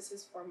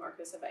Herodotus's 4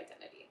 markers of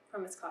identity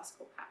from its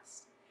classical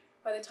past.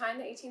 By the time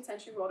the 18th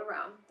century rolled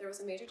around, there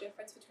was a major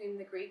difference between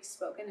the Greek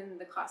spoken in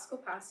the classical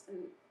past and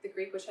the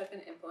Greek which had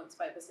been influenced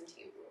by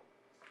Byzantine rule.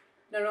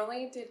 Not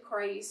only did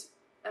Korais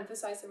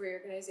emphasize the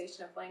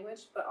reorganization of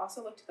language, but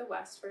also looked to the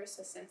West for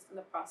assistance in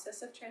the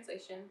process of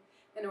translation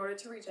in order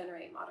to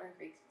regenerate modern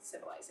Greek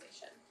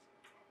civilization.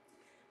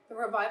 The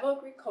revival of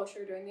Greek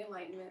culture during the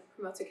Enlightenment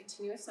promotes a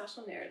continuous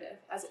national narrative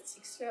as it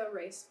seeks to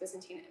erase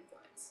Byzantine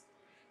influence.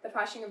 The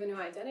fashioning of a new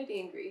identity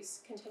in Greece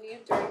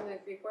continued during the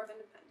Greek War of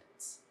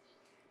Independence.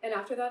 And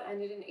after that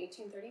ended in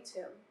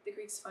 1832, the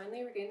Greeks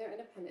finally regained their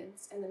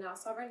independence, and the now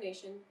sovereign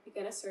nation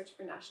began a search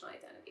for national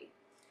identity.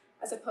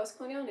 As a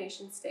post-colonial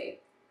nation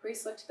state,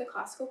 Greece looked to the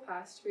classical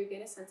past to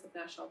regain a sense of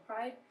national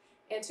pride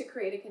and to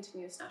create a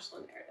continuous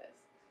national narrative.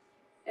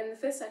 In the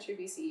 5th century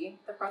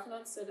BCE, the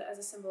Parthenon stood as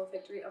a symbol of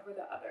victory over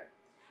the other,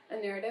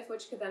 a narrative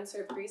which could then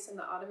serve Greece in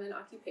the Ottoman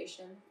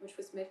occupation, which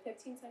was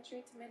mid-15th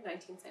century to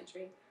mid-19th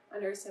century,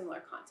 under a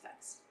similar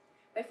context.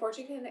 By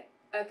forging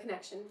a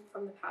connection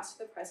from the past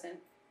to the present,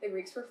 the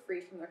Greeks were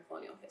free from their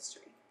colonial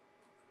history.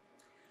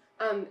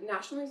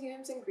 National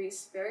museums in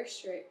Greece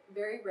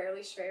very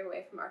rarely stray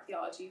away from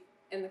archaeology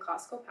in the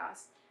classical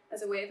past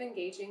as a way of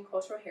engaging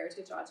cultural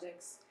heritage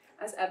objects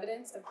as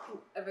evidence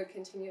of a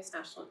continuous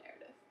national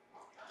narrative.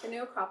 The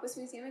new Acropolis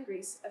Museum in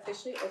Greece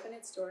officially opened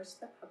its doors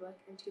to the public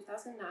in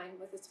 2009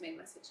 with its main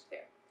message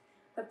clear,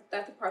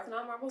 that the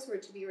Parthenon marbles were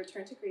to be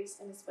returned to Greece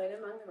and displayed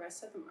among the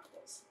rest of the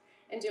marbles.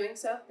 In doing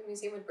so, the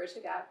museum would bridge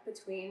the gap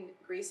between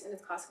Greece and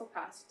its classical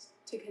past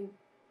to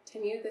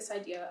continue this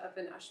idea of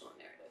the national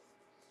narrative.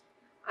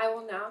 I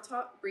will now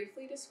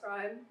briefly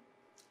describe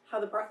how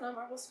the Parthenon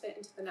marbles fit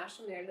into the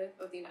national narrative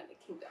of the United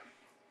Kingdom.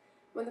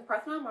 When the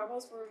Parthenon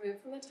marbles were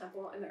removed from the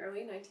temple in the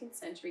early 19th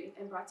century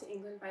and brought to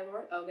England by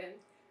Lord Ogan,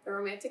 the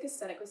Romantic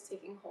aesthetic was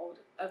taking hold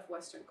of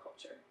Western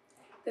culture.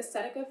 The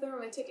aesthetic of the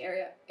Romantic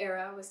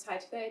era was tied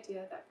to the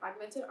idea that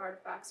fragmented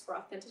artifacts were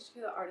authentic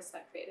to the artists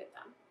that created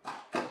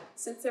them.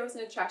 Since there was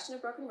an attraction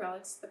of broken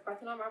relics, the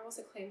Parthenon marbles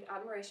acclaimed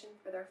admiration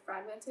for their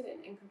fragmented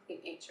and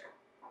incomplete nature.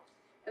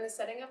 In the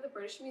setting of the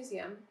British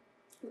Museum,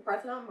 the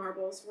Parthenon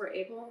marbles were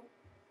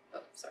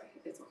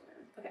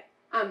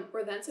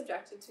were then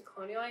subjected to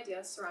colonial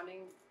ideas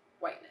surrounding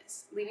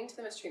whiteness, leading to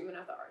the mistreatment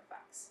of the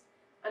artifacts.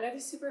 Under the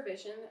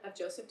supervision of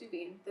Joseph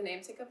Dubin, the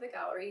namesake of the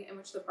gallery in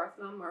which the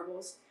Parthenon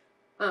marbles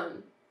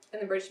in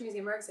the British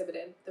Museum are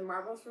exhibited, the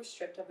marbles were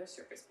stripped of their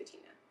surface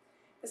patina.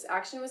 This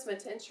action was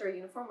meant to ensure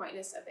uniform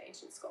whiteness of the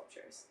ancient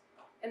sculptures.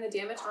 And the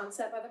damage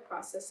onset by the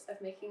process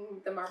of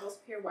making the marbles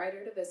appear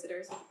whiter to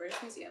visitors of the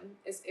British Museum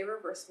is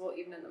irreversible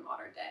even in the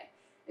modern day,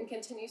 and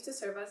continues to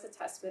serve as a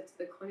testament to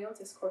the colonial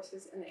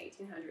discourses in the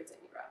 1800s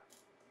in Europe.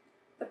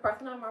 The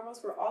Parthenon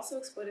marbles were also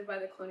exploited by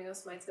the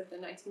colonialist minds of the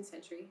 19th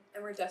century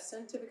and were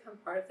destined to become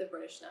part of the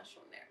British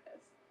national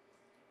narrative.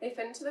 They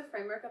fit into the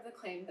framework of the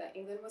claim that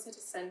England was a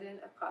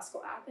descendant of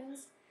classical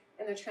Athens,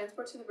 and their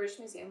transport to the British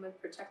Museum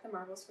would protect the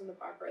marbles from the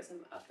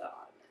barbarism of the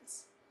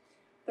Ottomans.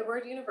 The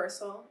word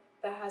universal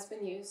that has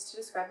been used to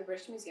describe the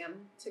British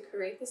Museum to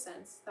create the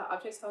sense that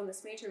objects held in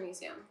this major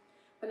museum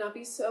would not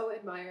be so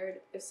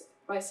admired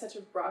by such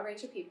a broad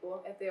range of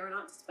people if they are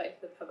not displayed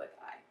to the public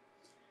eye.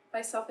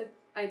 By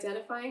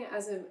self-identifying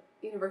as a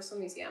universal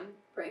museum,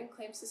 Britain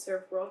claims to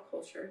serve world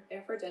culture,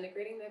 therefore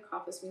denigrating the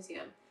Acropolis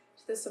Museum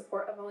to the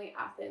support of only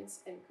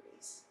Athens and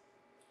Greece.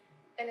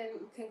 And in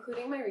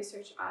concluding my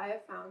research, I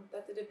have found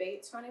that the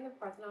debate surrounding the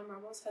Parthenon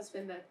marbles has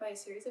been met by a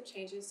series of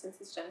changes since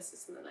its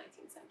genesis in the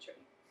 19th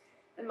century.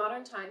 In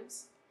modern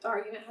times, the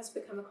argument has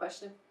become a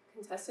question of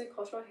contested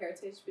cultural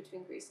heritage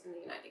between Greece and the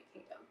United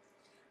Kingdom.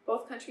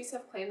 Both countries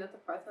have claimed that the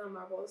Parthenon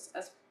marbles,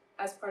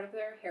 as part of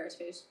their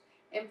heritage,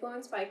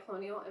 influenced by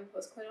colonial and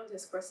post-colonial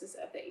discourses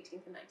of the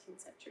 18th and 19th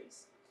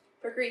centuries.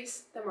 For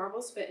Greece, the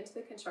marbles fit into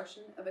the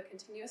construction of a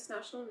continuous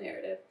national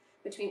narrative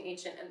between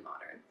ancient and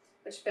modern,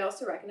 which fails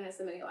to recognize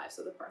the many lives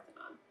of the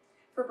Parthenon.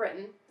 For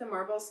Britain, the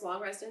marbles'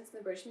 long residence in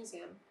the British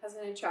Museum has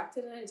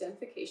attracted an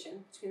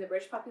identification between the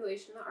British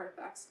population and the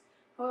artifacts.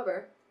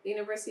 However, the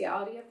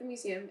universality of the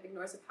museum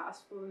ignores the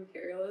past full of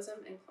imperialism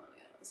and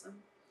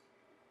colonialism.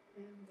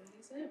 And that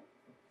is it.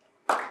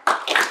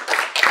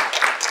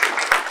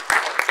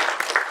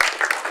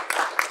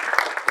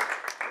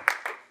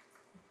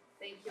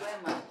 Thank you,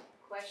 Emma.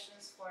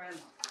 Questions for Emma?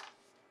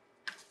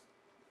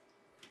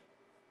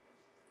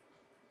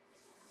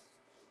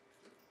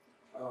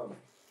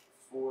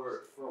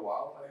 For a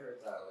while, I heard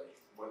that like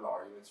one of the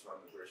arguments from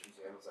the British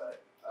Museum was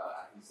that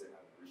Athens didn't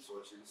have the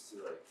resources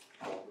to like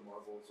hold the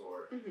marbles,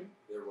 or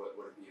there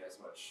wouldn't be as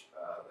much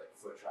like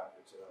foot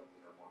traffic to them.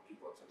 You know, more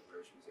people attend the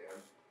British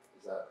Museum.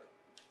 Is that like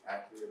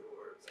accurate,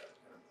 or is that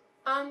kind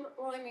of?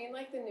 Well, I mean,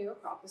 like the new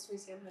Acropolis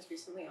Museum has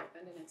recently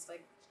opened, and it's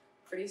like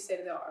pretty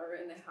state of the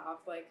art, and they have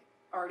like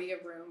already a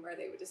room where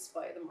they would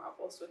display the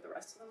marbles with the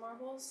rest of the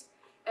marbles.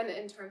 And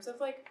in terms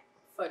of like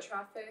foot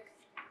traffic,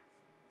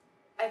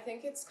 I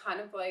think it's kind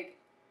of like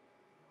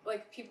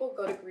people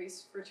go to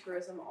Greece for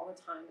tourism all the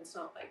time. It's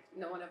not like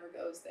no one ever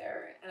goes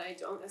there, and I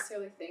don't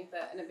necessarily think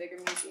that in a bigger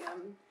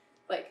museum,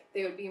 like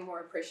they would be more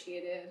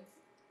appreciated,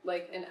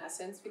 like in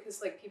essence,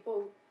 because like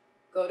people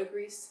go to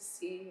Greece to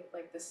see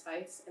like the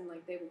sites, and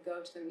like they would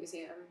go to the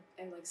museum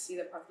and like see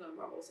the Parthenon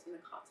marbles in the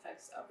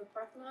context of the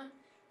Parthenon.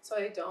 So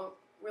I don't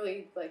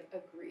really like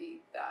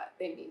agree that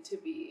they need to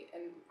be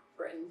in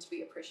Britain to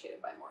be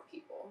appreciated by more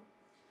people.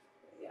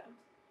 Yeah.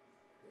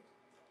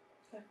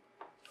 Okay.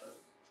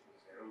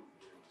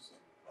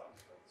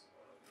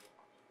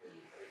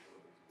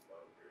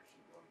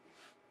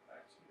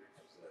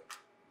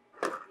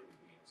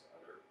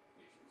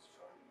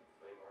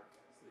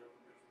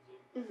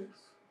 Mm-hmm.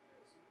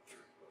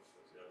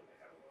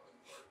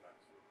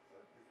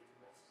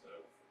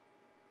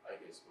 I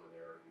guess one of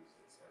their arguments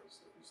is kind of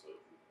slippery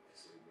slope.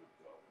 They would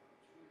go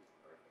to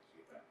artifacts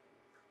to get back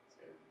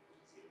and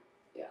museum.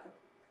 Yeah.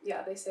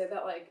 Yeah, they say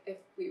that like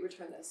if we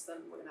return this,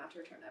 then we're gonna have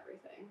to return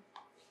everything,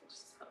 which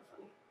is kind of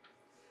funny.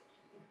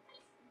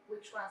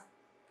 Which ones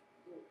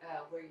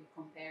were you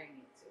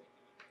comparing it to?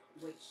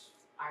 Which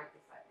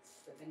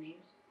artifacts? The Benin?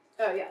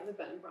 Oh yeah, the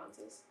Benin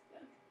bronzes.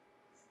 Yeah.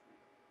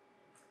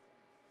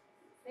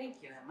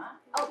 Thank you,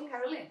 Emma. Oh,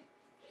 Caroline.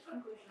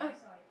 One question,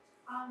 sorry.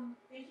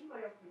 Thank you for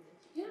your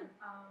presentation. Yeah.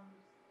 I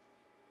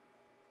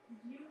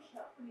you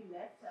carefully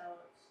left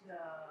out the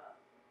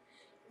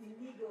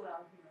legal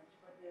argument,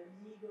 but the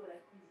legal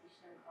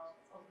acquisition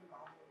of the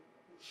marble in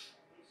the position,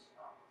 which is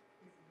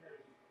a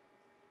very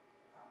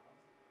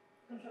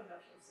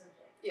controversial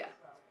subject Yeah. as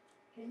well.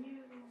 Can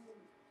you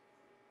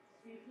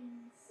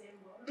briefly say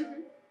more about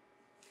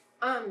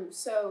it?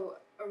 So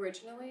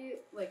originally,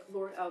 like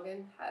Lord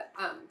Elgin had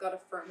got a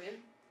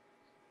firman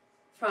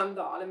from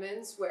the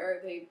Ottomans where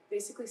they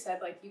basically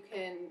said like you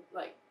can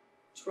like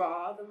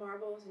draw the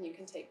marbles and you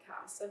can take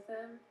casts of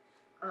them,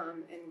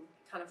 and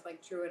kind of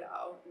like drew it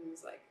out and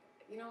was like,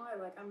 you know what,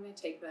 like I'm gonna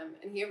take them.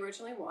 And he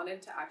originally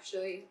wanted to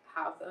actually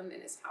have them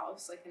in his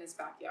house, like in his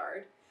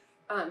backyard,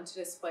 to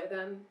display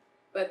them.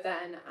 But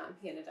then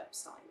he ended up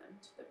selling them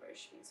to the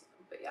British Museum.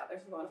 But yeah,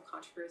 there's a lot of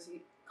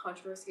controversy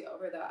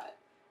over that.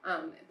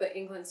 But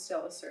England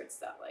still asserts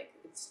that like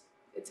it's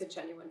a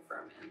genuine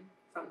firman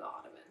from the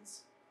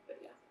Ottomans. But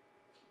yeah.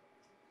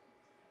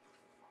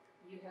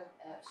 You have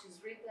she's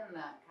written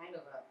kind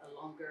of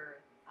a longer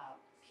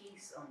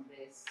piece on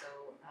this.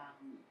 So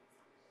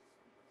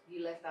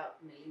you left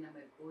out Melina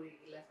Mercuri.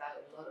 You left out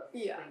a lot of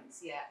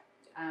things. Yeah.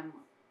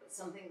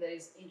 Something that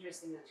is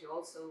interesting that you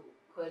also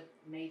could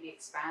maybe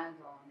expand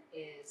on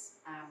is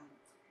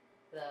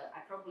the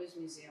Acropolis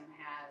Museum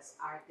has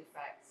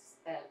artifacts,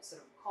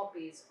 sort of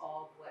copies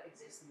of what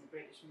exists in the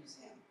British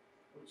Museum,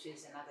 which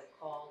is another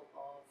call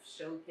of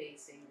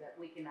showcasing that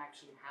we can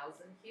actually house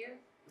them here,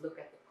 look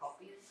at the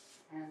copies.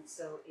 And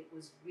so it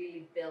was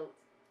really built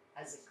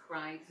as a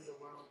cry to the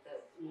world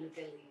that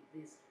legally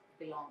these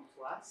belong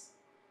to us.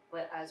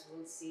 But as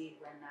we'll see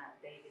when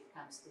David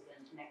comes to the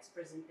next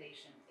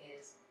presentation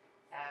is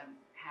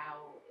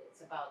how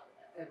it's about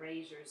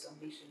erasures,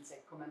 omissions, and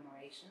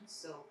commemorations.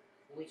 So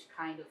which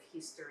kind of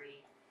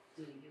history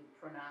do you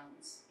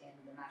pronounce in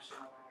the national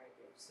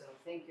narrative? So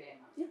thank you,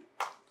 Emma. Yeah.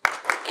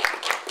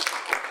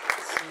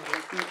 So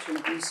let me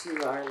introduce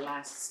you our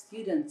last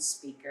student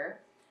speaker,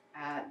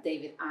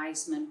 David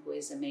Eisman, who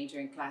is a major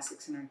in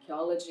classics and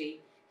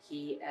archaeology.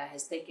 He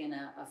has taken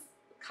a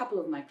couple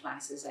of my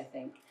classes, I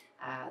think,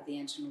 the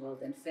ancient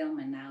world and film,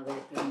 and now the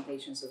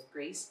representations of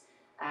Greece.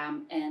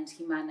 And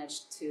he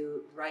managed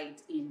to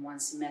write in one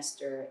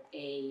semester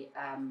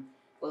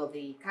well,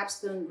 the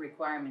capstone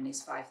requirement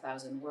is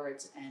 5,000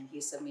 words, and he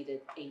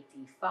submitted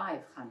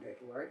 8,500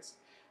 words.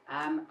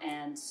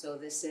 And so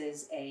this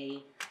is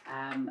a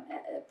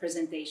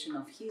presentation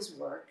of his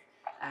work,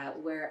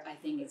 where I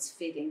think it's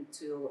fitting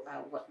to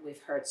what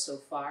we've heard so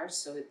far.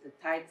 So the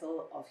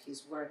title of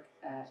his work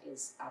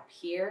is up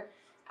here.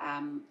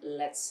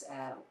 Let's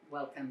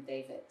welcome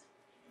David.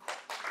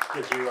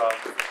 Thank you,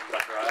 Dr.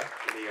 I,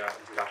 for the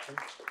introduction.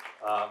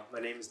 My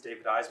name is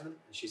David Eisman,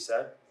 as she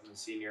said. I'm a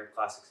senior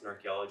classics and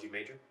archaeology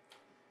major.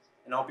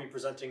 And I'll be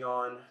presenting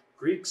on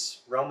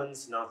Greeks,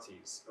 Romans,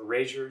 Nazis,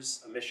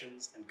 erasures,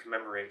 omissions, and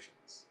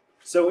commemorations.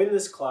 So in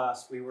this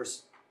class, we were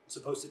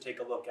supposed to take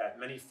a look at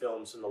many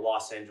films from the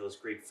Los Angeles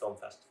Greek Film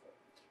Festival.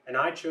 And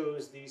I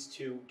chose these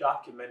two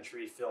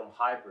documentary film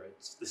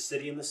hybrids, The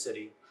City and the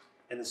City,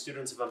 and The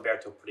Students of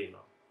Umberto Primo.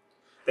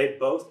 They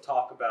both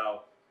talk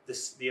about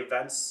the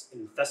events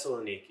in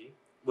Thessaloniki,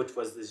 which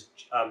was this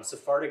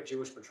Sephardic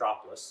Jewish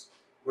metropolis,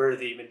 where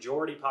the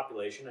majority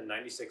population, and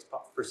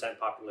 96%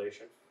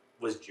 population,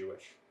 was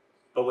Jewish.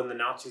 But when the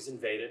Nazis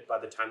invaded, by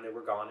the time they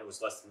were gone, it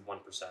was less than 1%.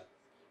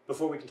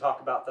 Before we can talk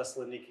about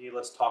Thessaloniki,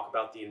 let's talk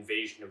about the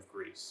invasion of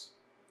Greece.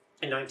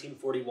 In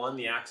 1941,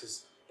 the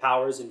Axis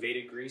powers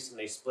invaded Greece, and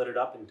they split it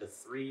up into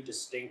 3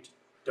 distinct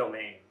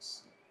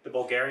domains: the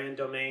Bulgarian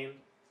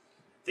domain,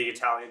 the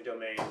Italian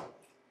domain,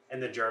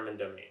 and the German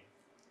domain.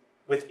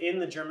 Within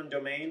the German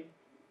domain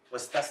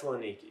was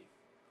Thessaloniki,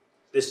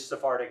 this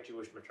Sephardic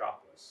Jewish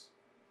metropolis.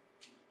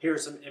 Here are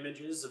some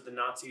images of the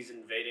Nazis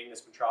invading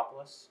this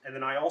metropolis, and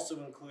then I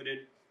also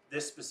included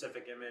this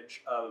specific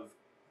image of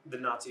the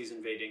Nazis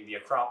invading the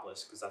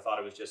Acropolis, because I thought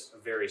it was just a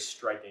very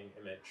striking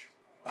image.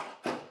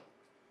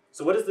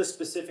 So what is the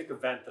specific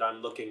event that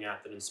I'm looking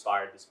at that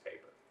inspired this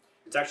paper?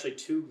 It's actually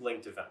 2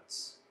 linked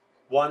events.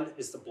 One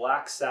is the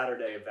Black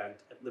Saturday event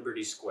at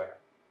Liberty Square.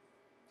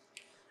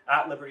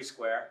 At Liberty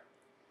Square,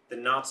 the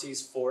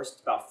Nazis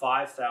forced about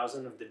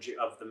 5,000 of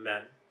the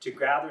men to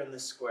gather in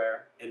this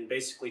square and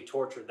basically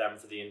tortured them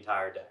for the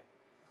entire day.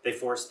 They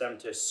forced them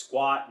to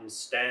squat and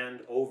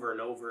stand over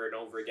and over and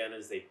over again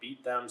as they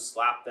beat them,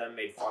 slapped them,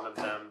 made fun of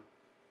them,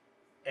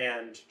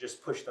 and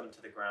just pushed them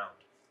to the ground.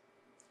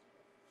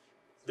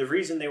 The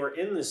reason they were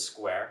in this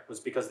square was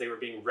because they were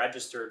being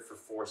registered for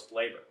forced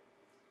labor.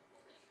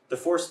 The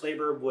forced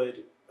labor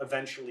would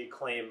eventually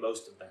claim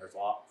most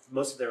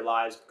of their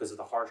lives because of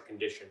the harsh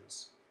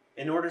conditions.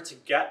 In order to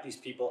get these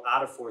people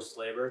out of forced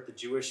labor, the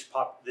Jewish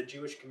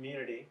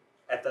community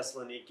at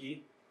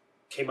Thessaloniki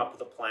came up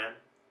with a plan.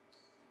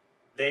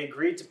 They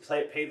agreed to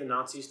pay the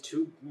Nazis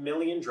 2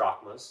 million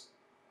drachmas,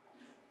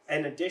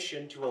 in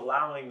addition to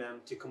allowing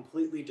them to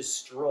completely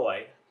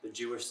destroy the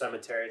Jewish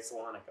cemetery at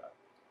Salonika.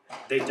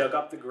 They dug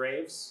up the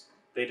graves,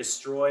 they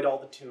destroyed all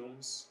the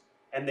tombs,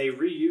 and they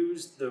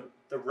reused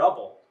the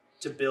rubble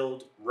to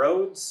build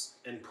roads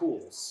and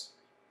pools.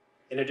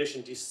 In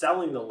addition to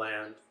selling the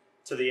land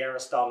to the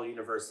Aristotle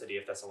University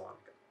of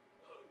Thessalonica.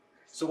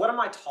 So what am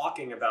I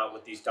talking about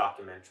with these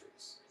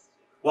documentaries?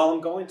 Well,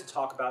 I'm going to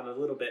talk about in a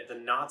little bit the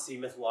Nazi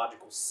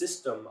mythological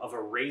system of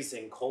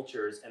erasing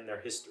cultures and their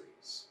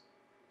histories.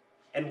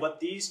 And what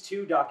these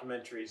two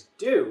documentaries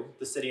do,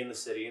 The City and the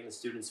City and The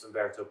Students of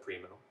Umberto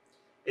Primo,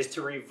 is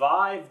to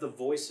revive the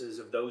voices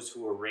of those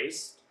who were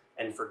erased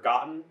and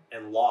forgotten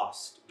and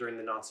lost during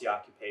the Nazi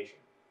occupation.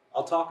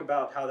 I'll talk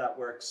about how that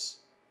works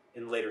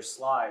in later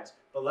slides,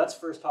 but let's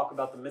first talk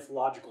about the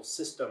mythological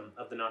system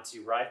of the Nazi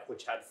Reich,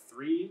 which had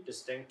three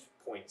distinct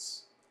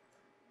points.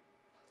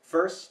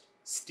 First,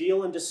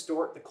 steal and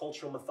distort the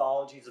cultural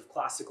mythologies of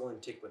classical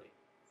antiquity.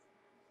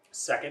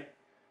 Second,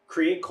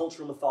 create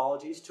cultural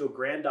mythologies to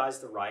aggrandize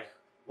the Reich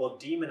while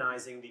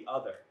demonizing the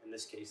other, in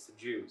this case the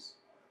Jews.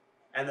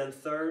 And then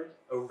third,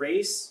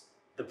 erase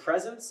the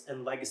presence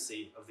and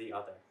legacy of the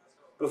other.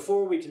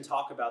 Before we can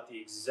talk about the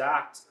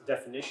exact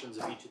definitions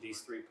of each of these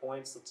 3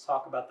 points, let's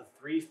talk about the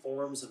 3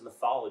 forms of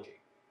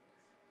mythology.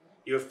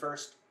 You have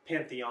first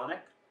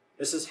pantheonic.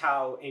 This is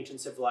how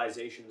ancient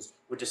civilizations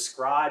would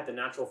describe the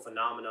natural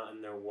phenomena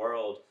in their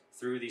world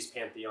through these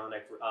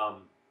pantheonic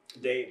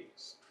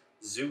deities.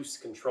 Zeus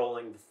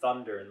controlling the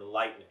thunder and the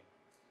lightning,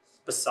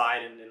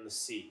 Poseidon in the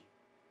sea.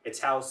 It's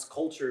how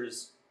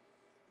cultures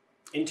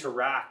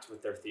interact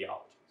with their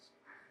theologies.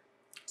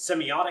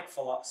 Semiotic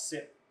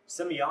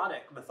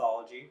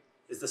mythology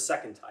is the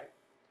second type.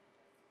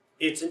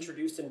 It's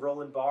introduced in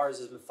Roland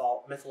Barthes'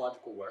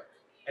 mythological work,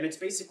 and it's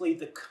basically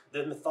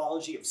the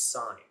mythology of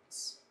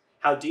signs,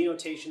 how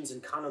denotations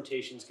and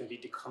connotations can be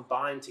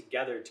combined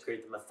together to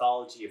create the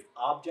mythology of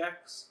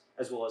objects,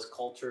 as well as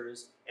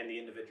cultures and the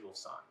individual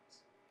signs.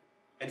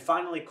 And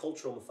finally,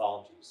 cultural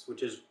mythologies,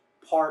 which is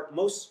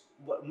most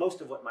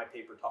of what my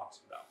paper talks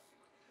about.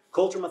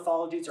 Cultural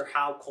mythologies are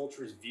how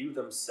cultures view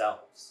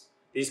themselves.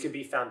 These could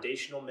be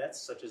foundational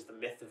myths, such as the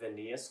myth of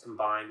Aeneas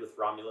combined with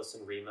Romulus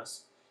and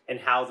Remus, and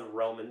how the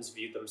Romans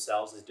viewed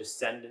themselves as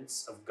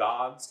descendants of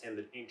gods and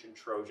the ancient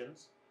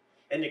Trojans.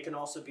 And it can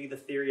also be the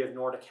theory of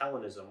Nordic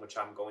Hellenism, which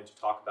I'm going to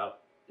talk about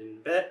in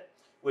a bit,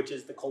 which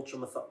is the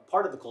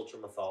part of the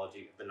cultural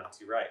mythology of the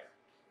Nazi Reich.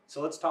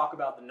 So let's talk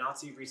about the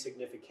Nazi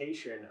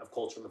resignification of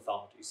cultural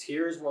mythologies.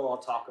 Here's where I'll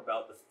talk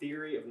about the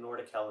theory of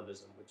Nordic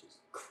Hellenism, which is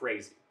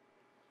crazy.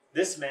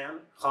 This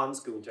man,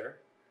 Hans Günther,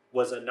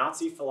 was a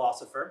Nazi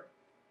philosopher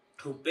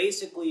who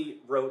basically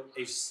wrote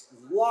a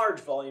large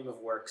volume of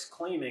works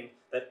claiming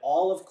that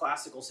all of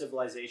classical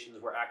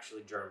civilizations were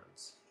actually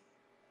Germans.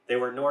 They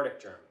were Nordic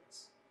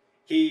Germans.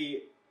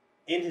 He,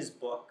 in his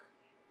book,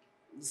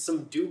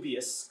 some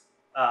dubious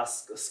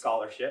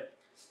scholarship,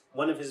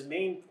 one of his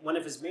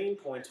main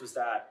points was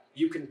that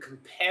you can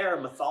compare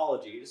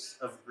mythologies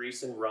of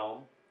Greece and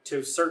Rome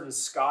to certain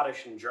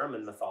Scottish and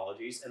German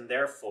mythologies, and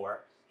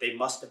therefore they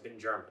must have been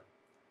German.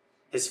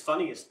 His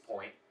funniest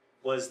point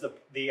was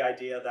the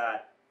idea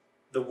that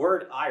the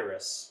word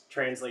iris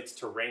translates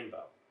to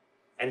rainbow.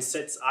 And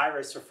since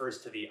iris refers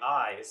to the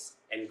eyes,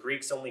 and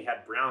Greeks only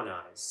had brown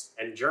eyes,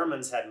 and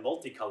Germans had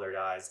multicolored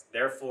eyes,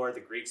 therefore the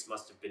Greeks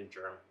must have been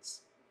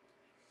Germans.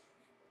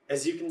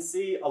 As you can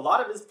see, a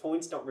lot of his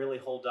points don't really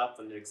hold up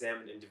when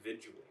examined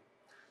individually.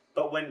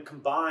 But when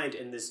combined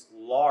in this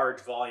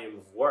large volume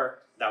of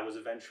work that was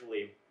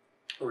eventually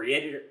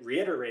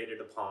reiterated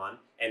upon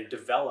and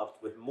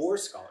developed with more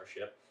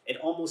scholarship, it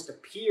almost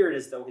appeared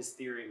as though his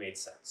theory made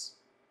sense.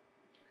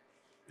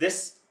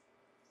 This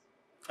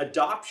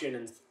adoption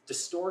and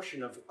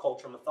distortion of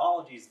cultural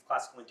mythologies of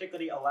classical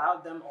antiquity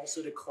allowed them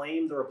also to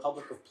claim the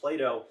Republic of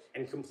Plato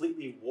and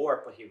completely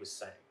warp what he was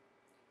saying.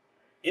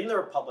 In the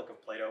Republic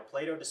of Plato,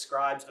 Plato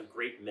describes a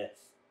great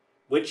myth,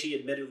 which he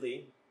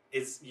admittedly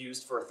is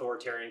used for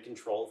authoritarian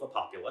control of a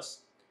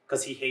populace,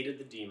 because he hated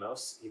the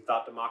demos, he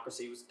thought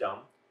democracy was dumb,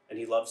 and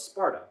he loved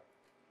Sparta.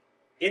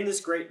 In this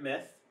great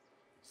myth,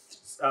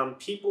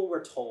 people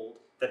were told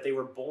that they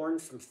were born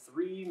from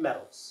 3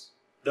 metals.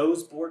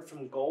 Those born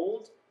from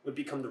gold would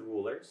become the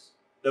rulers,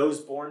 those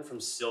born from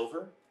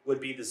silver would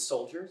be the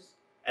soldiers,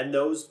 and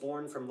those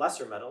born from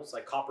lesser metals,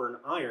 like copper and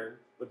iron,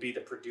 would be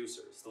the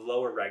producers, the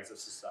lower regs of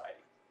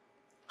society.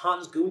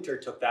 Hans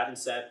Günther took that and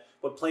said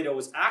what Plato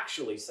was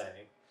actually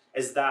saying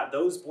is that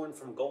those born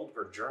from gold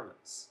were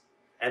Germans,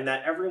 and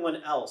that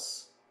everyone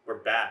else were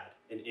bad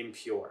and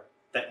impure,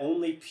 that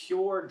only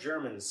pure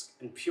Germans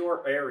and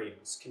pure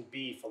Aryans can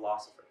be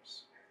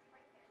philosophers.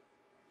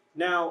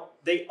 Now,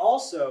 they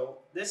also,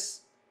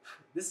 this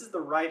is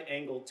the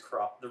right-angled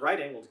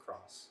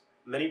cross.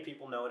 Many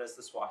people know it as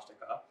the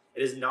swastika.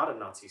 It is not a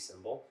Nazi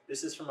symbol.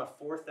 This is from a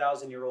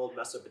 4,000-year-old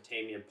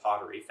Mesopotamian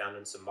pottery found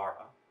in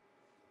Samarra.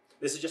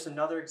 This is just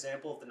another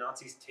example of the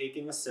Nazis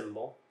taking a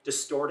symbol,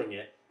 distorting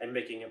it, and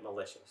making it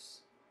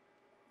malicious.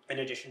 In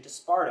addition to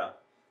Sparta,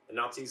 the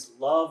Nazis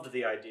loved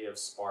the idea of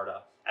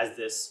Sparta as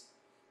this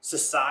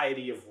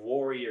society of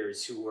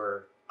warriors who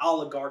were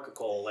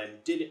oligarchical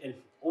and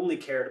only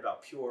cared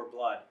about pure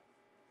blood.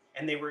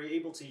 And they were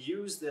able to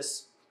use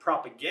this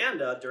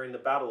propaganda during the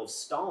Battle of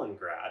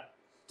Stalingrad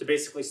to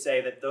basically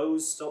say that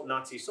those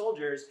Nazi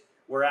soldiers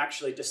were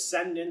actually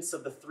descendants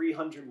of the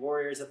 300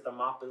 warriors at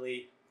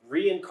Thermopylae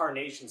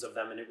reincarnations of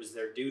them, and it was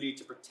their duty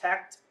to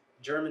protect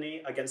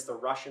Germany against the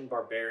Russian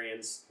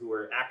barbarians who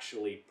were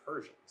actually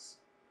Persians.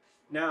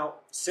 Now,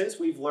 since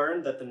we've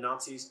learned that the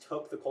Nazis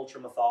took the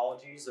cultural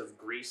mythologies of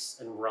Greece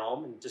and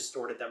Rome and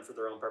distorted them for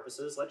their own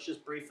purposes, let's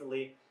just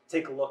briefly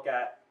take a look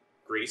at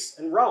Greece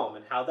and Rome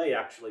and how they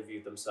actually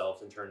viewed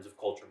themselves in terms of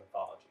cultural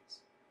mythologies.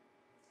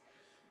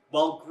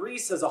 While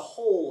Greece as a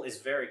whole is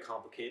very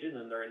complicated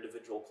and their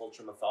individual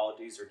cultural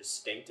mythologies are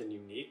distinct and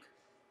unique,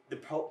 the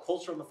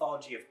cultural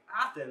mythology of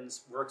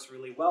Athens works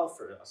really well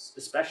for us,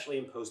 especially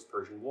in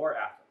post-Persian War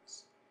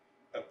Athens.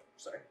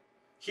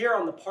 Here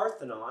on the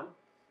Parthenon,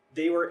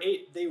 they were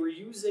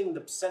using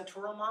the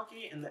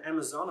Centauromachy and the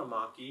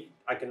Amazonomachy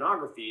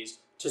iconographies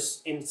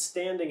in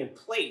standing in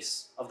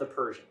place of the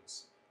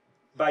Persians.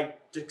 By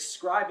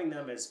describing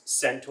them as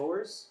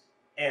centaurs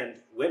and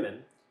women,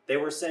 they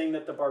were saying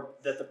that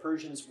the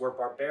Persians were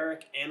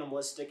barbaric,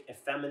 animalistic,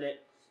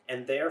 effeminate,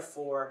 and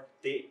therefore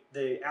the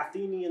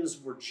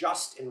Athenians were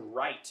just and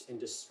right in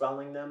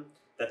dispelling them,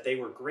 that they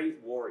were great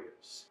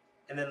warriors.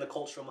 And then the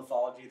cultural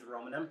mythology of the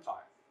Roman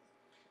Empire,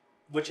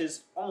 which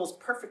is almost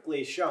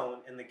perfectly shown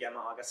in the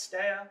Gemma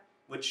Augustea,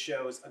 which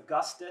shows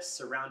Augustus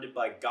surrounded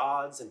by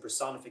gods and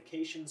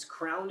personifications,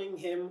 crowning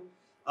him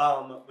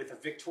with a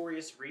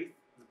victorious wreath.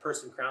 The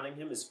person crowning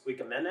him is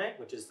Oikomene,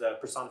 which is the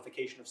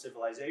personification of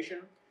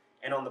civilization.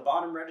 And on the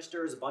bottom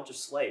register is a bunch of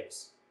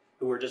slaves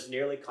who were just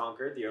nearly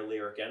conquered, the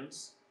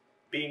Illyrians,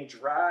 being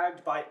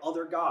dragged by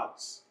other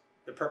gods.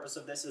 The purpose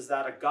of this is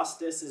that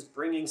Augustus is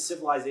bringing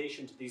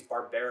civilization to these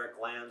barbaric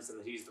lands and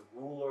that he's the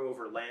ruler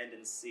over land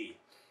and sea.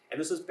 And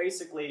this is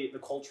basically the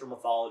cultural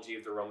mythology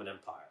of the Roman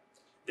Empire.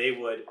 They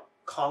would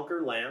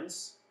conquer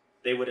lands,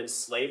 they would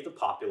enslave the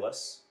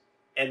populace,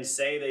 and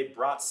say they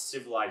brought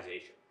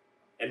civilization.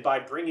 And by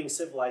bringing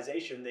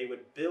civilization, they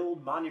would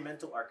build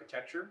monumental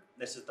architecture,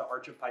 this is the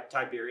Arch of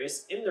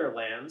Tiberius, in their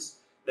lands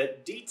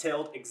that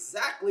detailed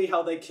exactly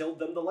how they killed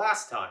them the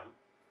last time,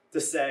 to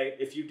say,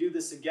 if you do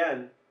this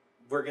again,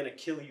 we're going to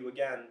kill you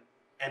again,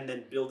 and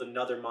then build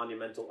another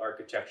monumental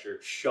architecture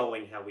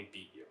showing how we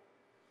beat you.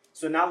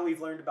 So now that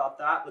we've learned about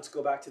that, let's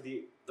go back to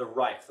the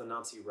Reich, the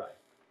Nazi Reich.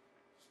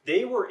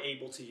 They were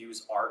able to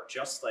use art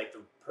just like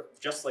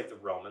the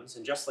Romans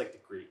and just like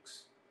the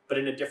Greeks, but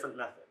in a different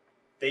method.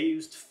 They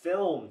used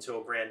film to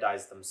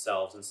aggrandize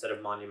themselves instead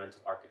of monumental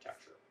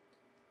architecture.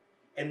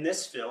 In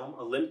this film,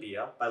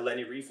 Olympia, by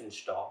Leni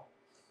Riefenstahl,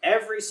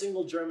 every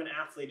single German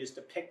athlete is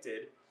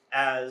depicted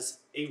as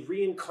a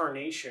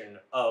reincarnation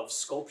of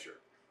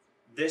sculpture.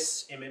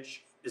 This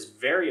image is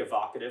very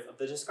evocative of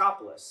the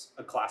Discopolis,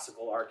 a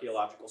classical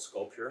archaeological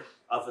sculpture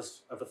of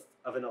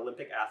an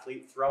Olympic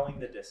athlete throwing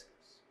the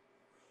discus.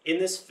 In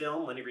this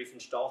film, Leni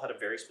Riefenstahl had a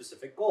very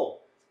specific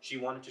goal. She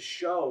wanted to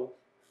show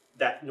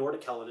that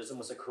Nordic Hellenism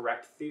was a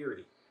correct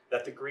theory,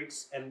 that the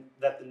Greeks and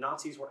that the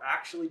Nazis were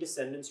actually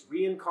descendants,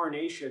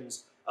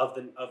 reincarnations of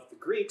the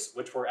Greeks,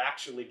 which were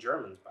actually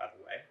Germans, by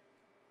the way.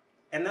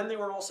 And then they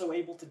were also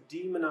able to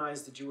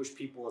demonize the Jewish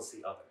people as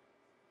the other.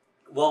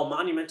 While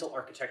monumental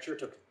architecture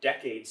took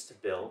decades to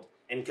build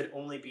and could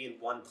only be in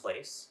one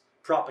place,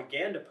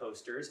 propaganda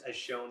posters, as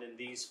shown in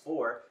these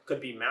four,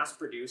 could be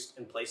mass-produced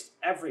and placed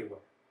everywhere.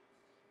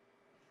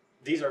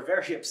 These are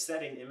very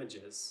upsetting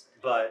images,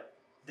 but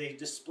they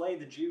display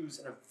the Jews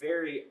in a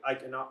very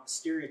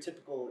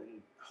stereotypical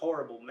and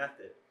horrible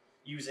method,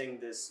 using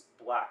this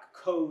black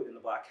coat and the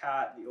black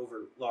hat, the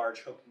over-large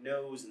hooked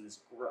nose, and this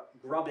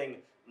grubbing,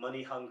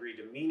 money-hungry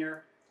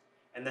demeanor.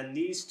 And then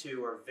these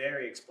two are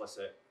very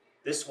explicit.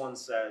 This one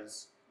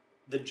says,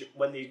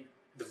 when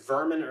the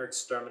vermin are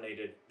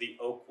exterminated, the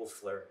oak will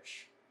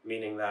flourish,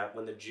 meaning that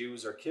when the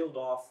Jews are killed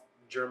off,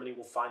 Germany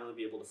will finally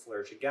be able to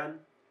flourish again.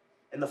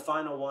 And the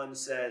final one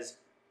says,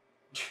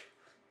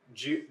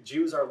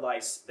 Jews are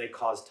lice, they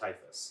cause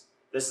typhus.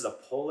 This is a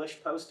Polish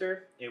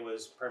poster. It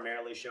was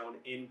primarily shown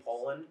in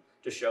Poland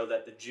to show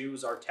that the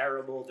Jews are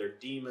terrible, they're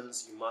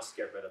demons, you must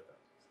get rid of them.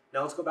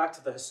 Now let's go back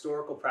to the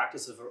historical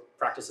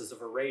practices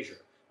of erasure.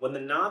 When the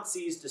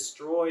Nazis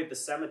destroyed the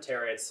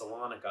cemetery at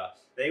Salonika,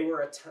 they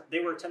were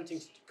attempting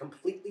to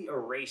completely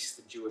erase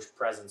the Jewish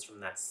presence from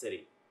that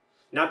city.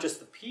 Not just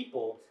the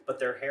people, but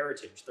their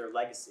heritage, their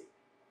legacy.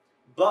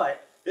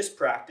 But this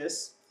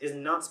practice is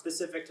not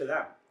specific to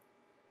them.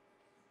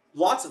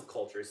 Lots of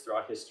cultures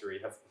throughout history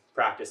have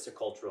practiced a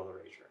cultural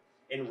erasure.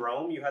 In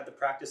Rome, you had the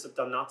practice of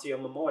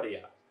damnatio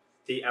memoria.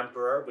 The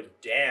emperor would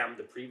damn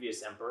the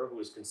previous emperor who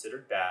was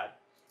considered bad,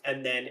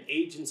 and then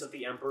agents of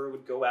the emperor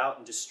would go out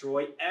and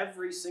destroy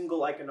every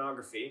single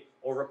iconography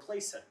or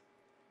replace him.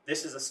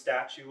 This is a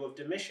statue of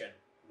Domitian,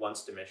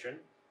 once Domitian,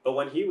 but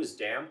when he was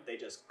damned, they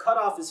just cut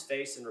off his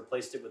face and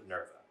replaced it with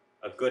Nerva,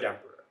 a good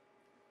emperor.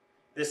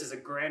 This is a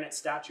granite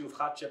statue of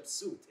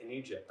Hatshepsut in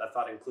Egypt. I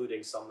thought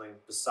including something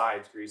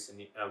besides Greece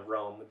and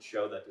Rome would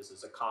show that this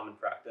is a common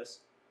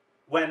practice.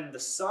 When the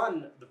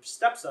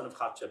stepson of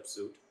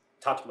Hatshepsut,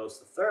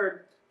 Thutmose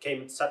III,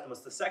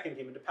 Thutmose II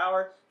came into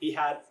power, he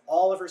had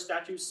all of her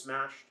statues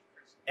smashed,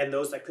 and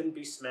those that couldn't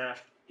be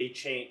smashed,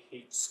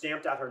 he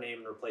stamped out her name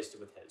and replaced it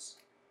with his.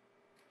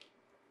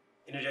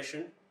 In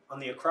addition, on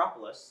the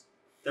Acropolis,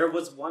 there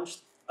was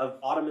once of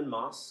Ottoman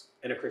mosque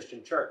and a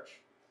Christian church.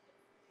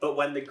 But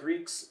when the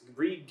Greeks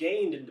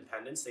regained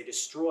independence, they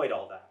destroyed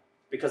all that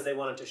because they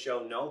wanted to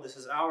show, no, this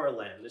is our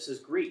land, this is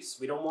Greece.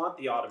 We don't want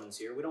the Ottomans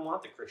here, we don't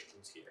want the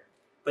Christians here.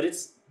 But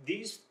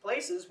these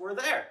places were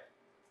there.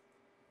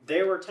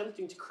 They were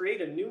attempting to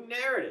create a new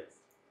narrative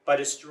by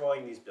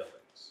destroying these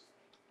buildings.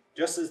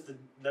 Just as the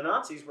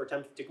Nazis were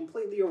attempting to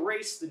completely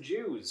erase the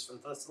Jews from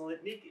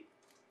Thessaloniki.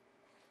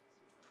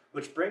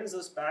 Which brings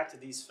us back to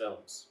these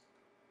films.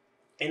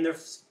 In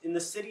The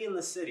City in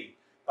the City,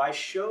 by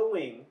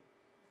showing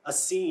a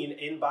scene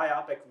in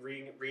biopic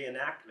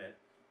reenactment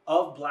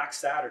of Black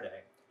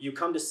Saturday, you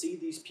come to see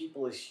these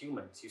people as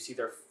humans. You see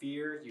their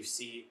fear, you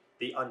see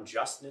the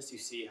unjustness, you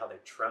see how they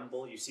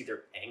tremble, you see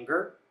their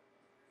anger.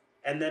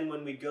 And then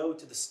when we go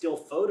to the still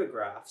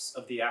photographs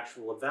of the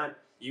actual event,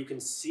 you can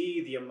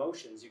see the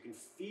emotions, you can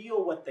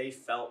feel what they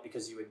felt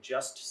because you had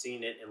just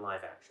seen it in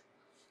live action.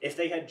 If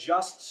they had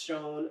just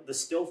shown the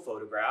still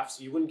photographs,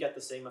 you wouldn't get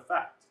the same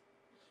effect.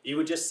 You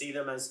would just see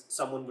them as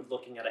someone would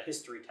looking at a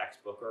history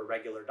textbook or a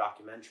regular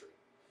documentary.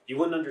 You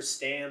wouldn't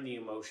understand the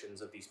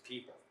emotions of these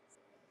people.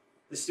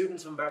 The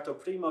students of Umberto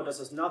Primo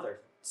does another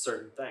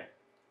certain thing.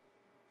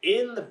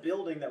 In the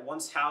building that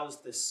once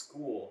housed this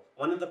school,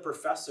 one of the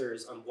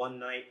professors on one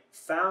night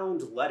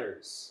found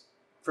letters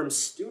from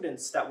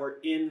students that were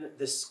in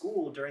this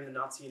school during the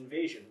Nazi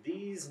invasion.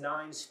 These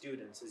 9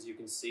 students, as you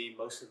can see,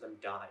 most of them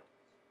died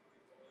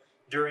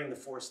during the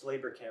forced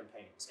labor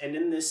campaigns. And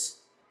in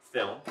this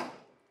film,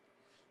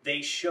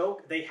 they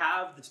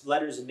have the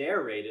letters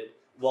narrated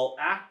while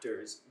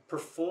actors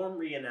perform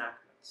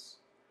reenactments.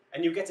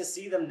 And you get to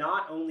see them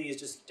not only as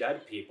just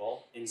dead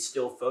people in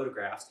still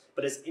photographs,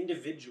 but as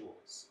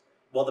individuals.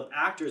 While the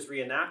actors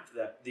reenact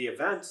the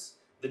events,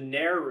 the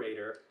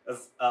narrator,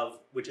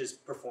 which is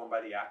performed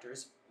by the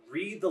actors,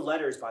 read the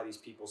letters by these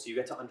people so you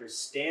get to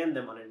understand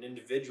them on an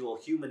individual,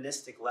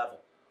 humanistic level.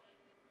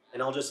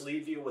 And I'll just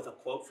leave you with a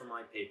quote from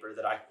my paper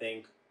that I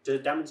think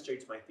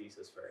demonstrates my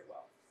thesis very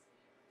well.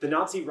 The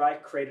Nazi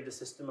Reich created a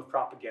system of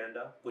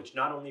propaganda which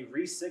not only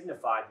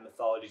re-signified the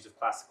mythologies of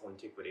classical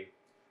antiquity,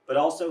 but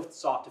also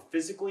sought to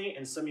physically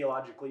and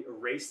semiologically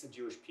erase the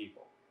Jewish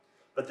people.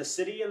 But The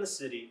City and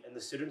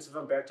the students of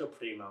Umberto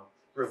Primo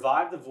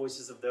revived the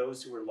voices of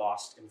those who were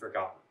lost and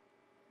forgotten.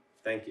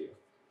 Thank you.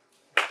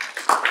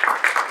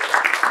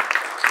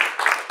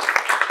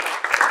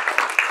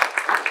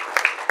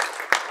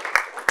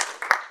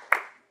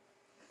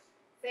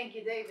 Thank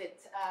you, David.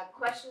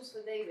 Questions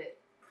for David?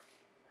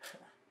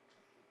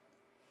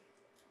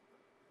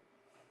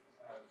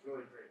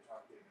 Really great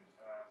talk, David.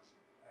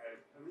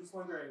 I'm just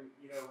wondering,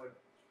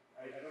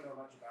 I don't know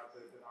much about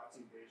the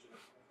Nazi invasion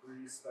of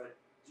Greece,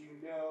 but do you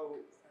know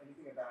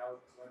anything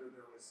about whether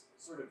there was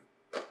sort of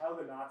how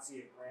the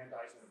Nazi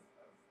aggrandizement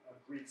of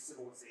Greek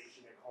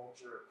civilization and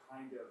culture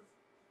kind of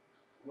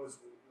was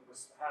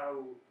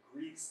how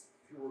Greeks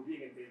who were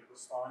being invaded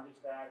responded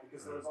to that?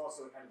 Because there was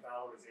also a kind of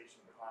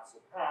valorization of the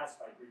classical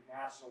past by Greek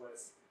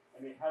nationalists.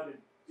 I mean, do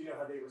you know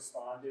how they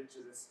responded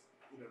to this,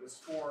 this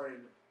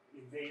foreign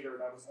invader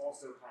that was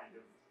also kind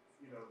of,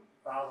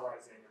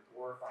 valorizing or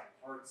glorifying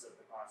parts of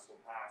the classical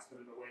past, but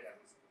in a way that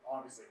was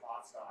obviously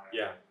hostile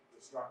and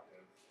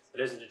destructive? It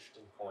is an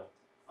interesting point.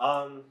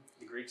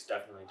 The Greeks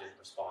definitely didn't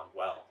respond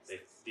well.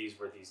 These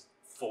were these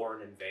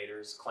foreign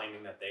invaders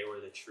claiming that they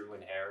were the true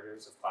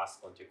inheritors of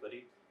classical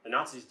antiquity. The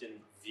Nazis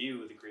didn't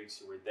view the Greeks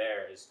who were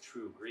there as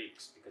true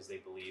Greeks because they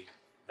believed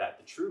that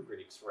the true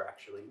Greeks were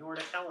actually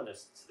Nordic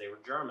Hellenists. They were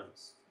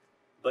Germans.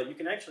 But you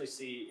can actually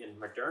see in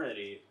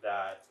modernity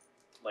that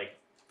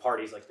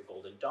parties like the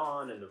Golden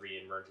Dawn and the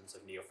re-emergence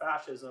of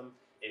neo-fascism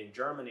in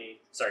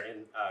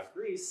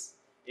Greece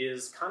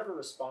is kind of a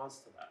response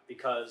to that,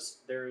 because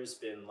there has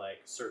been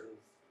certain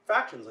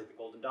factions like the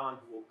Golden Dawn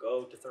who will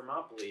go to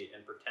Thermopylae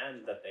and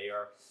pretend that they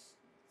are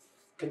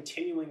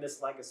continuing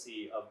this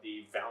legacy of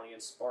the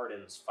valiant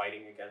Spartans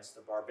fighting against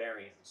the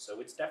barbarians. So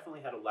it's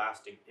definitely had a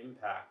lasting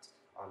impact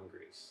on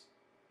Greece.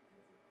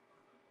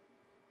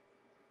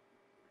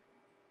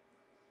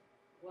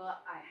 Well,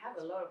 I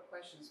have a lot of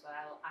questions, but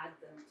I'll add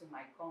them to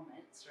my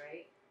comments,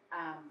 right?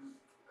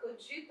 Could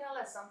you tell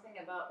us something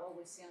about what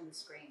we see on the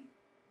screen?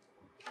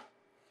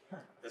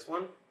 This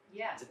one?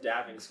 Yeah. It's a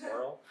dabbing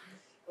squirrel.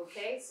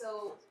 Okay,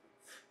 so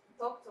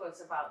talk to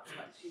us about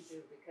what you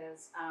do,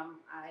 because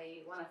I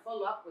want to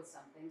follow up with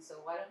something. So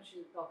why don't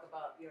you talk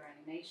about your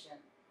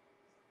animation?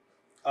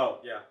 Oh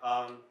yeah,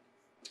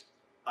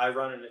 I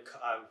run an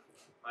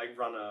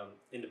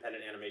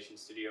independent animation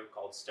studio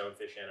called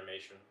Stonefish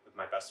Animation with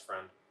my best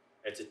friend.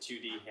 It's a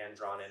 2D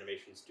hand-drawn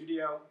animation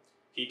studio.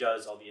 He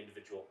does all the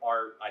individual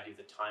art. I do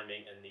the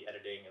timing and the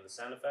editing and the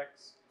sound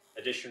effects.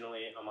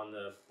 Additionally, I'm on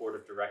the board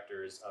of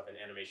directors of an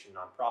animation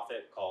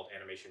nonprofit called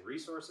Animation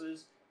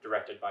Resources,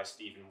 directed by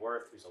Stephen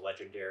Worth, who's a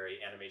legendary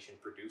animation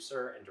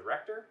producer and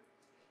director.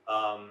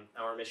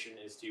 Our mission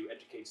is to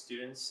educate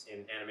students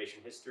in animation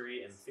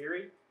history and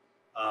theory,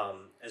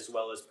 as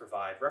well as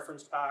provide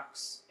reference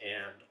packs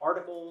and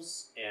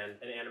articles and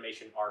an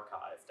animation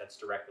archive that's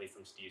directly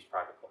from Steve's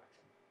private collection.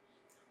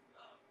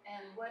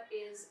 And what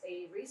is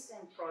a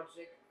recent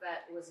project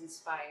that was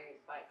inspired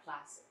by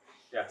classics?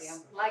 Yes. See,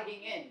 I'm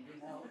plugging in, you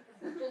know.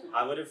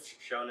 I would have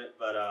shown it,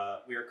 but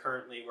we are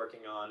currently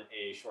working on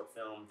a short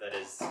film that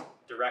is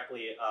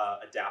directly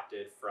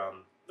adapted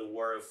from The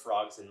War of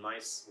Frogs and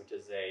Mice, which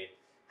is a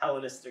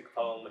Hellenistic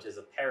poem, which is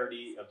a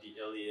parody of the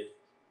Iliad,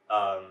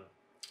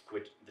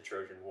 which the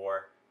Trojan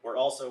War. We're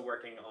also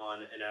working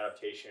on an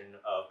adaptation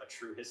of A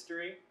True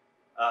History,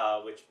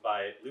 which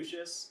by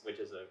Lucius, which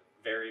is a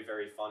very,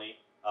 very funny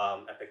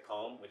epic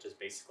poem, which is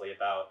basically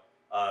about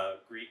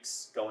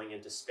Greeks going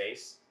into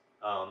space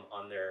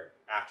on their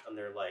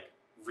like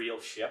real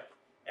ship,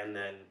 and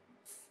then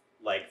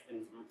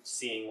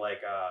seeing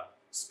like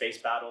space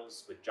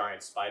battles with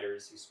giant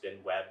spiders who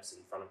spin webs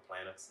in front of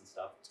planets and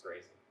stuff. It's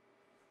crazy.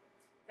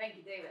 Thank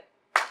you, David.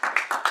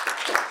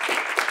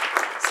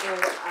 So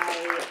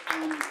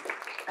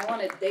I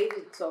wanted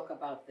David to talk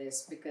about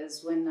this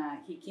because when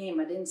he came,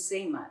 I didn't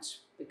say much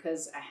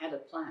because I had a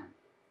plan.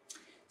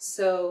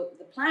 So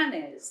the plan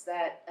is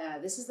that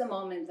this is the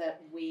moment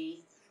that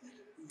we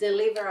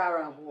deliver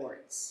our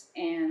awards,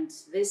 and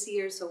this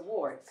year's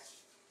award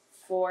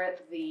for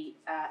the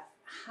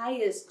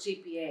highest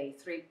GPA,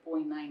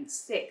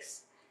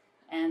 3.96,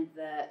 and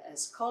the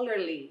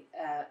scholarly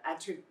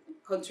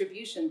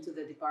contribution to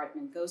the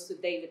department goes to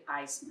David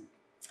Eisman.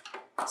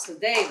 So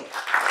David,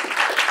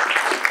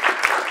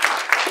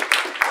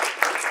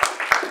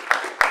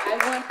 I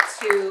want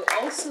to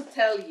also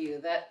tell you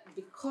that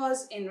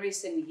because in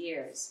recent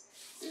years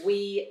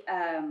we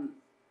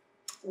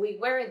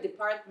were a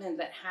department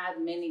that had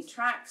many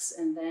tracks,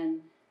 and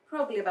then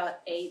probably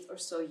about 8 or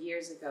so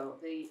years ago,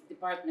 the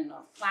Department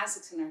of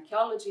Classics and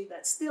Archaeology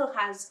that still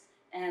has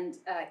and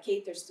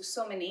caters to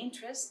so many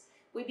interests,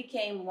 we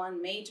became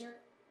one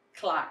major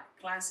CLAR,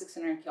 Classics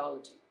and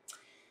Archaeology.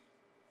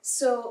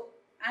 So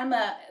I'm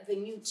the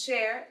new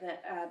chair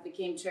that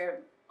became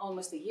chair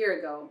almost a year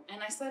ago,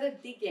 and I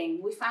started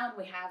digging. We found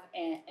we have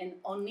an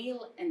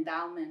O'Neill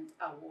Endowment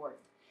Award,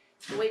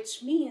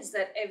 which means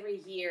that every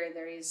year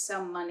there is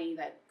some money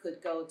that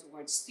could go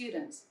towards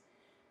students.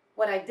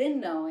 What I didn't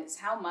know is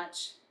how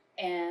much,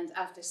 and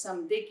after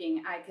some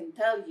digging, I can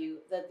tell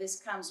you that this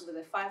comes with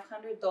a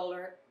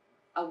 $500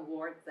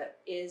 award that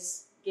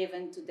is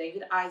given to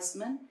David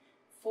Eisman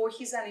for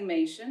his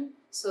animation,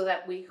 so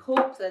that we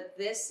hope that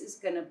this is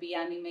going to be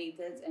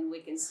animated and we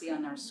can see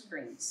on our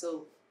screen.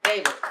 So,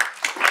 David,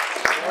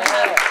 we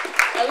have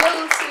a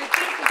little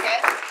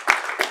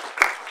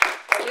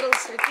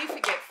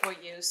certificate for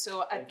you.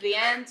 So at the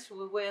end,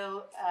 we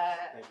will.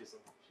 Thank you so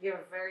much.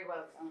 You're very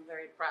welcome. I'm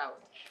very proud.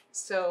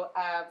 So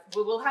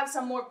we will have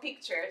some more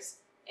pictures,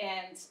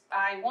 and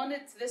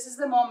this is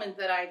the moment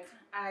that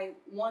I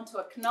want to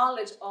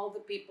acknowledge all the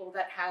people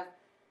that have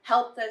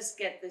helped us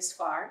get this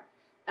far,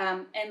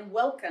 and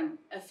welcome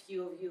a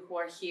few of you who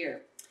are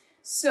here.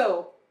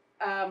 So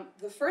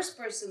the first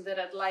person that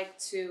I'd like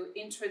to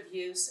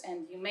introduce,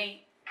 and you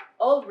may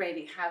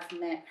already have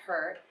met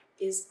her,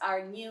 is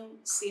our new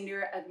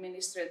Senior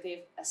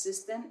Administrative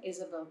Assistant,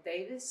 Isabel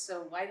Davis.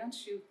 So why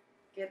don't you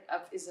get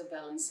up,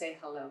 Isabel, and say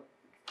hello.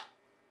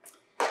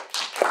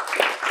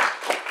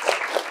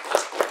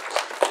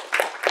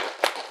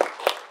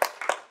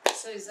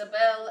 So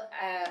Isabel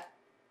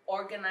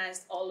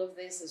organized all of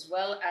this, as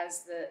well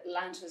as the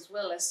lunch, as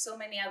well as so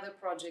many other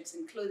projects,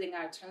 including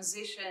our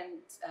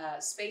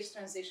space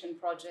transition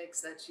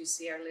projects that you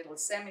see, our little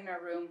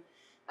seminar room.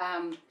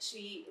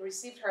 She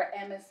received her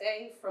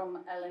MFA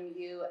from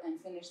LMU and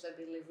finished, I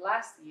believe,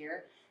 last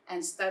year,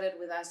 and started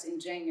with us in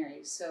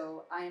January.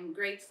 So I am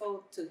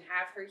grateful to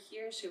have her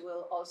here. She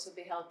will also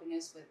be helping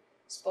us with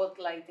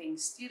spotlighting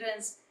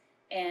students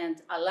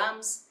and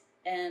alums.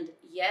 And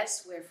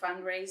yes, we're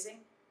fundraising.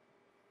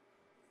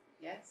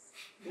 Yes,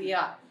 we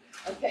are.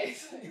 Okay.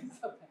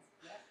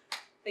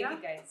 Thank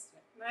you, guys.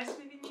 Nice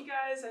meeting you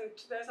guys, and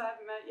to those I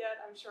haven't met yet,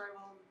 I'm sure I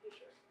will in the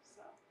future.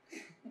 So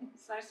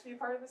it's nice to be a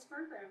part of this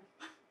program.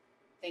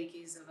 Thank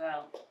you,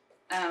 Isabel.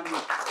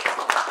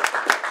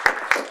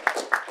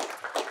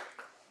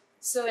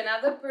 So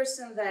another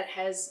person that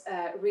has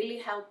really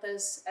helped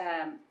us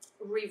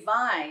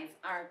revive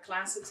our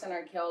Classics and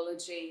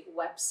Archaeology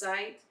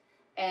website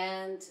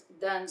and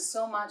done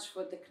so much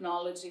for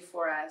technology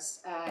for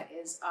us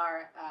is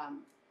our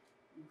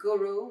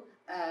guru,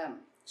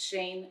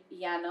 Shane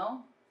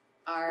Yano.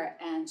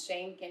 And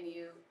Shane, can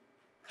you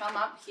come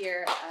up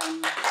here?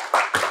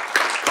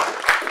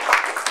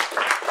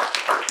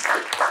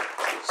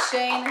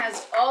 Shane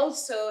has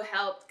also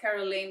helped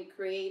Caroline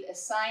create a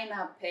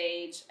sign-up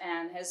page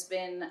and has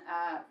been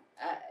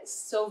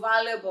so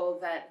valuable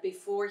that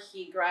before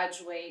he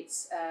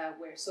graduates,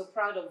 we're so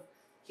proud of,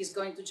 he's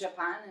going to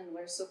Japan, and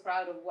we're so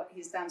proud of what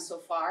he's done so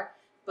far.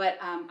 But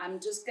I'm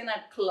just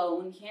gonna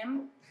clone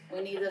him.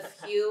 We need a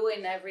few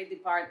in every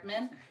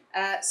department.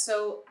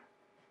 So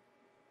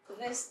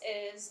this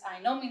is,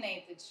 I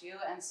nominated you,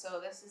 and so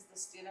this is the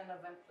Student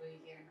of Employee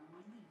Year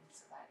nominee.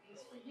 So that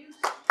is for you.